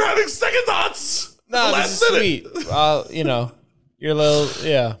if you're having second thoughts. Nah, this is sweet. You're a little,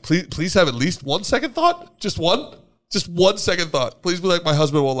 yeah. Please have at least 1 second thought. Just one. Just 1 second thought. Please be like, my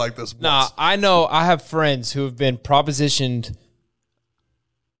husband won't like this. Nah, I know. I have friends who have been propositioned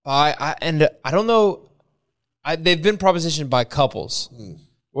by, and I don't know. They've been propositioned by couples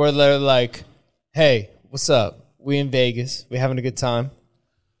where they're like, hey, what's up? We in Vegas. We having a good time.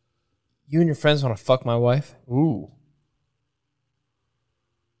 You and your friends want to fuck my wife? Ooh.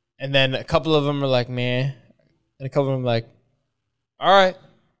 And then a couple of them are like, man. And a couple of them are like, all right.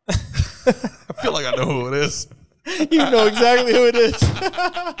 I feel like I know who it is. You know exactly who it is.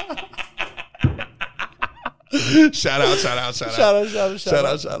 Shout out.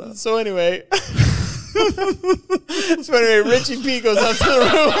 So anyway, Richie P goes up to the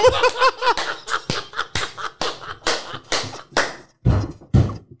room.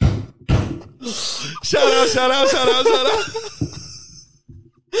 Shout out.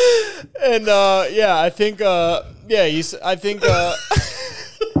 And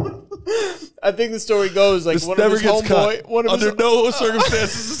I think the story goes like this one of his homeboy. Under no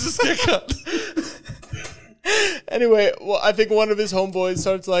circumstances does this get cut. Anyway, I think one of his homeboys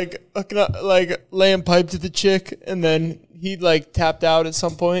starts like laying pipe to the chick, and then he like tapped out at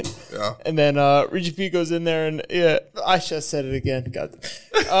some point. Yeah. And then Richie P goes in there, and I just said it again. God.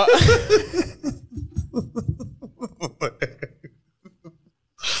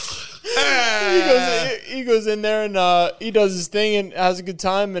 He goes in there and he does his thing and has a good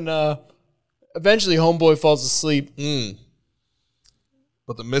time, and eventually homeboy falls asleep.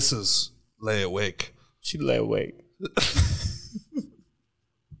 But the missus lay awake. She lay awake.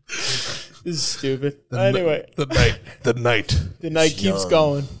 This is stupid. Anyway. The night keeps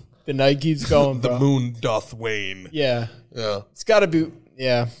going. The night keeps going, bro. The moon doth wane. Yeah. Yeah. It's got to be,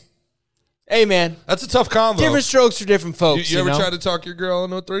 yeah. Hey, man. That's a tough combo. Different strokes for different folks. You ever try to talk your girl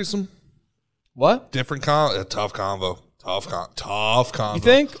into a threesome? What? Different combo. Tough combo. Tough combo. You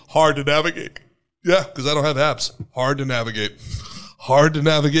think? Hard to navigate. Yeah, because I don't have abs. Hard to navigate. Hard to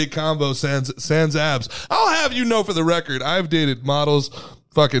navigate combo sans abs. I'll have you know for the record, I've dated models,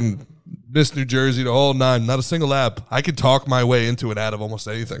 fucking Miss New Jersey, the whole nine, not a single ab. I can talk my way into an ad of almost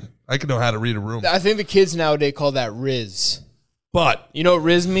anything. I can know how to read a room. I think the kids nowadays call that Riz. But you know what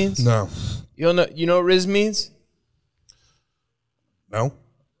Riz means? No. You know what Riz means? No.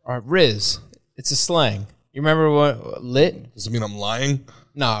 All right, Riz. It's a slang. You remember what lit? Does it mean I'm lying?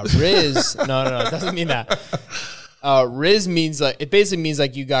 Nah, Riz. no, it doesn't mean that. Riz means it basically means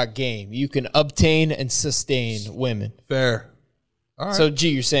like you got game. You can obtain and sustain women. Fair. All right. So,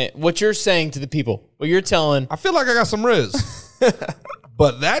 what you're saying to the people, what you're telling. I feel like I got some Riz.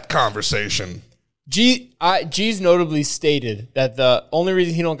 But that conversation. G's notably stated that the only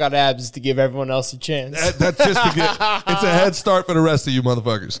reason he don't got abs is to give everyone else a chance. That's just to get, it's a head start for the rest of you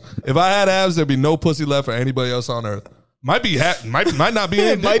motherfuckers. If I had abs, there'd be no pussy left for anybody else on earth. Might not be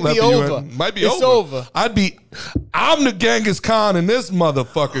any dick left over. For you. Might be it's over. I'm the Genghis Khan in this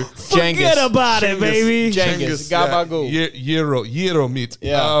motherfucker. Forget about it, baby. Genghis. Gabagool. Yero meat.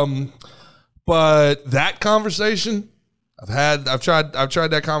 Yeah. But that conversation, I've tried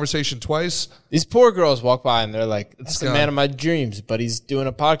that conversation twice. These poor girls walk by and they're like, "That's the man of my dreams, but he's doing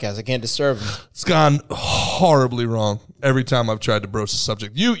a podcast. I can't disturb him." It's gone horribly wrong every time I've tried to broach the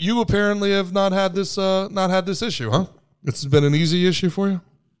subject. You apparently have not had this issue, huh? It's been an easy issue for you?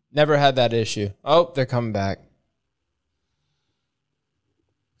 Never had that issue. Oh, they're coming back.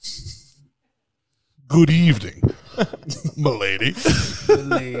 Good evening, milady.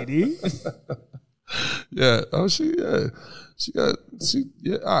 Lady. Yeah. Oh, she got.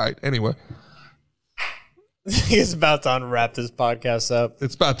 Yeah. All right. Anyway, He's about to unwrap this podcast up.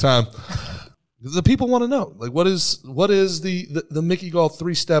 it's about time. The people want to know, like, what is the Mickey Gall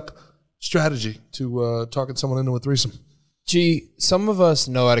 3-step strategy to talking someone into a threesome? Gee, some of us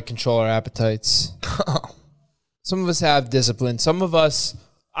know how to control our appetites. Some of us have discipline. Some of us,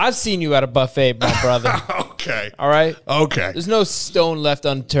 I've seen you at a buffet, my brother. Okay. All right? Okay. There's no stone left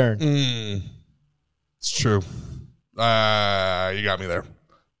unturned. It's true. You got me there.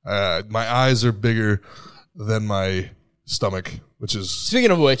 My eyes are bigger than my stomach, which is Speaking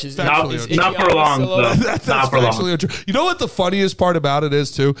of which, is Not for long. that's Not for long. actually untrue. You know what the funniest part about it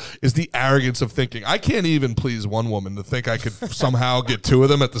is too? Is the arrogance of thinking I can't even please one woman to think I could somehow get two of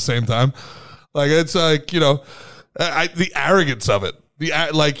them at the same time. Like, it's like, the arrogance of it.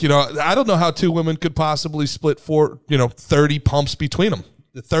 I don't know how two women could possibly split 30 pumps between them.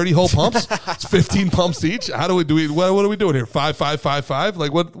 30 whole pumps? It's 15 pumps each. How do we what are we doing here? 5, 5, 5, 5?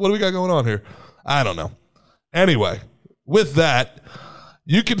 Like, what do we got going on here? I don't know. Anyway, with that,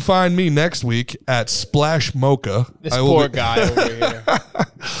 you can find me next week at Splash Mocha. This poor guy over here.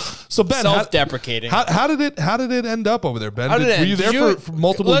 So Ben, Self-deprecating. How did it end up over there, Ben? How did it Were you end? there for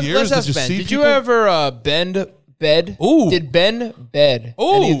multiple years? Let's ask Ben. Did you ever bed? Ooh. Did Ben bed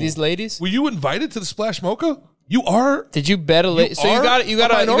any of these ladies? Were you invited to the Splash Mocha? You are. Did you bed a lady? So you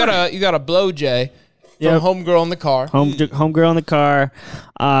got a blow Jay from homegirl in the car. Homegirl in the car.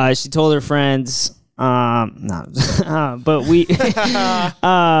 She told her friends. But we.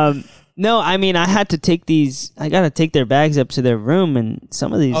 No, I mean, I had to take these. I got to take their bags up to their room, and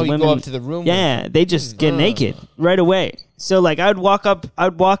some of these women. You go up to the room. Yeah, they just get naked right away. So like, I'd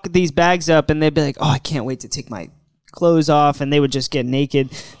walk these bags up, and they'd be like, "Oh, I can't wait to take my clothes off," and they would just get naked.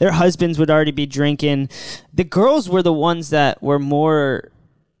 Their husbands would already be drinking. The girls were the ones that were more,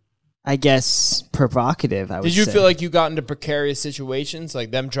 I guess, provocative. Did you feel like you got into precarious situations,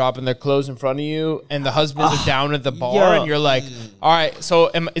 like them dropping their clothes in front of you, and the husbands are down at the bar, and you're like, "All right, so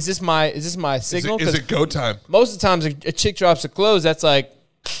is this my signal? Is it go time?" Most of the times, a chick drops the clothes. That's like,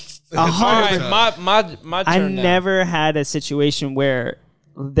 all right, my turn. I now. never had a situation where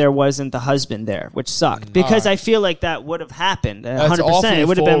there wasn't the husband there, which sucked because I feel like that would have happened 100%. It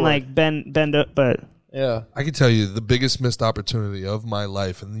would have been like bend up, but. Yeah. I can tell you the biggest missed opportunity of my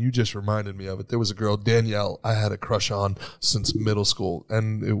life, and you just reminded me of it. There was a girl, Danielle, I had a crush on since middle school,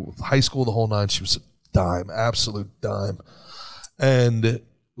 and high school, the whole nine. She was a dime, absolute dime. And it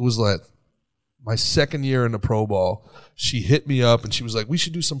was like my second year in the pro ball. She hit me up, and she was like, we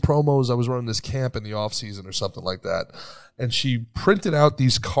should do some promos. I was running this camp in the off season or something like that. And she printed out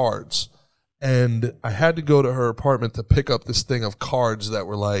these cards. And I had to go to her apartment to pick up this thing of cards that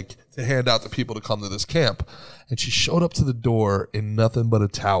were like to hand out to people to come to this camp. And she showed up to the door in nothing but a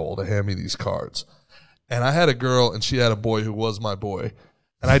towel to hand me these cards. And I had a girl and she had a boy who was my boy.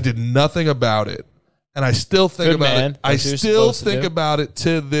 And I did nothing about it. And I still think about it. I still think about it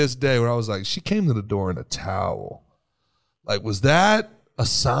to this day where I was like, she came to the door in a towel. Like, was that a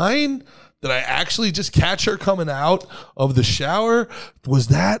sign? Did I actually just catch her coming out of the shower? Was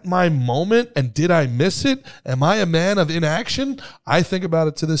that my moment? And did I miss it? Am I a man of inaction? I think about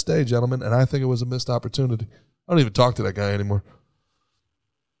it to this day, gentlemen, and I think it was a missed opportunity. I don't even talk to that guy anymore.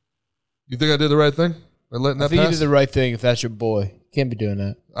 You think I did the right thing by letting that pass? I think you did the right thing if that's your boy. You can't be doing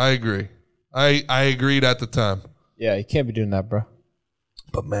that. I agree. I agreed at the time. Yeah, you can't be doing that, bro.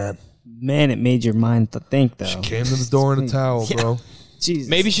 But man, it made your mind to think, though. She came to the door in a towel, bro. Jesus.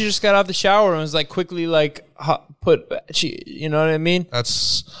 Maybe she just got out of the shower and was like quickly like you know what I mean?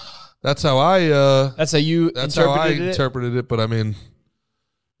 That's how I interpreted it. But I mean,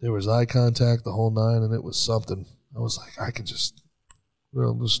 there was eye contact the whole nine, and it was something. I was like, I could just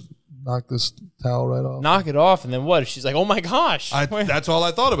knock this towel right off. Knock it off, and then what? She's like, oh my gosh. That's all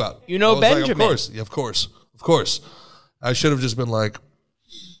I thought about. Benjamin. Like, of course. I should have just been like,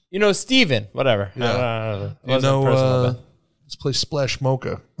 Steven, whatever. Yeah. Let's play Splash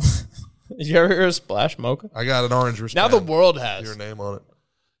Mocha. Did you ever hear of Splash Mocha? I got an orange wristband. Now the world has your name on it.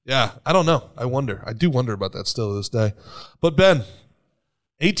 Yeah, I don't know. I do wonder about that still to this day. But Ben,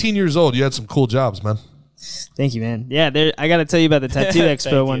 18 years old, you had some cool jobs, man. Thank you, man. Yeah, I got to tell you about the Tattoo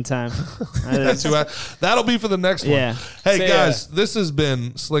Expo one time. That'll be for the next one. Yeah. Hey, guys, this has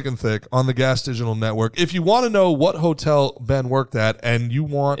been Slick and Thick on the Gas Digital Network. If you want to know what hotel Ben worked at and you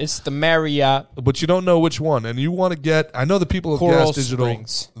want... It's the Marriott. But you don't know which one. And you want to get... I know the people of Coral Gas Digital,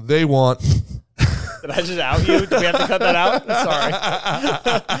 Springs. they want... Did I just out you? Do we have to cut that out?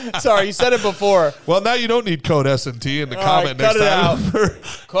 Sorry. Sorry, you said it before. Well, now you don't need code S&T in the comment next time.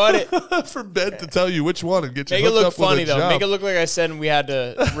 Cut it. For Ben to tell you which one and get you Make hooked it look up funny, with a though. job. Make it look like I said and we had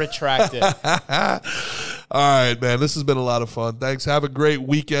to retract it. All right, man. This has been a lot of fun. Thanks. Have a great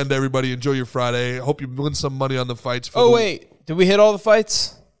weekend, everybody. Enjoy your Friday. Hope you win some money on the fights. Wait. Did we hit all the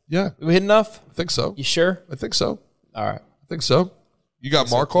fights? Yeah. Did we hit enough? I think so. You sure? I think so. All right. I think so. You got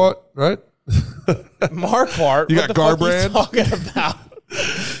Marquardt, right? Marquardt? You got Garbrandt? What the fuck are you talking about?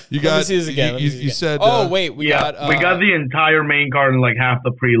 You got. Let me see this again. You said. Oh, wait. We got the entire main card and like half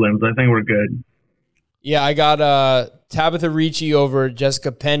the prelims. I think we're good. Yeah, I got Tabitha Ricci over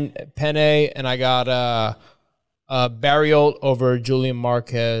Jessica Penne, and I got Barrios over Julian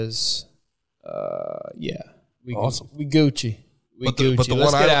Marquez. Awesome. We Gucci. Let's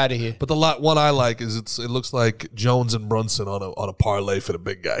get out of here. But the one I like is it looks like Jones and Brunson on a parlay for the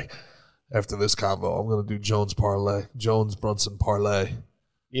big guy. After this combo, I'm gonna do Jones Brunson parlay.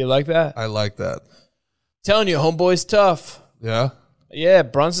 You like that? I like that. Telling you, homeboy's tough. Yeah. Yeah,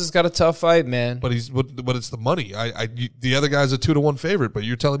 Brunson's got a tough fight, man. But it's the money. The other guy's a 2-1 favorite, but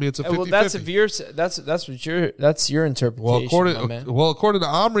you're telling me it's a 50-50. Well, that's your interpretation. Well, according to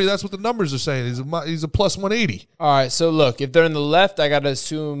Omri, that's what the numbers are saying. He's a plus 180. All right, so look, if they're in the left, I got to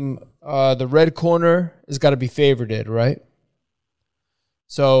assume the red corner has got to be favorited, right?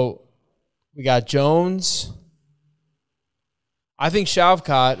 So we got Jones. I think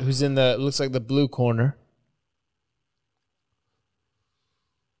Shavkat, who's looks like the blue corner.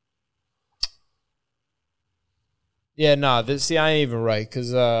 Yeah, I ain't even right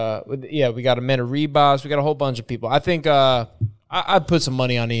because we got Amanda Ribas, we got a whole bunch of people. I think I'd put some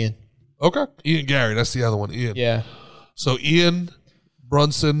money on Ian. Okay, Ian Gary, that's the other one. Ian. Yeah. So Ian,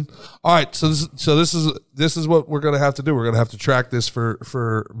 Brunson. All right, so this is what we're gonna have to do. We're gonna have to track this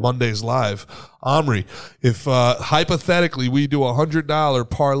for Monday's live. Omri, if hypothetically we do $100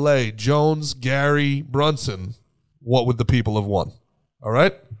 parlay, Jones, Gary, Brunson, what would the people have won? All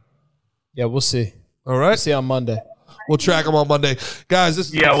right. Yeah, we'll see. All right. We'll see on Monday. We'll track them on Monday. Guys, we'll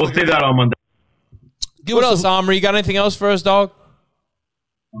see that on Monday. What else, Omri? You got anything else for us, dog?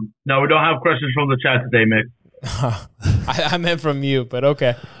 No, we don't have questions from the chat today, Mick. I meant from you, but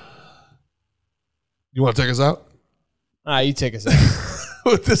okay. You want to take us out? You take us out.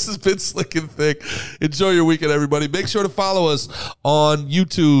 This has been Slick and Thick. Enjoy your weekend, everybody. Make sure to follow us on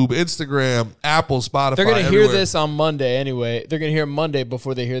YouTube, Instagram, Apple, Spotify. They're going to hear this on Monday anyway. They're going to hear Monday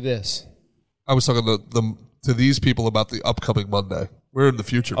before they hear this. I was talking to these people about the upcoming Monday. We're in the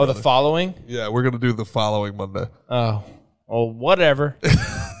future. Oh, brother. The following? Yeah, we're going to do the following Monday. Oh, well, whatever.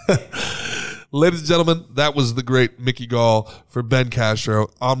 Ladies and gentlemen, that was the great Mickey Gall for Ben Castro.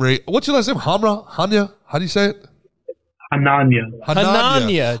 Omri, what's your last name? Hanya? How do you say it?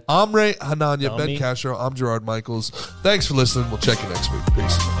 Hananya. Omri Hananya, Dummy. Ben Castro. I'm Gerard Michaels. Thanks for listening. We'll check you next week.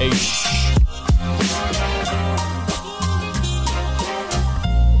 Peace. Hey.